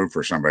doesn't root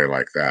for somebody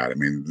like that? I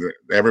mean,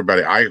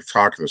 everybody, I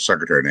talked to the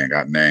secretary and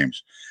got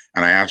names,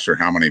 and I asked her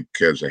how many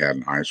kids they had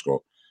in high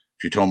school.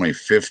 She told me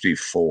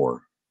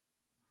 54.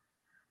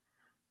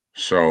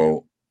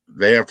 So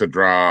they have to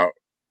draw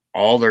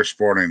all their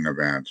sporting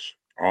events,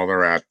 all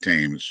their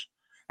teams.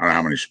 I don't know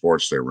how many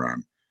sports they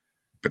run,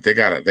 but they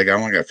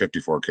only got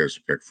 54 kids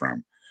to pick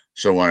from.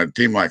 So when a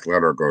team like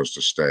Leadore goes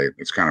to state,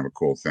 it's kind of a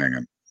cool thing.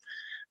 And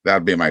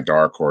that'd be my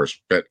dark horse.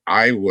 But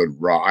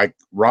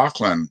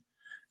Rockland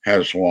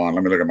has won.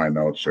 Let me look at my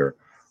notes here.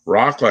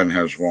 Rockland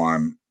has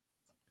won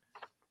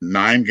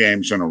 9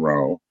 games in a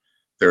row.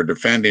 They're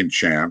defending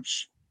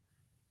champs.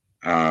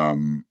 They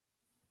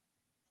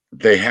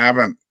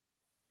haven't.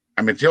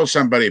 I mean, until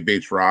somebody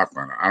beats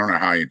Rockland, I don't know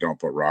how you don't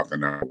put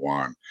Rockland number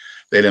 1.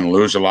 They didn't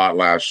lose a lot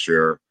last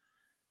year,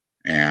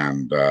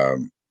 and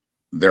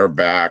they're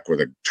back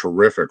with a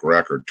terrific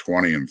record,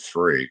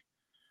 20-3.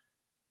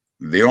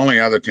 The only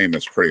other team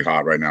that's pretty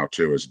hot right now,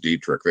 too, is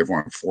Dietrich. They've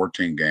won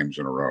 14 games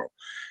in a row.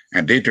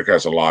 And Dietrich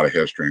has a lot of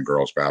history in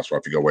girls basketball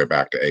if you go way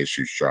back to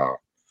A.C. Shaw.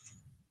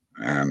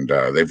 And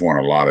they've won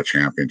a lot of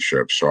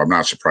championships. So I'm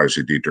not surprised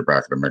to see Dietrich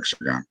back in the mix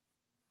again.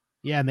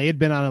 Yeah, and they had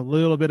been on a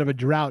little bit of a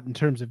drought in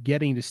terms of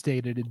getting to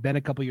state. It had been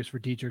a couple years for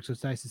Dietrich, so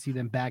it's nice to see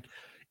them back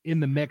in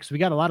the mix. We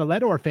got a lot of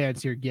Leadore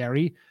fans here,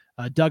 Gary.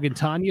 Doug and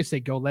Tanya say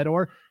go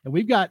Leadore. And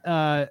we've got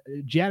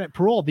Janet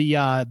Pearl, the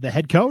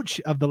head coach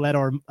of the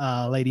Leadore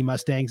Lady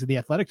Mustangs and the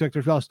athletic director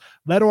as well.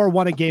 Leadore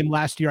won a game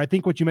last year. I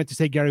think what you meant to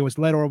say, Gary, was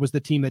Leadore was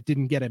the team that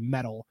didn't get a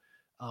medal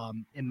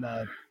in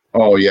the.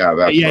 Oh, yeah,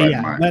 that's right.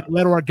 Yeah.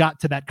 Leadore got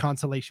to that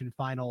consolation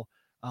final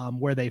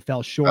where they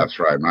fell short. That's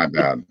right. My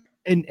bad.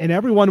 And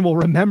everyone will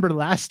remember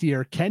last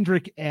year,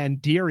 Kendrick and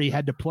Deary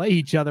had to play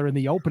each other in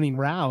the opening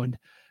round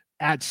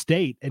at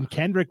state, and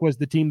Kendrick was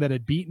the team that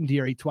had beaten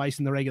Deary twice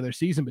in the regular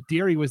season, but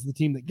Deary was the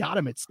team that got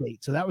him at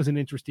state. So that was an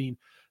interesting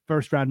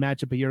first round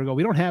matchup a year ago.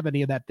 We don't have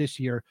any of that this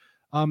year.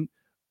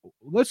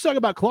 Let's talk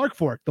about Clark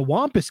Fork, the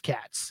Wampus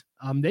Cats.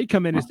 They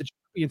come in as the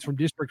champions from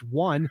District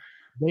 1.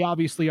 They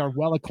obviously are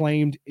well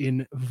acclaimed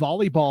in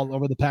volleyball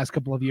over the past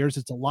couple of years.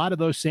 It's a lot of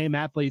those same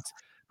athletes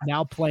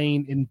now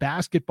playing in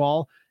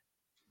basketball.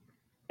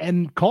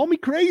 And call me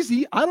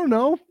crazy, I don't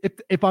know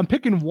if I'm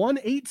picking 1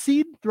 8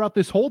 seed throughout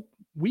this whole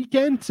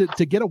weekend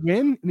to get a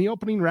win in the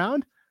opening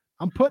round,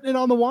 I'm putting it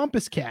on the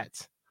Wampus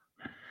Cats.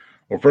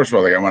 Well, first of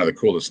all, they got one of the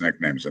coolest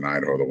nicknames in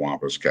Idaho, the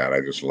Wampus Cat.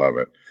 I just love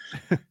it.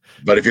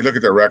 But if you look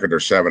at their record, they're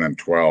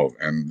 7-12,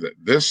 and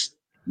this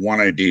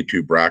 1A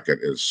D2 bracket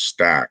is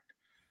stacked.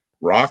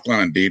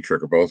 Rockland and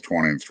Dietrich are both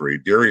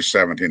 20-3. Deary's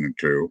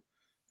 17-2.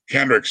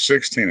 Kendrick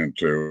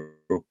 16-2.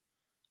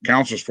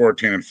 Council's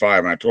 14-5,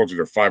 and I told you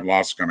there are 5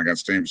 losses coming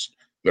against teams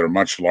that are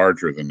much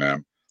larger than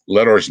them.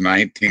 Leadore's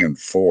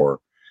 19-4.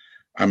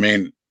 I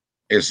mean,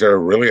 is there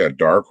really a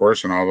dark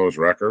horse in all those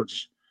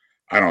records?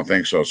 I don't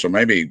think so. So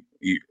maybe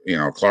you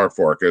know Clark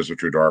Fork is the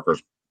true dark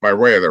horse by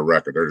way of their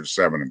record. They're just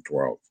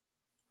 7-12.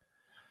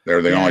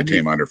 They're the only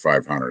team under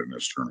 500 in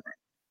this tournament.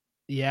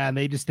 Yeah, and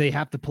they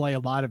have to play a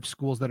lot of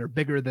schools that are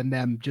bigger than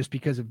them just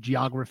because of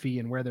geography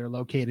and where they're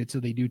located. So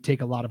they do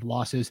take a lot of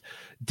losses.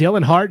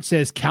 Dylan Hart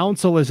says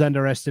Council is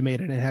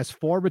underestimated and has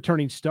 4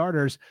 returning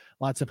starters,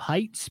 lots of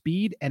height,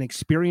 speed, and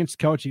experienced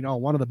coaching. Oh,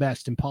 one of the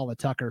best in Paula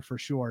Tucker for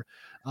sure.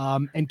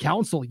 And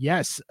Council,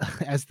 yes,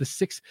 as the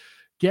 6th.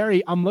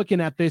 Gary, I'm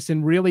looking at this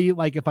and really,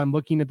 like, if I'm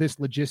looking at this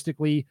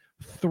logistically,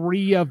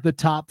 3 of the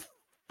top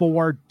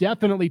 4,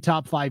 definitely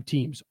top 5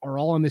 teams are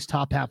all in this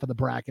top half of the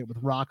bracket with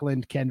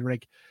Rockland,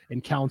 Kendrick,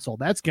 and Council.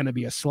 That's going to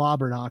be a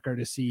slobber knocker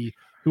to see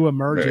who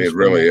emerges. It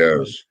really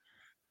is.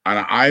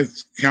 And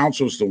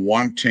Council's the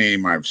one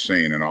team I've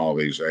seen in all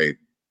these 8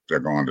 that are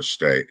going to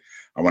state.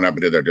 I went up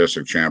and did their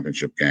district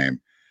championship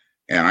game.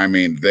 And I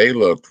mean, they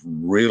looked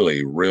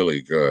really,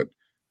 really good.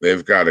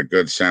 They've got a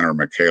good center,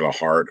 Michaela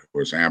Hart, who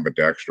is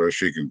ambidextrous.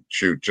 She can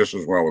shoot just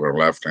as well with her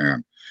left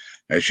hand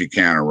as she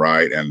can her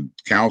right. And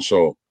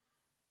Council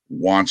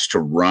wants to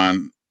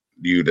run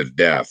you to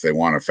death. They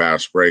want to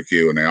fast break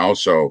you, and they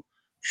also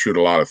shoot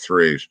a lot of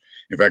threes.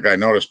 In fact, I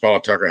noticed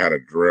Paula Tucker had a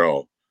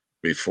drill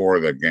before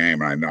the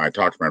game. And I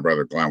talked to my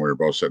brother Glenn. We were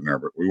both sitting there,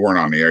 but we weren't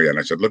on the air yet. And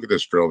I said, look at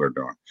this drill they're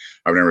doing.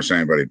 I've never seen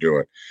anybody do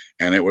it.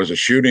 And it was a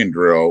shooting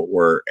drill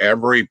where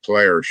every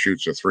player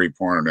shoots a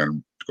 3-pointer and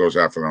then goes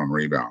after their own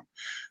rebound.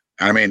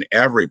 I mean,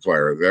 every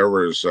player. There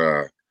was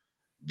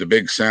the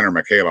big center,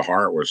 Michaela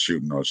Hart, was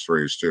shooting those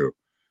threes too.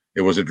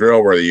 It was a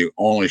drill where you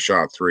only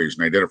shot threes,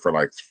 and they did it for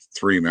like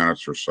 3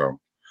 minutes or so.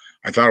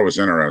 I thought it was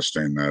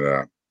interesting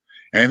that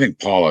anything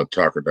Paula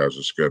Tucker does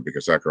is good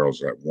because that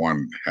girl's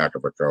one heck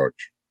of a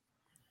coach.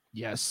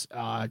 Yes,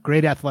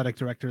 great athletic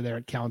director there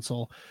at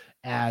Council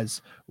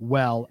as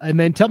well. And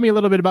then tell me a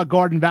little bit about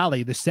Garden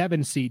Valley, the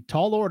 7 seed,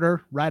 tall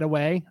order right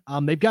away.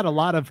 They've got a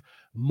lot of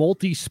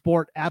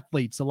multi-sport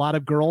athletes, a lot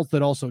of girls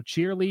that also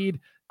cheerlead.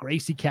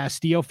 Gracie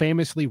Castillo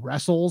famously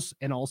wrestles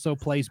and also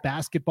plays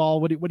basketball.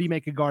 What do you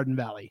make of Garden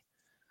Valley?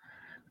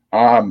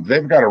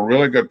 They've got a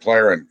really good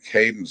player in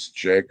Cadence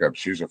Jacobs.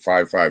 She's a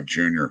 5'5"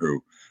 junior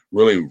who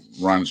really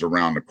runs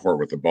around the court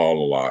with the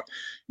ball a lot.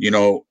 You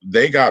know,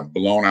 they got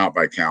blown out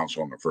by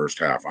Council in the first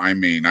half. I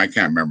mean, I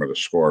can't remember the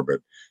score,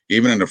 but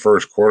even in the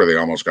first quarter, they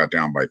almost got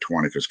down by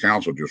 20 because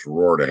Council just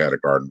roared ahead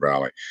of Garden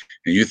Valley.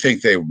 And you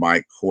think they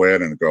might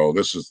quit and go,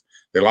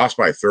 they lost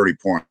by 30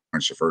 points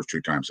the first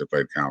 2 times they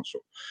played Council.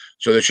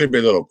 So there should be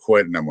a little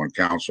quit in them when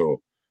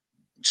Council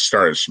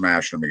started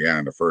smashing them again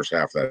in the first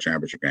half of that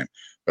championship game.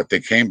 But they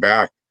came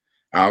back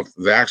out.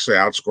 They actually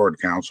outscored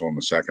Council in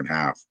the second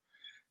half.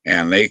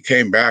 And they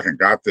came back and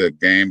got the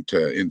game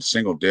in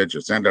single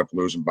digits, ended up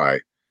losing by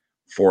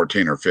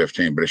 14 or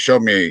 15. But it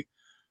showed me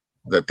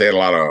that they had a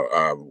lot of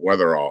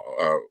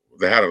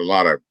they had a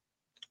lot of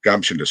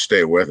gumption to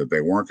stay with it.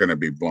 They weren't going to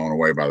be blown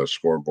away by the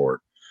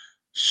scoreboard.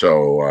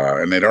 So,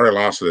 and they'd already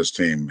lost to this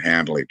team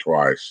handily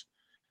twice.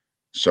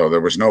 So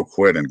there was no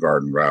quit in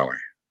Garden Valley.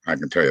 I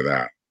can tell you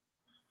that.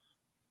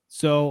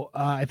 So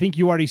I think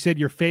you already said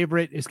your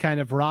favorite is kind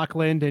of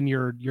Rockland and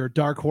your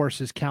dark horse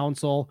is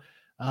Council.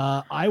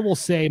 I will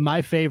say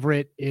my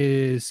favorite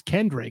is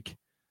Kendrick.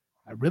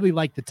 I really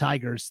like the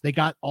Tigers. They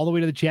got all the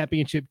way to the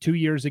championship 2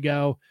 years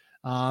ago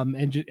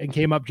and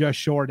came up just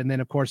short. And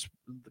then, of course,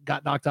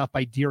 got knocked off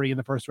by Deary in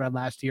the first round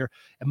last year.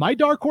 And my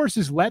dark horse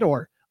is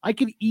Leadore. I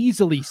could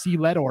easily see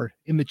Leadore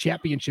in the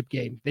championship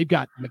game. They've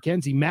got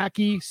Mackenzie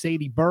Mackey,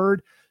 Sadie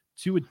Bird,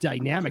 2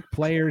 dynamic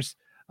players.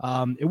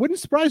 It wouldn't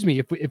surprise me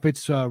if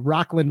it's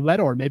Rockland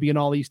Leadore, maybe an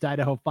all East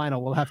Idaho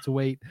final. We'll have to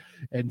wait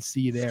and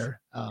see there.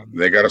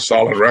 They got a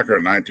solid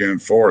record,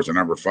 19-4 as a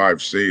number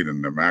 5 seed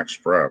in the Max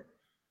Prep.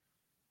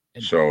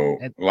 So,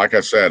 like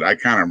I said, I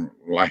kind of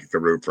like the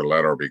root for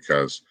Leadore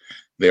because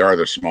they are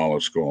the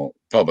smallest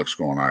public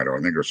school in Idaho.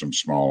 I think there's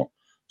some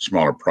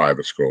smaller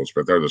private schools,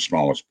 but they're the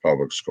smallest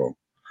public school.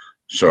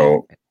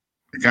 So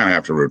you kind of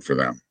have to root for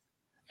them.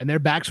 And their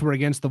backs were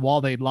against the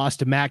wall. They'd lost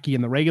to Mackey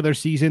in the regular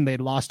season.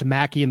 They'd lost to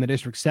Mackey in the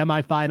district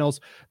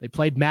semifinals. They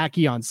played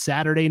Mackey on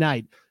Saturday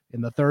night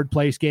in the 3rd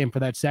place game for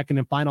that second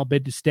and final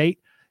bid to state.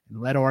 And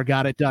Leadore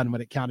got it done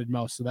when it counted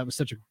most. So that was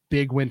such a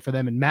big win for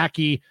them. And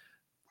Mackey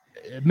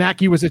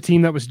was a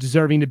team that was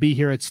deserving to be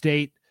here at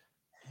state.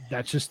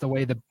 That's just the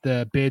way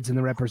the bids and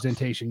the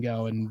representation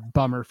go, and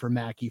bummer for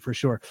Mackey for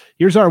sure.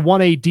 Here's our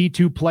 1A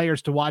D2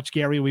 players to watch,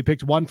 Gary. We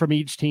picked 1 from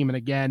each team. And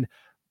again,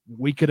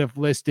 we could have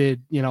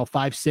listed,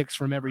 5, 6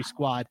 from every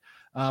squad.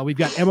 We've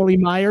got Emily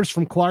Myers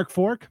from Clark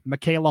Fork,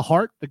 Michaela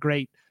Hart, the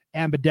great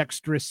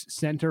ambidextrous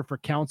center for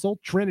Council,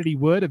 Trinity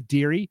Wood of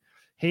Deary,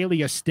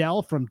 Haley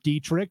Estelle from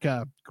Dietrich,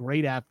 a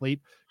great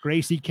athlete,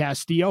 Gracie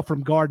Castillo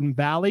from Garden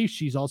Valley.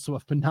 She's also a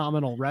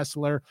phenomenal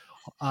wrestler.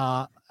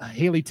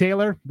 Haley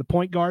Taylor, the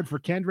point guard for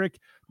Kendrick,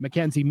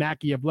 Mackenzie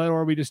Mackey of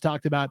Leadore we just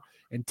talked about,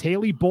 and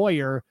Taylor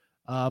Boyer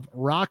of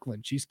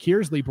Rockland. She's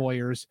Kearsley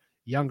Boyer's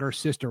younger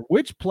sister.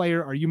 Which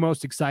player are you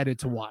most excited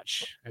to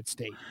watch at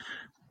state?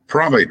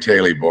 Probably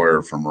Taylor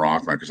Boyer from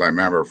Rockland, because I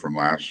remember from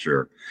last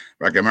year.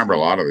 I can remember a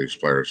lot of these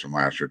players from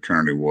last year,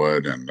 Trinity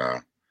Wood and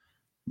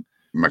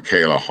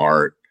Michaela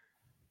Hart.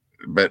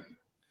 But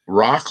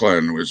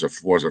Rockland was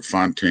a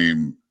fun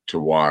team to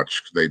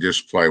watch. They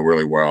just play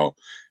really well.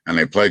 and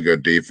they play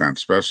good defense,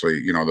 especially,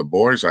 the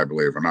boys, I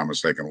believe, if I'm not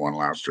mistaken, won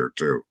last year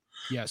too.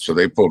 Yes. So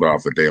they pulled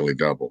off the daily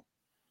double.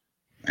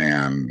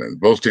 And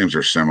both teams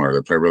are similar.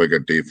 They play really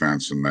good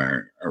defense, and they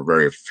are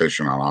very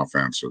efficient on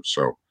offensive.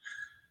 So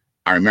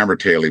I remember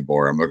Taylor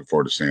Bohr. I'm looking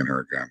forward to seeing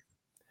her again.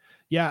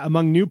 Yeah,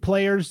 among new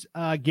players,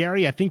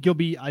 Gary, I think you'll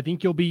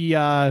be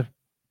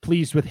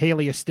pleased with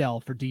Haley Estelle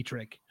for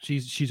Dietrich.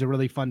 She's a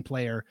really fun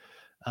player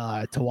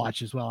to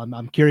watch as well.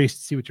 I'm curious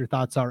to see what your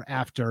thoughts are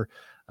after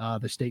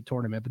the state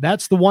tournament. But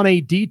that's the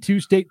 1A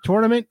D2 state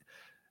tournament.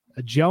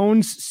 A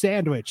Jones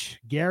sandwich.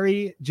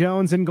 Gary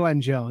Jones and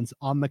Glenn Jones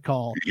on the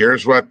call.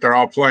 Here's what they're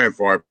all playing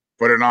for. I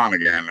put it on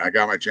again. I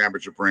got my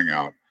championship ring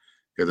out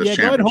because it's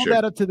go ahead and hold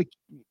championship.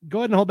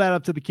 that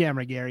up to the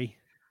camera, Gary.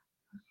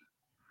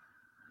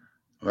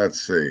 Let's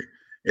see.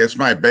 It's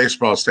my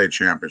baseball state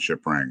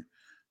championship ring.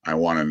 I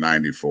won in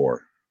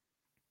 '94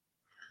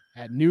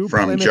 at New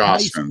from Plymouth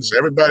Jostens.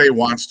 Everybody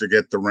wants to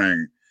get the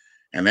ring,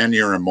 and then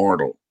you're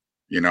immortal.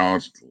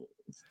 As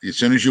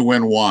soon as you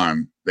win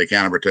one, they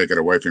can't ever take it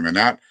away from you. And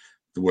that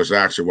was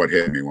actually what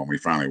hit me when we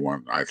finally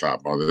won. I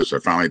thought, I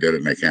finally did it,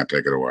 and they can't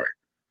take it away.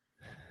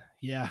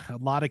 Yeah, a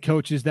lot of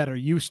coaches that are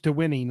used to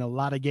winning a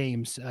lot of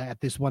games at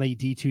this 1A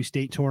D2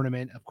 state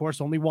tournament. Of course,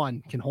 only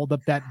one can hold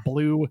up that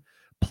blue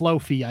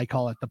Plofie, I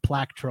call it, the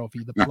plaque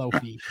trophy, the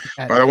Plofie.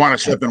 But I want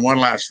to slip in one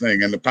last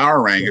thing. And the power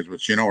rankings,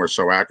 which are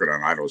so accurate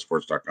on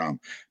idahosports.com,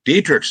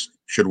 Dietrich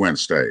should win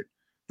state.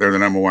 They're the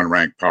number one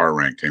ranked power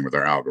rank team with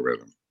their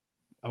algorithm.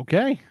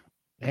 Okay.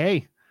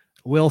 Hey,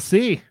 we'll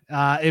see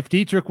if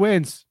Dietrich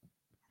wins.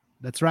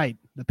 That's right.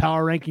 The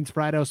power rankings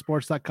for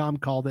idahosports.com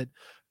called it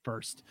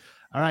first.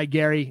 All right,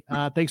 Gary,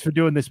 thanks for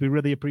doing this. We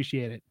really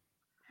appreciate it.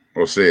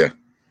 We'll see you.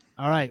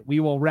 All right, we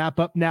will wrap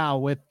up now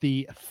with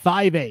the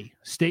 5A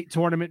state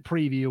tournament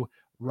preview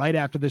right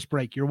after this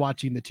break. You're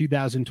watching the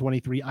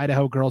 2023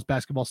 Idaho Girls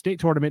Basketball State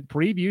Tournament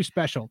preview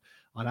special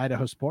on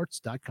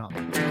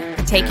idahosports.com.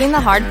 Taking the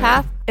hard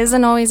path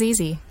isn't always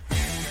easy.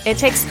 It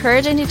takes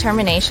courage and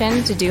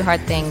determination to do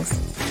hard things.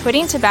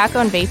 Quitting tobacco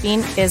and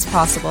vaping is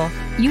possible.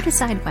 You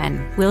decide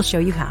when. We'll show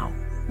you how.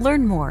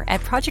 Learn more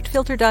at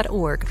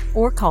projectfilter.org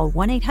or call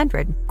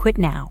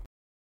 1-800-QUIT-NOW.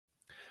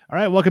 All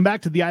right, welcome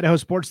back to the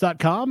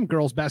idahosports.com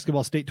Girls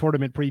Basketball State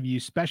Tournament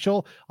Preview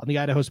Special on the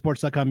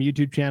idahosports.com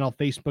YouTube channel,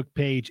 Facebook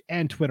page,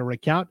 and Twitter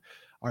account.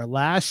 Our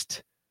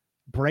last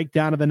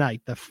breakdown of the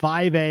night, the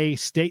 5A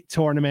State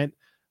Tournament.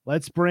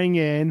 Let's bring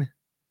in,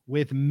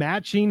 with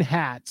matching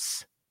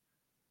hats,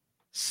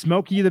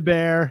 Smokey the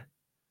Bear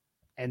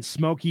and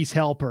Smokey's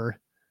helper.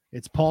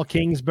 It's Paul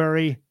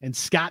Kingsbury and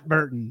Scott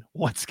Burton.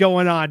 What's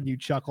going on, you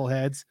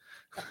chuckleheads?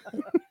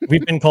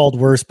 We've been called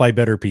worse by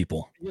better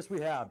people. Yes, we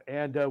have.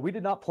 And we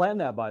did not plan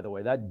that, by the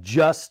way. That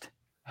just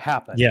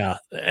happened. Yeah,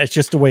 it's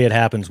just the way it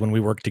happens when we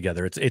work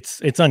together.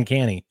 It's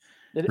uncanny,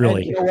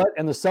 really. And you know what?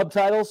 And the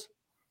subtitles?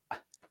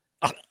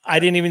 I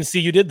didn't even see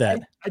you did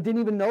that. I didn't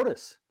even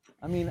notice.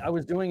 I mean, I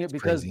was doing it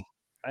because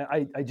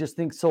I just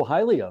think so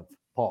highly of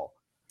Paul.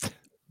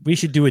 We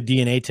should do a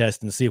DNA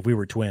test and see if we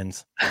were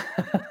twins.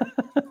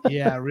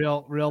 Yeah,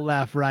 real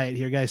left right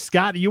here, guys.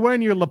 Scott, are you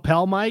wearing your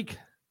lapel mic?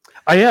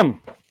 I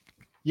am.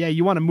 Yeah,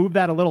 you want to move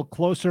that a little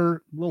closer,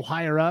 a little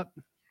higher up?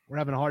 We're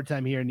having a hard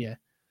time hearing you.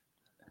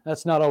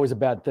 That's not always a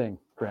bad thing,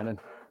 Brandon.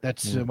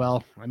 That's,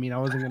 well, I mean, I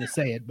wasn't going to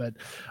say it, but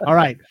all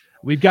right.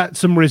 We've got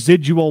some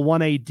residual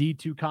 1A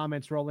D2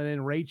 comments rolling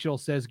in. Rachel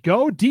says,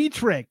 go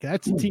Dietrich.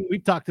 That's a team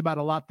we've talked about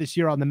a lot this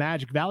year on the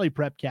Magic Valley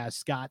Prepcast,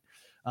 Scott,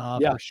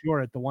 for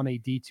sure at the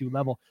 1A D2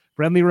 level.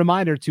 Friendly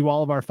reminder to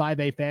all of our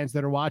 5A fans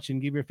that are watching,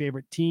 give your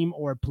favorite team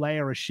or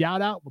player a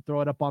shout out. We'll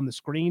throw it up on the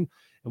screen.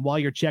 And while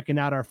you're checking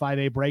out our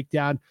 5A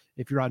breakdown,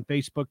 if you're on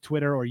Facebook,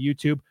 Twitter, or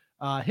YouTube,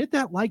 hit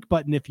that like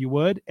button if you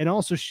would, and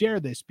also share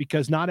this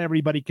because not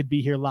everybody could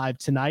be here live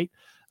tonight.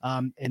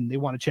 And they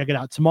want to check it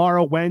out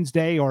tomorrow,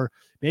 Wednesday, or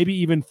maybe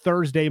even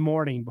Thursday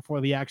morning before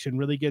the action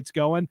really gets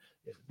going.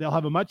 They'll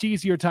have a much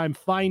easier time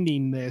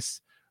finding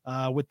this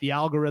with the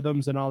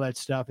algorithms and all that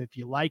stuff if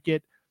you like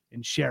it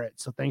and share it.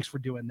 So thanks for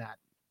doing that.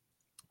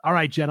 All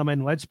right,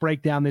 gentlemen, let's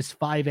break down this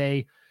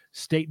 5A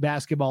state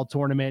basketball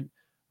tournament.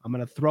 I'm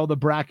going to throw the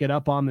bracket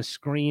up on the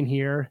screen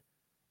here.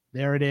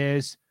 There it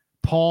is.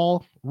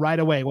 Paul, right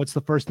away, what's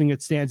the first thing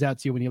that stands out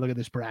to you when you look at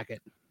this bracket?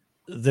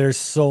 There's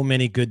so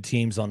many good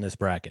teams on this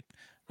bracket,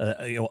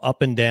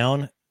 up and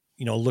down,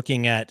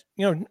 looking at,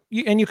 and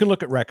you can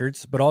look at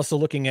records, but also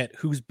looking at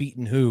who's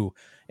beaten who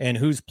and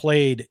who's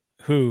played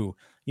who.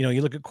 You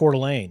look at Coeur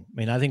d'Alene. I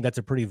mean, I think that's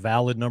a pretty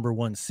valid number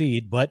one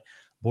seed, but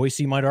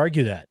Boise might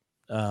argue that.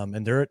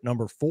 And they're at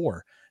number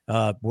 4.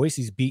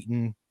 Boise's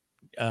beaten,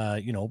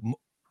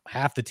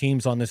 half the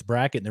teams on this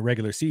bracket in the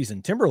regular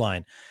season.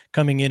 Timberline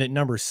coming in at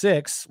number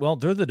 6. Well,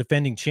 they're the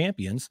defending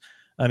champions.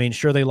 I mean,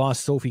 sure, they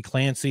lost Sophie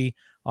Clancy,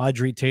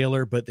 Audrey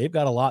Taylor, but they've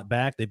got a lot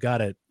back. They've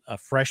got a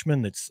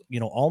freshman that's,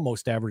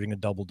 almost averaging a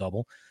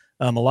double-double.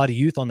 A lot of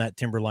youth on that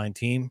Timberline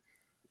team.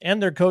 And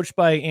they're coached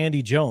by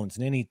Andy Jones.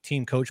 And any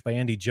team coached by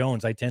Andy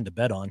Jones, I tend to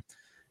bet on.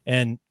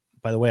 And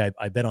by the way,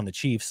 I bet on the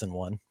Chiefs and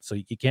won. So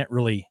you can't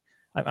really,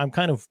 I'm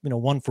kind of,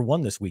 1 for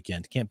 1 this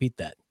weekend. Can't beat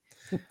that.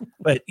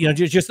 But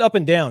just up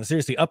and down.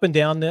 Seriously, up and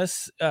down.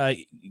 This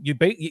you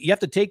have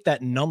to take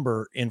that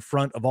number in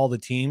front of all the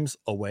teams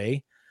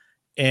away,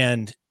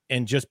 and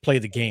just play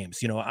the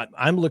games.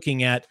 I'm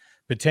looking at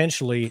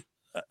potentially,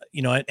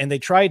 and they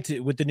tried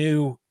to with the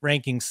new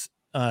rankings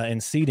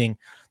and seeding,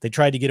 they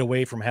tried to get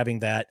away from having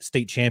that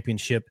state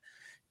championship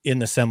in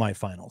the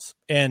semifinals,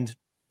 and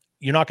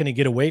you're not going to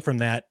get away from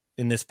that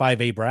in this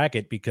 5A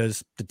bracket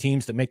because the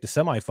teams that make the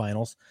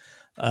semifinals,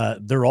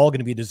 they're all going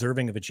to be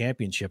deserving of a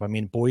championship. I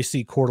mean,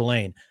 Boise, Coeur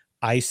d'Alene,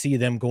 I see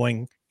them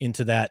going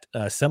into that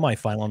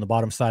semifinal on the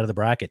bottom side of the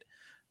bracket.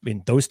 I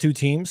mean, those two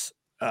teams,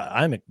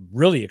 I'm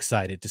really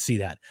excited to see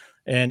that.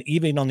 And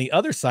even on the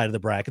other side of the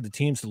bracket, the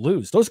teams that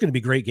lose, those are going to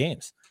be great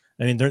games.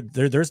 I mean,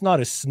 there's not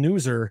a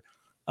snoozer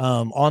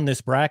on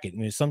this bracket. I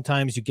mean,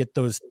 sometimes you get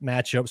those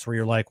matchups where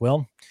you're like,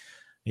 well,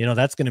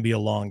 that's going to be a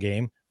long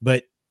game.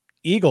 But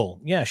Eagle,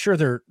 yeah, sure,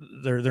 they're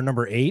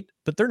number 8,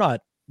 but they're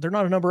not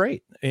a number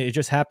 8. It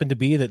just happened to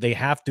be that they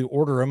have to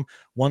order them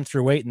 1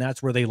 through 8, and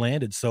that's where they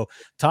landed. So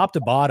top to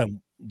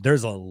bottom,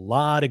 there's a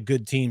lot of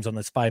good teams on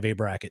this 5A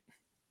bracket.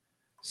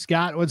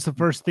 Scott, what's the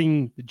first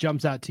thing that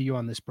jumps out to you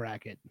on this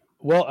bracket?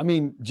 Well, I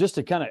mean, just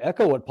to kind of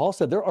echo what Paul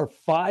said, there are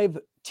 5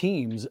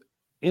 teams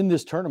in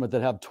this tournament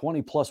that have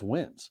 20 plus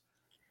wins.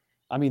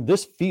 I mean,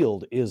 this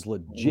field is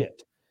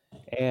legit.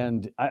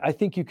 And I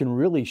think you can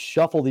really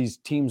shuffle these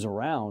teams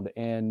around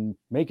and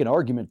make an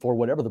argument for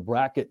whatever the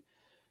bracket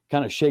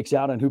kind of shakes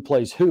out and who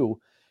plays who.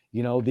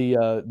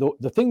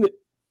 The thing that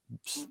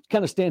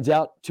kind of stands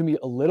out to me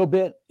a little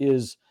bit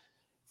is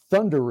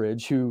Thunder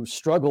Ridge, who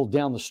struggled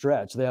down the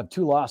stretch. They have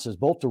 2 losses,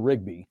 both to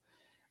Rigby,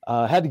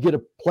 had to get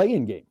a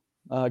play-in game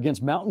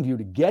against Mountain View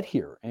to get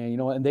here.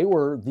 And they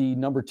were the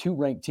number 2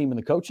 ranked team in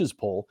the coaches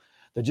poll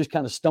that just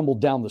kind of stumbled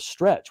down the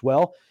stretch.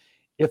 Well,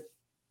 if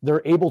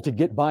they're able to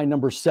get by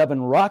number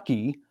 7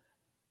 Rocky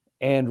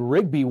and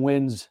Rigby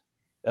wins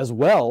as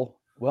well,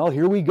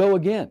 here we go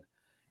again.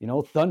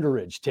 Thunder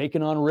Ridge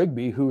taking on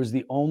Rigby, who is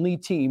the only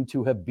team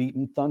to have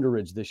beaten Thunder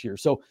Ridge this year.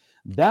 So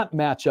that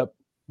matchup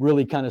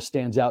really kind of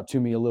stands out to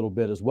me a little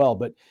bit as well.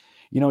 But,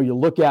 you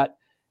look at,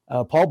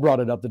 Paul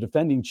brought it up, the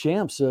defending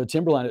champs,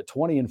 Timberline at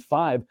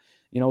 20-5,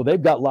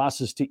 they've got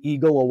losses to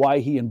Eagle,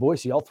 Owyhee, and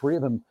Boise, all 3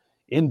 of them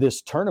in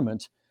this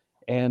tournament.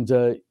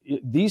 And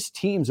these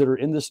teams that are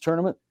in this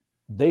tournament,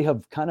 they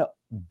have kind of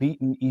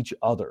beaten each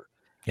other.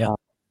 Yeah.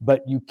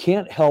 But you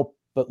can't help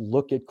but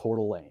look at Coeur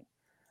d'Alene.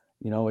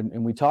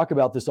 And we talk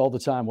about this all the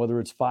time, whether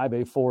it's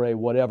 5A, 4A,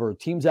 whatever.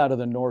 Teams out of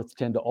the North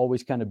tend to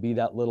always kind of be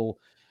that little,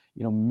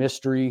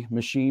 mystery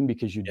machine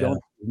because you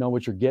don't know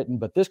what you're getting.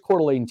 But this Coeur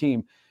d'Alene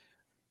team,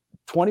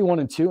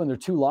 21-2, and their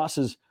 2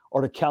 losses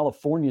are to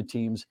California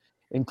teams,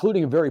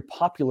 including a very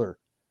popular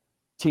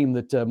team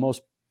that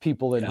most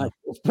people in high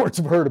school sports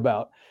have heard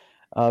about,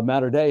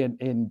 Mater Dei.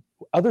 And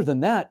other than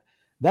that,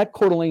 that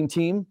Coeur d'Alene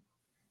team,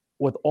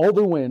 with all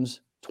their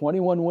wins,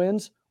 21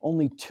 wins,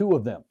 only 2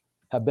 of them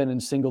have been in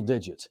single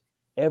digits.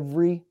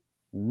 Every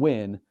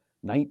win,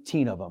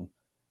 19 of them,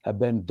 have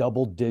been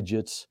double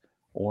digits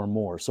or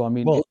more. So, I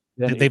mean,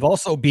 they've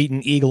also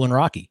beaten Eagle and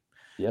Rocky.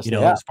 Yes,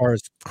 as far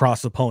as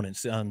cross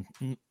opponents.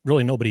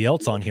 Really nobody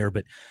else on here,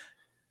 but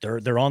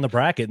they're on the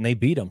bracket and they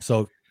beat them.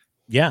 So,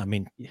 yeah, I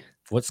mean,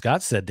 what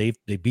Scott said, they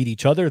beat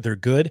each other. They're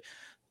good.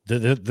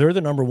 They're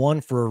the number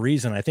 1 for a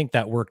reason. I think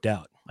that worked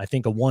out. I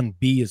think a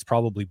 1B is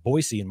probably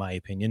Boise, in my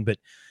opinion, but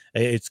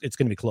it's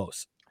going to be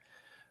close.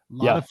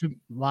 A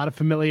lot of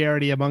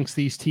familiarity amongst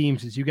these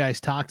teams, as you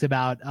guys talked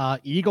about.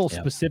 Eagle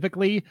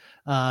specifically,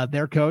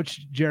 their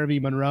coach, Jeremy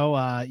Monroe,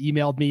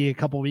 emailed me a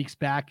couple weeks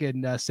back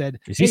and said,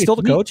 "Is he still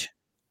the coach?"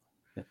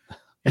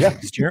 Yeah,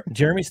 is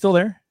Jeremy still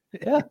there?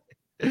 Yeah.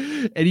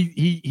 And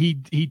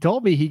he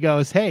told me, he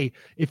goes, "Hey,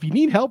 if you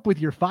need help with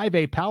your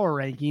 5A power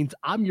rankings,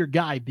 I'm your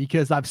guy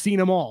because I've seen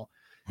them all."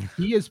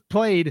 He has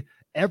played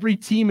every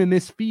team in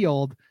this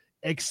field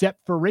except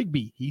for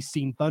Rigby. He's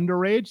seen Thunder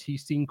Ridge.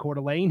 He's seen Coeur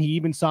d'Alene. He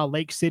even saw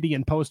Lake City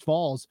and Post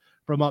Falls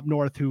from up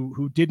north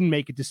who didn't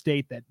make it to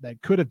state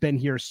that could have been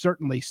here,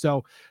 certainly.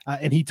 So,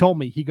 and he told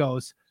me, he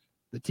goes,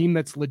 the team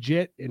that's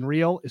legit and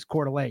real is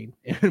Coeur d'Alene.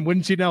 And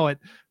wouldn't you know it,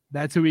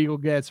 that's who Eagle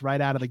gets right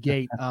out of the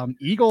gate.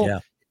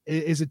 Eagle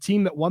is a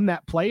team that won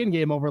that play-in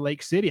game over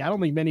Lake City. I don't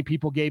think many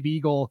people gave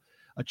Eagle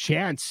a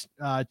chance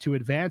to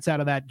advance out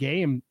of that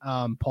game,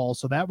 Paul.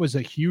 So that was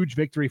a huge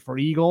victory for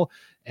Eagle.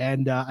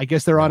 And I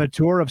guess they're on a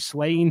tour of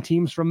slaying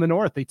teams from the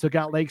North. They took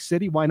out Lake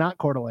City. Why not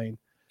Coeur d'Alene?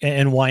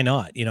 And why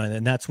not?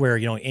 And that's where,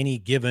 any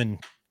given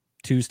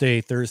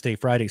Tuesday, Thursday,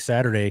 Friday,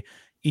 Saturday,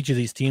 each of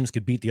these teams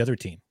could beat the other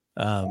team,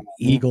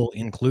 Eagle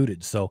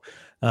included. So,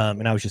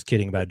 and I was just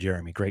kidding about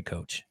Jeremy. Great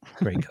coach.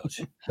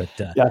 But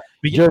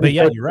Jeremy,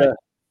 you're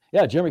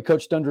right. Jeremy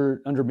coached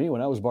under me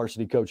when I was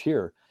varsity coach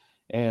here.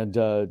 And,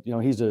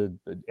 he's an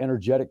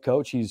energetic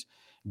coach. He's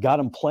got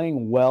him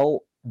playing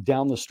well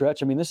down the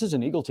stretch. I mean, this is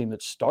an Eagle team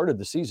that started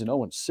the season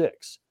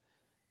 0-6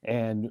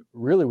 and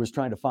really was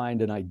trying to find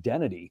an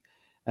identity.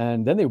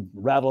 And then they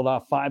rattled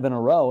off 5 in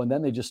a row, and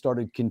then they just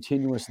started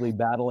continuously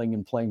battling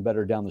and playing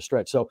better down the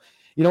stretch. So,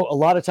 a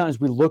lot of times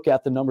we look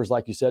at the numbers,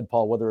 like you said,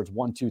 Paul, whether it's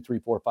 1, 2, 3,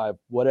 4, 5,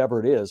 whatever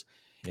it is,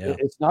 Yeah.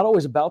 It's not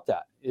always about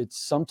that. It's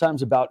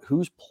sometimes about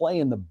who's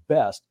playing the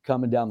best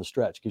coming down the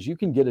stretch, because you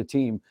can get a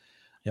team.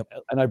 Yep.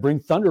 And I bring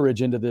Thunder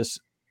Ridge into this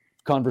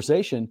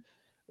conversation,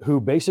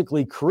 who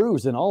basically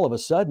cruise, and all of a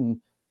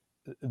sudden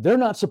they're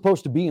not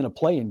supposed to be in a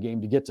play-in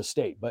game to get to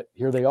state, but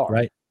here they are.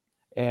 Right.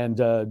 And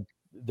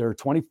they're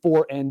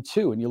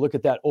 24-2. And you look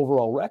at that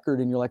overall record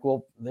and you're like,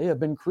 well, they have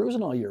been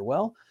cruising all year.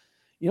 Well,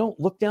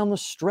 look down the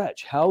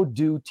stretch. How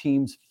do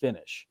teams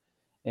finish?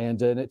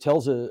 And it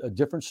tells a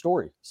different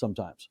story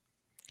sometimes.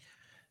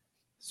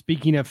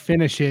 Speaking of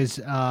finishes,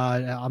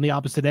 on the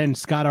opposite end,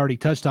 Scott already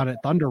touched on it.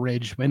 Thunder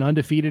Ridge went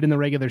undefeated in the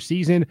regular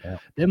season,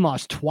 then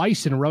lost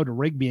twice in a row to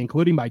Rigby,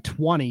 including by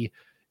 20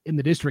 in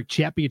the district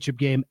championship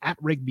game at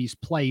Rigby's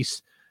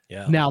Place.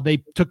 Yeah. Now, they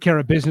took care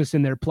of business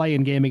in their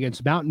play-in game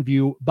against Mountain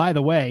View. By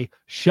the way,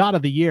 shot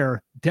of the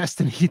year,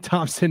 Destiny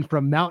Thompson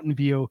from Mountain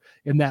View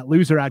in that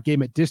loser-out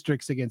game at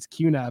districts against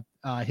CUNA,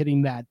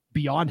 hitting that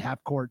beyond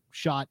half-court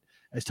shot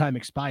as time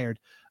expired.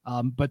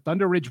 But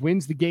Thunder Ridge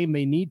wins the game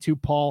they need to,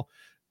 Paul.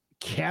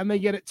 Can they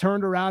get it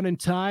turned around in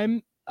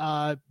time?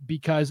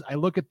 Because I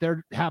look at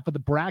their half of the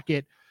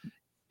bracket,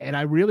 and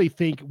I really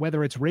think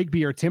whether it's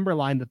Rigby or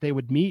Timberline that they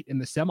would meet in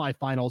the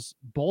semifinals,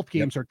 both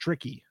games are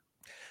tricky.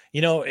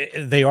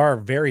 They are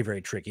very,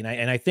 very tricky.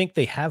 And I think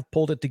they have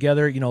pulled it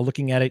together,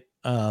 looking at it,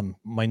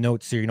 my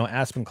notes here,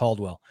 Aspen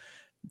Caldwell,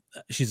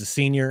 she's a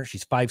senior,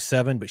 she's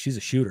 5'7", but she's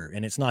a shooter.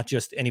 And it's not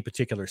just any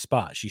particular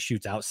spot. She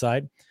shoots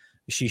outside.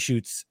 She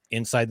shoots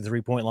inside the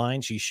 3-point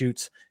line. She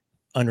shoots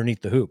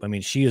underneath the hoop. I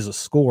mean, she is a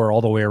scorer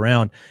all the way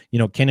around.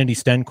 Kennedy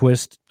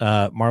Stenquist,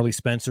 Marley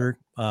Spencer,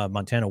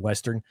 Montana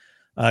Western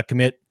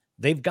commit.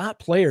 They've got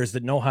players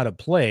that know how to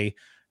play.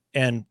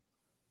 And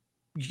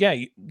yeah,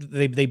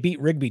 they beat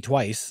Rigby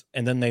twice,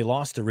 and then they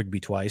lost to Rigby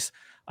twice.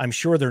 I'm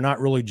sure they're not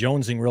really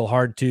jonesing real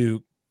hard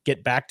to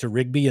get back to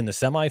Rigby in the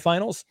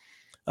semifinals.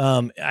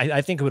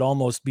 I think it would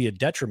almost be a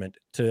detriment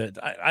to.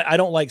 I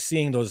don't like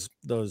seeing those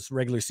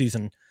regular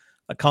season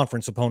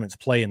conference opponents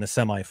play in the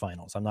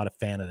semifinals. I'm not a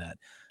fan of that.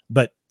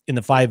 But in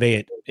the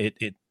 5A,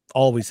 it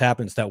always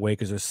happens that way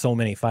because there's so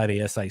many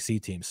 5A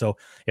SIC teams. So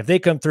if they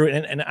come through,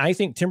 and I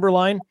think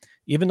Timberline,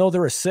 even though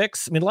they're a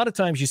 6, I mean, a lot of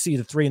times you see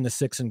the 3 and the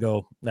 6 and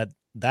go,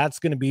 that's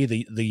going to be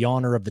the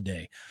yawner of the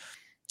day.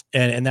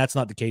 And that's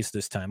not the case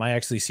this time. I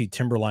actually see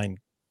Timberline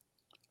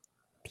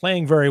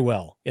playing very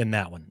well in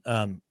that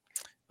one,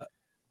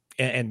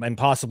 and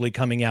possibly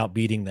coming out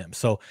beating them.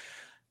 So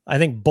I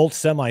think both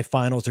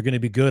semifinals are going to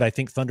be good. I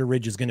think Thunder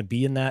Ridge is going to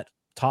be in that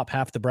top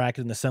half of the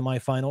bracket in the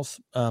semifinals.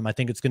 I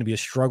think it's going to be a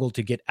struggle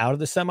to get out of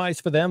the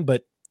semis for them,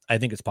 but I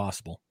think it's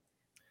possible.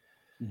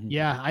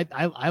 Yeah,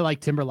 I like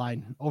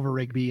Timberline over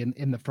Rigby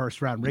in the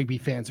first round. Rigby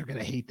fans are going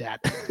to hate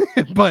that,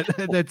 but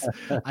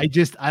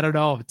I don't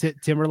know.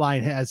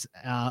 Timberline has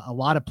a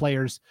lot of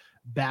players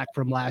back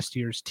from last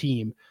year's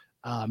team,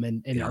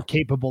 and are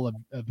capable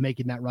of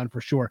making that run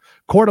for sure.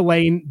 Coeur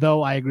d'Alene,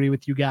 though, I agree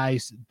with you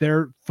guys.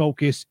 Their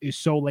focus is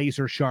so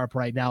laser sharp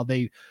right now.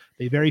 They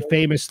very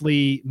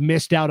famously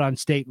missed out on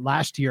state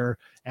last year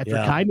after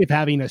kind of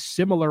having a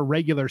similar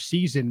regular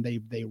season.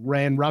 They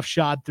ran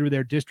roughshod through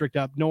their district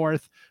up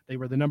north. They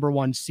were the number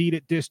 1 seed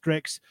at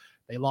districts.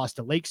 They lost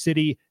to Lake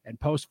City and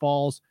Post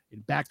Falls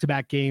in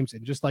back-to-back games.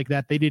 And just like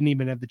that, they didn't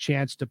even have the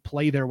chance to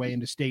play their way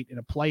into state in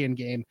a play-in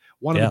game.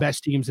 One of the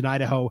best teams in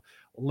Idaho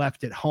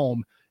left at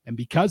home. And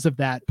because of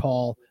that,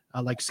 Paul,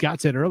 like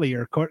Scott said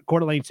earlier, Coeur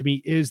d'Alene to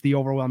me is the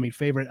overwhelming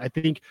favorite. I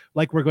think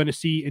like we're going to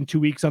see in 2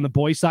 weeks on the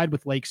boys' side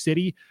with Lake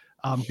City,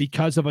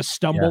 because of a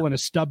stumble and a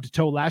stubbed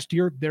toe last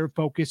year, their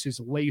focus is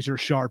laser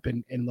sharp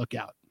and look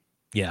out.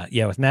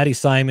 Yeah. With Maddie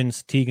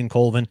Simons, Tegan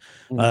Colvin,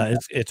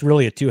 it's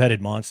really a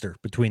two-headed monster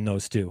between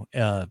those two.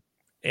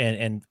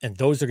 And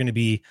those are going to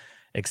be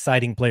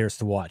exciting players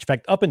to watch. In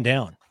fact, up and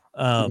down.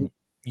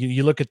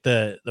 You look at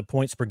the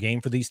points per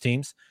game for these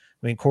teams.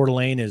 I mean, Coeur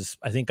d'Alene is,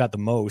 I think, got the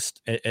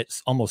most.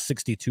 It's almost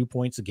 62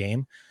 points a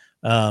game.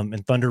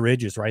 And Thunder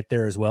Ridge is right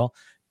there as well.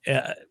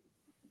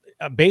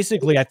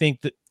 Basically, I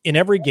think that in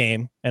every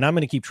game, and I'm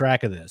going to keep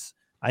track of this,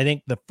 I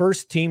think the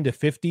first team to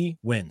 50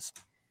 wins,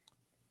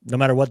 no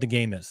matter what the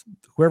game is.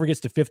 Whoever gets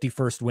to 50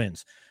 first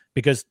wins,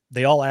 because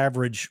they all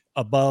average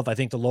above. I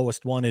think the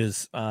lowest one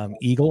is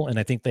Eagle, and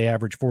I think they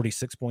average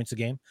 46 points a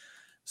game.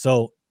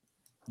 So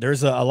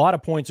there's a lot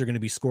of points are going to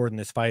be scored in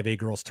this 5A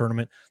girls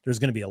tournament. There's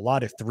going to be a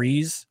lot of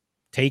threes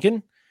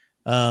taken.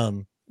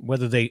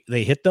 Whether they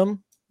hit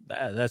them,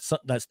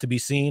 that's to be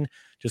seen,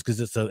 just because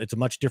it's a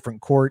much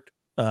different court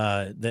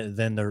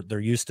than they're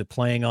used to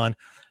playing on.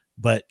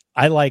 But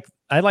I like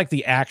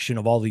the action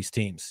of all these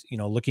teams.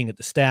 Looking at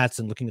the stats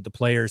and looking at the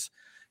players,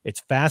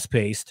 it's fast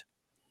paced,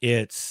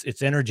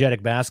 it's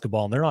energetic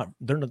basketball, and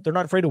they're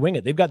not afraid to wing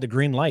it. They've got the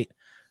green light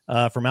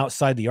from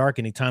outside the arc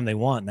anytime they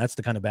want. And that's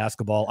the kind of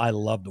basketball I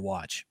love to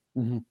watch.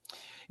 Mm-hmm.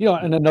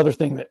 And another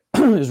thing that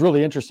is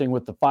really interesting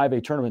with the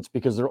 5A tournaments,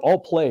 because they're all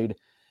played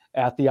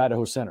at the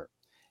Idaho Center.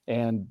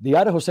 And the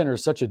Idaho Center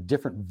is such a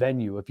different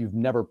venue if you've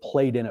never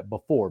played in it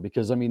before,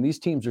 because, I mean, these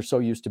teams are so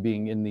used to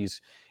being in these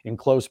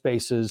enclosed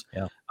spaces,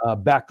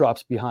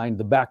 backdrops behind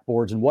the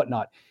backboards and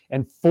whatnot.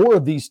 And 4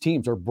 of these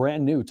teams are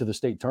brand new to the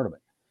state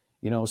tournament.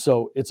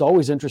 So it's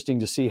always interesting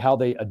to see how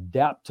they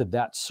adapt to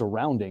that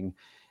surrounding.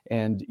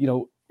 And,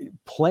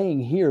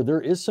 playing here,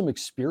 there is some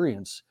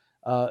experience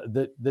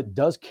that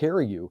does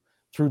carry you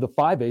through the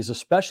 5As,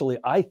 especially,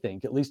 I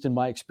think, at least in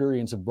my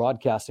experience of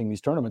broadcasting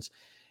these tournaments,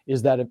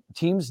 is that if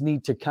teams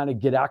need to kind of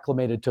get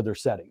acclimated to their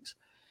settings.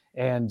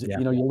 And,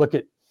 you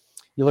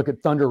look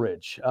at Thunder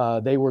Ridge.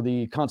 They were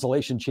the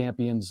consolation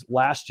champions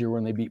last year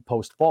when they beat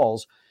Post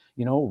Falls.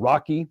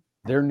 Rocky,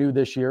 they're new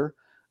this year.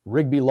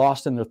 Rigby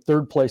lost in their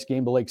third place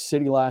game to Lake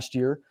City last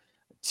year.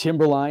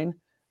 Timberline,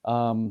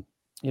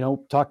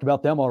 talked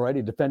about them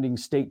already. Defending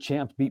state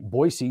champs beat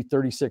Boise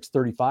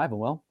 36-35. And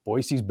well,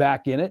 Boise's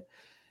back in it.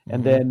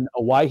 And then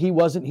Owyhee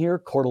wasn't here.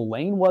 Coeur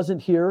d'Alene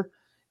wasn't here.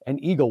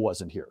 And Eagle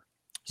wasn't here.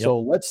 Yep. So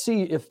let's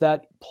see if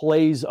that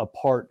plays a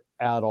part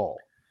at all.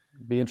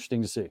 Be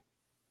interesting to see.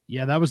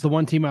 Yeah, that was the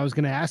one team I was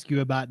going to ask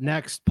you about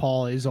next,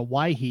 Paul, is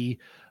Owyhee.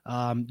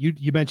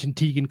 You mentioned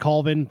Tegan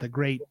Colvin, the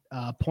great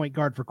point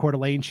guard for Coeur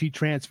d'Alene. She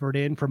transferred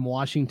in from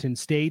Washington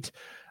State.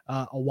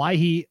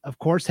 Owyhee, of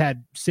course,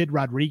 had Sid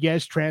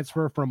Rodriguez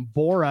transfer from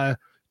Bora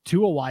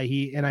to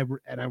Owyhee, and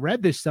I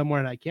read this somewhere,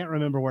 and I can't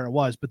remember where it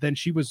was, but then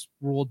she was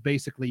ruled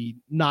basically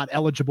not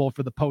eligible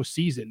for the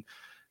postseason.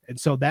 And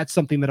so that's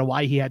something that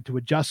Owyhee had to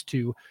adjust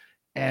to.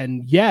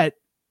 And yet,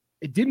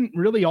 it didn't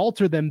really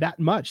alter them that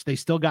much. They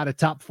still got a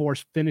top 4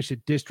 finish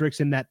at districts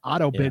in that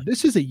auto bid.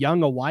 This is a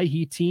young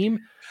Owyhee team.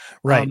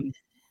 Right.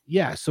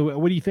 So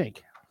what do you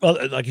think? Well,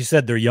 like you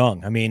said, they're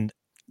young. I mean,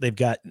 they've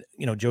got,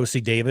 Josie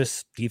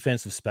Davis,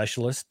 defensive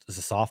specialist, as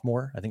a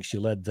sophomore. I think she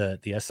led the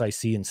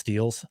SIC in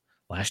steals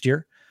last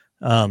year.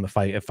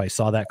 If I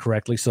saw that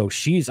correctly. So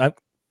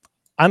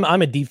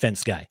I'm a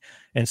defense guy.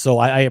 And so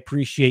I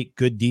appreciate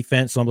good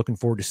defense. So I'm looking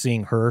forward to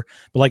seeing her.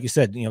 But like you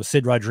said,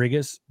 Sid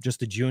Rodriguez,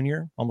 just a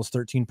junior, almost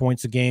 13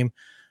 points a game.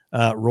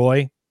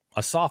 Roy,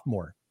 a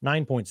sophomore,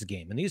 9 points a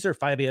game. And these are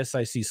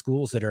 5A SIC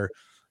schools that are,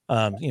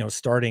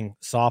 starting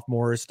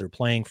sophomores. They're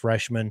playing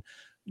freshmen,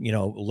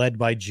 led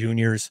by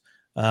juniors,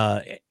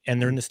 and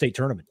they're in the state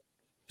tournament.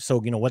 So,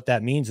 what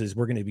that means is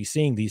we're going to be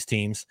seeing these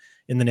teams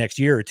in the next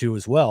year or two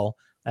as well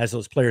as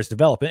those players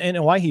develop. And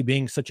Owyhee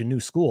being such a new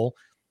school,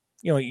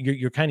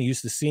 you're kind of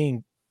used to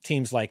seeing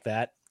teams like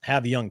that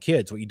have young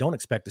kids. What you don't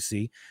expect to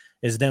see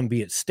is them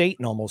be at state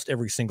in almost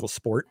every single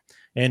sport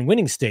and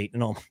winning state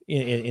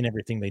in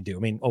everything they do. I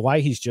mean,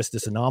 Owyehee's just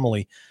this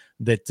anomaly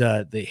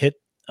that they hit,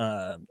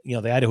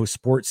 the Idaho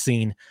sports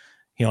scene.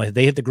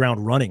 They hit the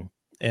ground running,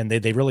 and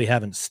they really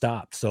haven't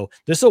stopped. So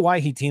this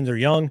Owyhee team, they're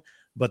young,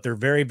 but they're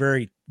very,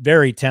 very,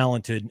 very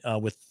talented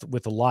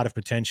with a lot of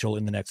potential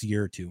in the next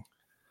year or two.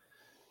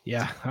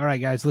 Yeah. All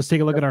right, guys, let's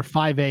take a look at our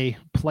 5A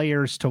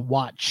players to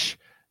watch.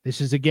 This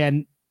is,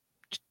 again,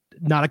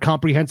 not a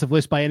comprehensive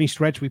list by any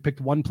stretch. We picked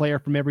one player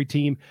from every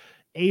team.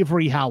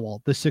 Avery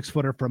Howell, the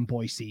 6-footer from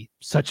Boise,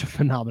 such a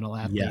phenomenal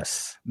athlete.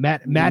 Yes.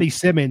 Maddie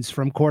Simmons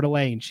from Coeur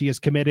d'Alene. She is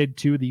committed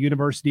to the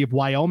University of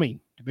Wyoming,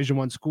 Division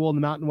I school in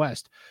the Mountain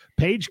West.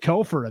 Paige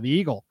Kofer of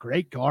Eagle,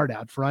 great guard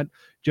out front.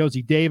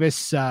 Josie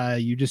Davis,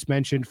 you just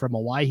mentioned, from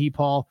Owyhee,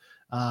 Paul.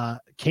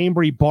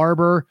 Cambry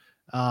Barber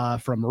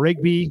from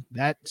Rigby.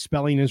 That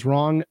spelling is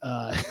wrong.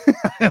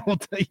 I will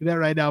tell you that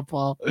right now,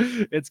 Paul.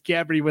 It's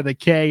Cambry with a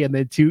K and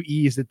then 2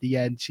 E's at the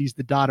end. She's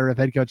the daughter of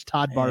head coach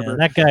Todd Barber.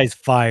 That guy's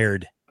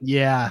fired.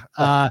 Yeah.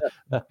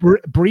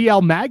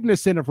 Brielle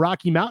Magnuson of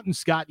Rocky Mountain.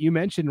 Scott, you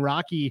mentioned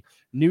Rocky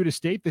new to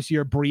state this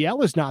year.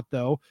 Brielle is not,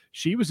 though.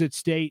 She was at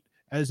state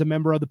as a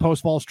member of the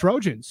Post Falls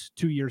Trojans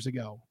 2 years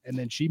ago. And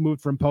then she moved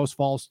from Post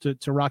Falls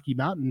to Rocky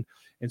Mountain.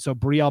 And so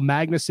Brielle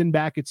Magnuson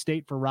back at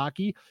state for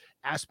Rocky.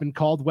 Aspen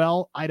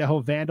Caldwell,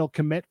 Idaho Vandal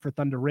commit for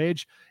Thunder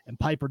Ridge, and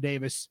Piper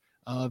Davis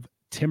of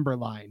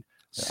Timberline.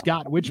 Yeah.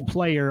 Scott, which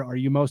player are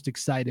you most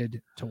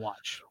excited to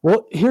watch?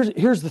 Well,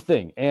 here's the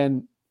thing.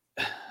 And,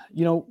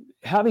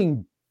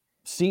 having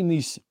seen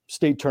these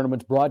state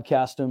tournaments,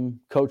 broadcast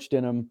them, coached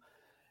in them,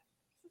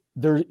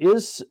 there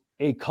is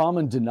a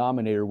common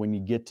denominator when you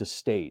get to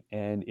state,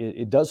 and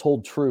it does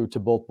hold true to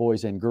both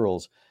boys and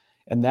girls,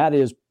 and that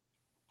is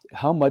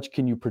how much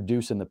can you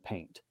produce in the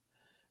paint?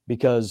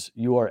 Because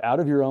you are out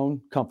of your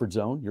own comfort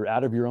zone, you're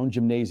out of your own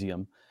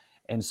gymnasium,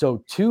 and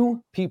so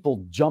 2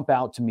 people jump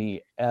out to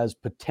me as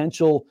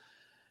potential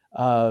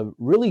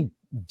really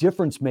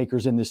difference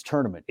makers in this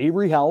tournament.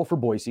 Avery Howell for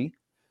Boise,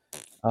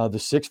 the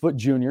 6-foot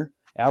junior,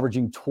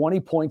 averaging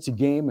 20 points a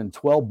game and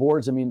 12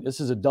 boards. I mean,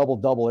 this is a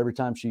double-double every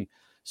time she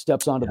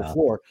steps onto the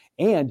floor.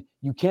 And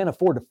you can't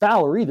afford to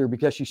foul her either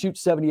because she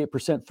shoots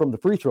 78% from the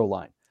free throw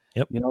line.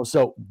 Yep.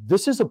 So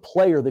this is a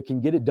player that can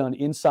get it done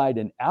inside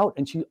and out.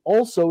 And she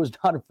also is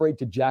not afraid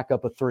to jack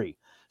up a 3.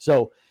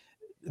 So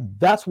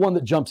that's one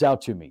that jumps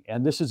out to me.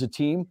 And this is a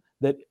team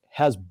that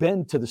has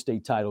been to the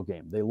state title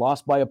game. They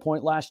lost by a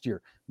point last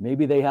year.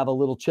 Maybe they have a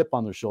little chip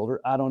on their shoulder.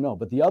 I don't know.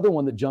 But the other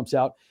one that jumps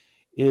out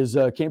is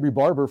Cambry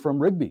Barber from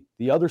Rigby,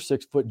 the other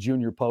 6-foot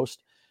junior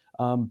post,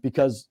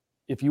 because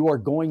if you are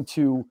going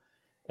to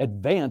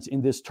advance in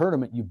this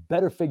tournament, you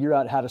better figure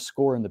out how to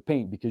score in the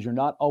paint, because you're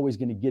not always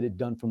going to get it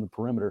done from the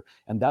perimeter.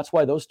 And that's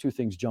why those 2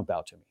 things jump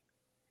out to me.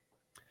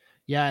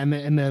 Yeah,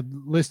 and the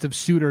list of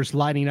suitors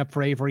lining up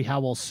for Avery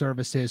Howell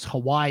services: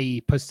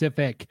 Hawaii,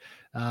 Pacific,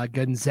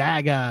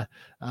 Gonzaga.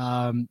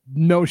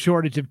 No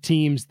shortage of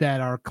teams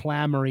that are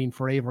clamoring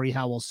for Avery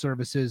Howell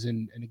services,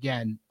 and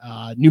again,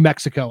 New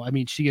Mexico. I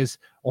mean, she is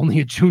only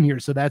a junior,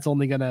 so that's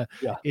only going to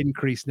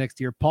increase next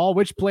year. Paul,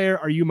 which player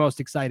are you most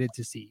excited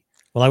to see?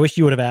 Well, I wish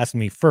you would have asked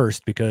me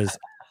first because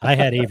I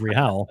had Avery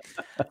Howell,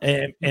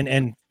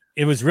 and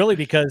it was really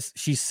because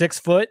she's 6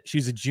 foot,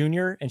 she's a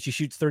junior, and she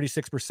shoots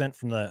 36%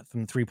 from the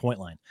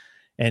 3-point line.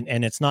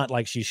 And it's not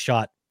like she's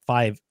shot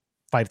five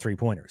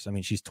 3-pointers. I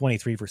mean, she's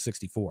 23 for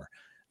 64.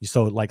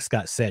 So like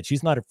Scott said,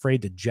 she's not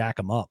afraid to jack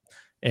them up.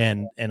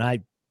 And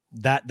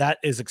that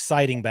is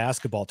exciting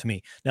basketball to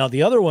me. Now,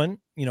 the other one,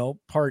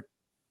 part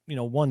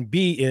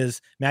 1B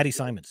is Maddie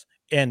Simons.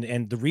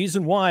 And the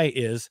reason why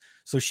is,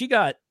 so she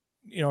got,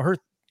 her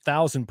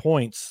 1,000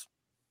 points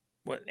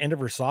end of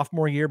her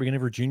sophomore year, beginning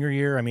of her junior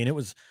year. I mean, it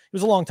was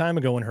a long time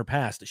ago in her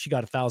past that she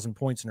got 1,000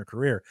 points in her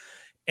career.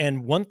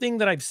 And one thing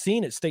that I've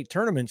seen at state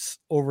tournaments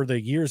over the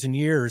years and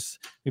years,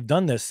 we've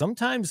done this.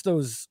 Sometimes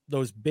those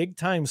big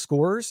time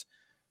scorers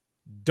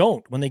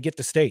don't when they get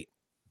to state,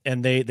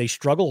 and they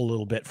struggle a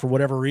little bit for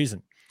whatever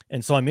reason.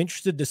 And so I'm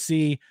interested to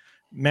see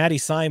Maddie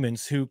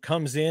Simons, who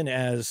comes in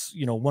as,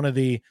 one of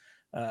the,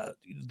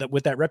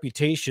 with that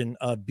reputation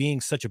of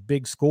being such a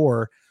big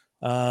scorer,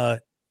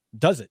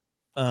 does it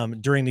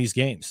during these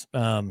games.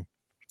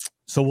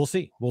 So we'll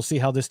see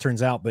how this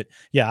turns out. But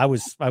yeah, I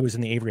was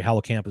in the Avery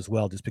Howell camp as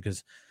well, just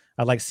because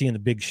I like seeing the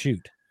big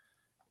shoot.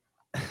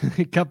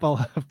 a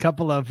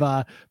couple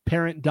of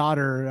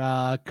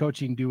parent-daughter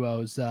coaching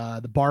duos,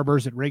 the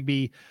Barbers at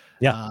Rigby,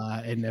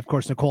 and of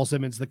course Nicole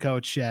Simmons, the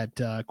coach at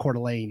Coeur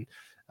d'Alene,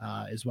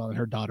 as well, and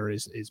her daughter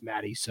is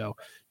Maddie. So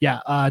yeah,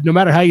 no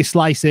matter how you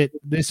slice it,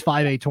 this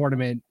 5A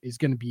tournament is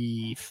going to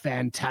be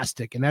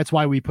fantastic, and that's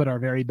why we put our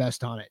very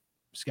best on it,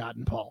 Scott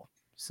and Paul.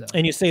 So,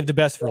 and you saved the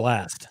best for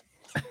last.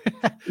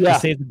 You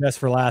saved the best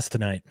for last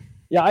tonight.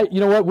 Yeah, you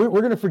know what? We're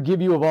going to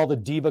forgive you of all the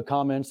diva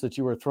comments that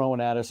you were throwing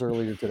at us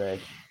earlier today.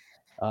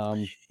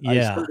 I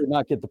still did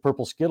not get the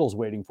purple Skittles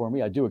waiting for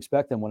me. I do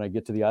expect them when I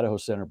get to the Idaho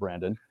Center,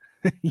 Brandon.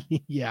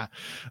 Yeah,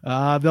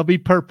 they'll be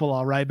purple,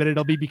 all right, but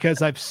it'll be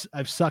because I've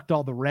sucked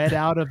all the red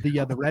out of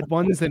the red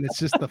ones, and it's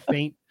just the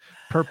faint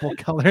purple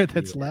color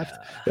that's left.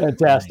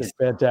 Fantastic,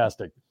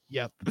 fantastic.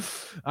 Yep.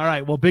 All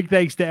right. Well, big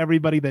thanks to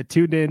everybody that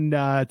tuned in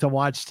to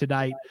watch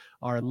tonight,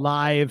 our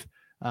live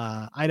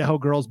Idaho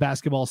girls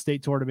basketball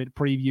state tournament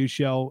preview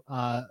show.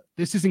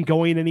 This isn't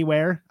going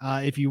anywhere.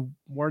 If you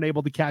weren't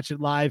able to catch it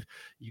live,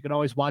 you can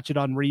always watch it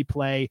on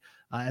replay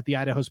at the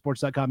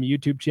idahosports.com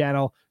YouTube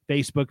channel,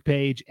 Facebook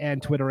page, and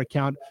Twitter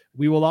account.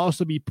 We will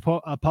also be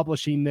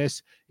publishing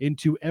this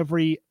into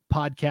every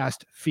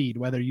podcast feed,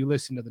 whether you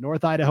listen to the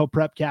North Idaho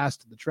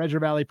Prepcast, the Treasure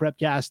Valley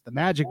Prepcast, the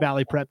Magic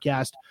Valley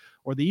Prepcast,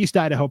 or the East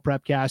Idaho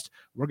Prepcast.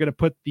 We're going to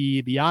put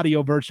the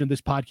audio version of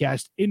this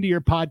podcast into your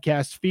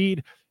podcast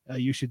feed.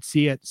 You should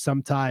see it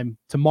sometime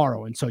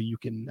tomorrow. And so you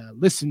can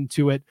listen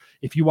to it.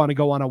 If you want to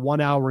go on a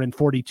 1 hour and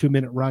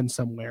 42-minute run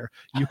somewhere,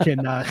 you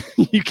can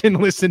you can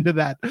listen to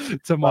that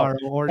tomorrow.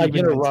 Or like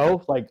in a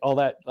row, like all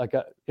that, like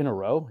in a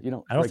row.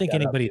 I don't think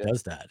anybody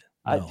does that.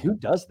 No. Who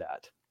does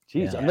that?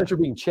 Jeez, unless you're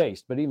being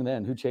chased. But even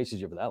then, who chases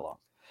you for that long?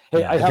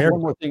 Hey, I have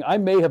one more thing. I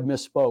may have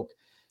misspoke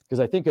because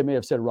I think I may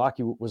have said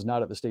Rocky was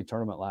not at the state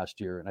tournament last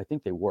year, and I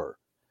think they were.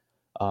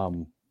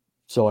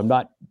 So I'm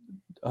not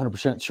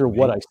 100% sure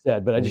what I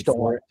said, but I just don't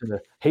want the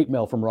hate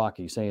mail from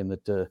Rocky saying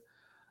that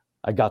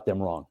I got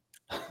them wrong.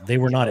 They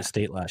were not at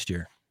state last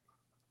year.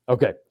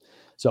 Okay.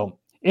 So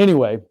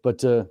anyway, but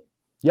going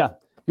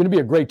to be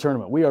a great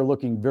tournament. We are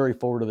looking very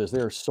forward to this.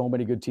 There are so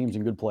many good teams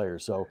and good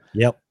players. So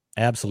yep,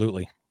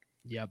 absolutely.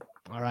 Yep.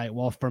 All right.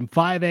 Well, from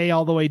 5A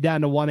all the way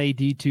down to 1A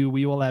D2,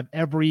 we will have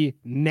every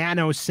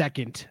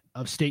nanosecond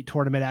of state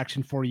tournament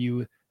action for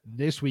you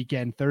this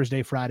weekend,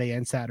 Thursday, Friday,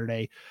 and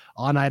Saturday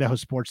on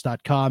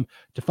idahosports.com.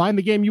 To find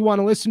the game you want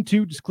to listen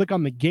to, just click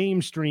on the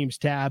game streams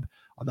tab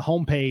on the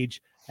homepage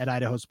at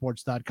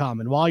idahosports.com.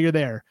 And while you're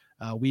there,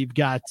 we've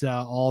got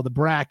all the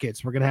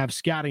brackets. We're going to have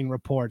scouting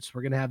reports.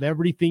 We're going to have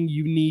everything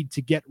you need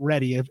to get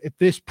ready. If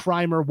this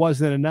primer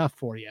wasn't enough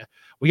for you,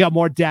 we got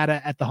more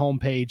data at the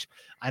homepage,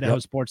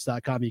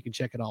 idahosports.com. You can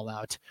check it all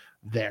out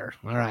there.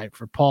 All right.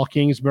 For Paul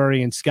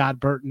Kingsbury and Scott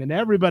Burton and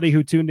everybody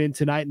who tuned in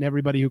tonight and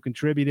everybody who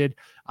contributed,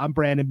 I'm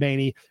Brandon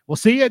Baney. We'll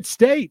see you at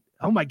state.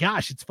 Oh my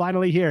gosh, it's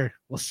finally here.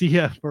 We'll see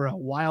you for a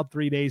wild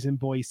 3 days in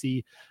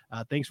Boise.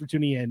 Thanks for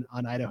tuning in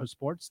on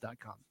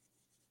idahosports.com.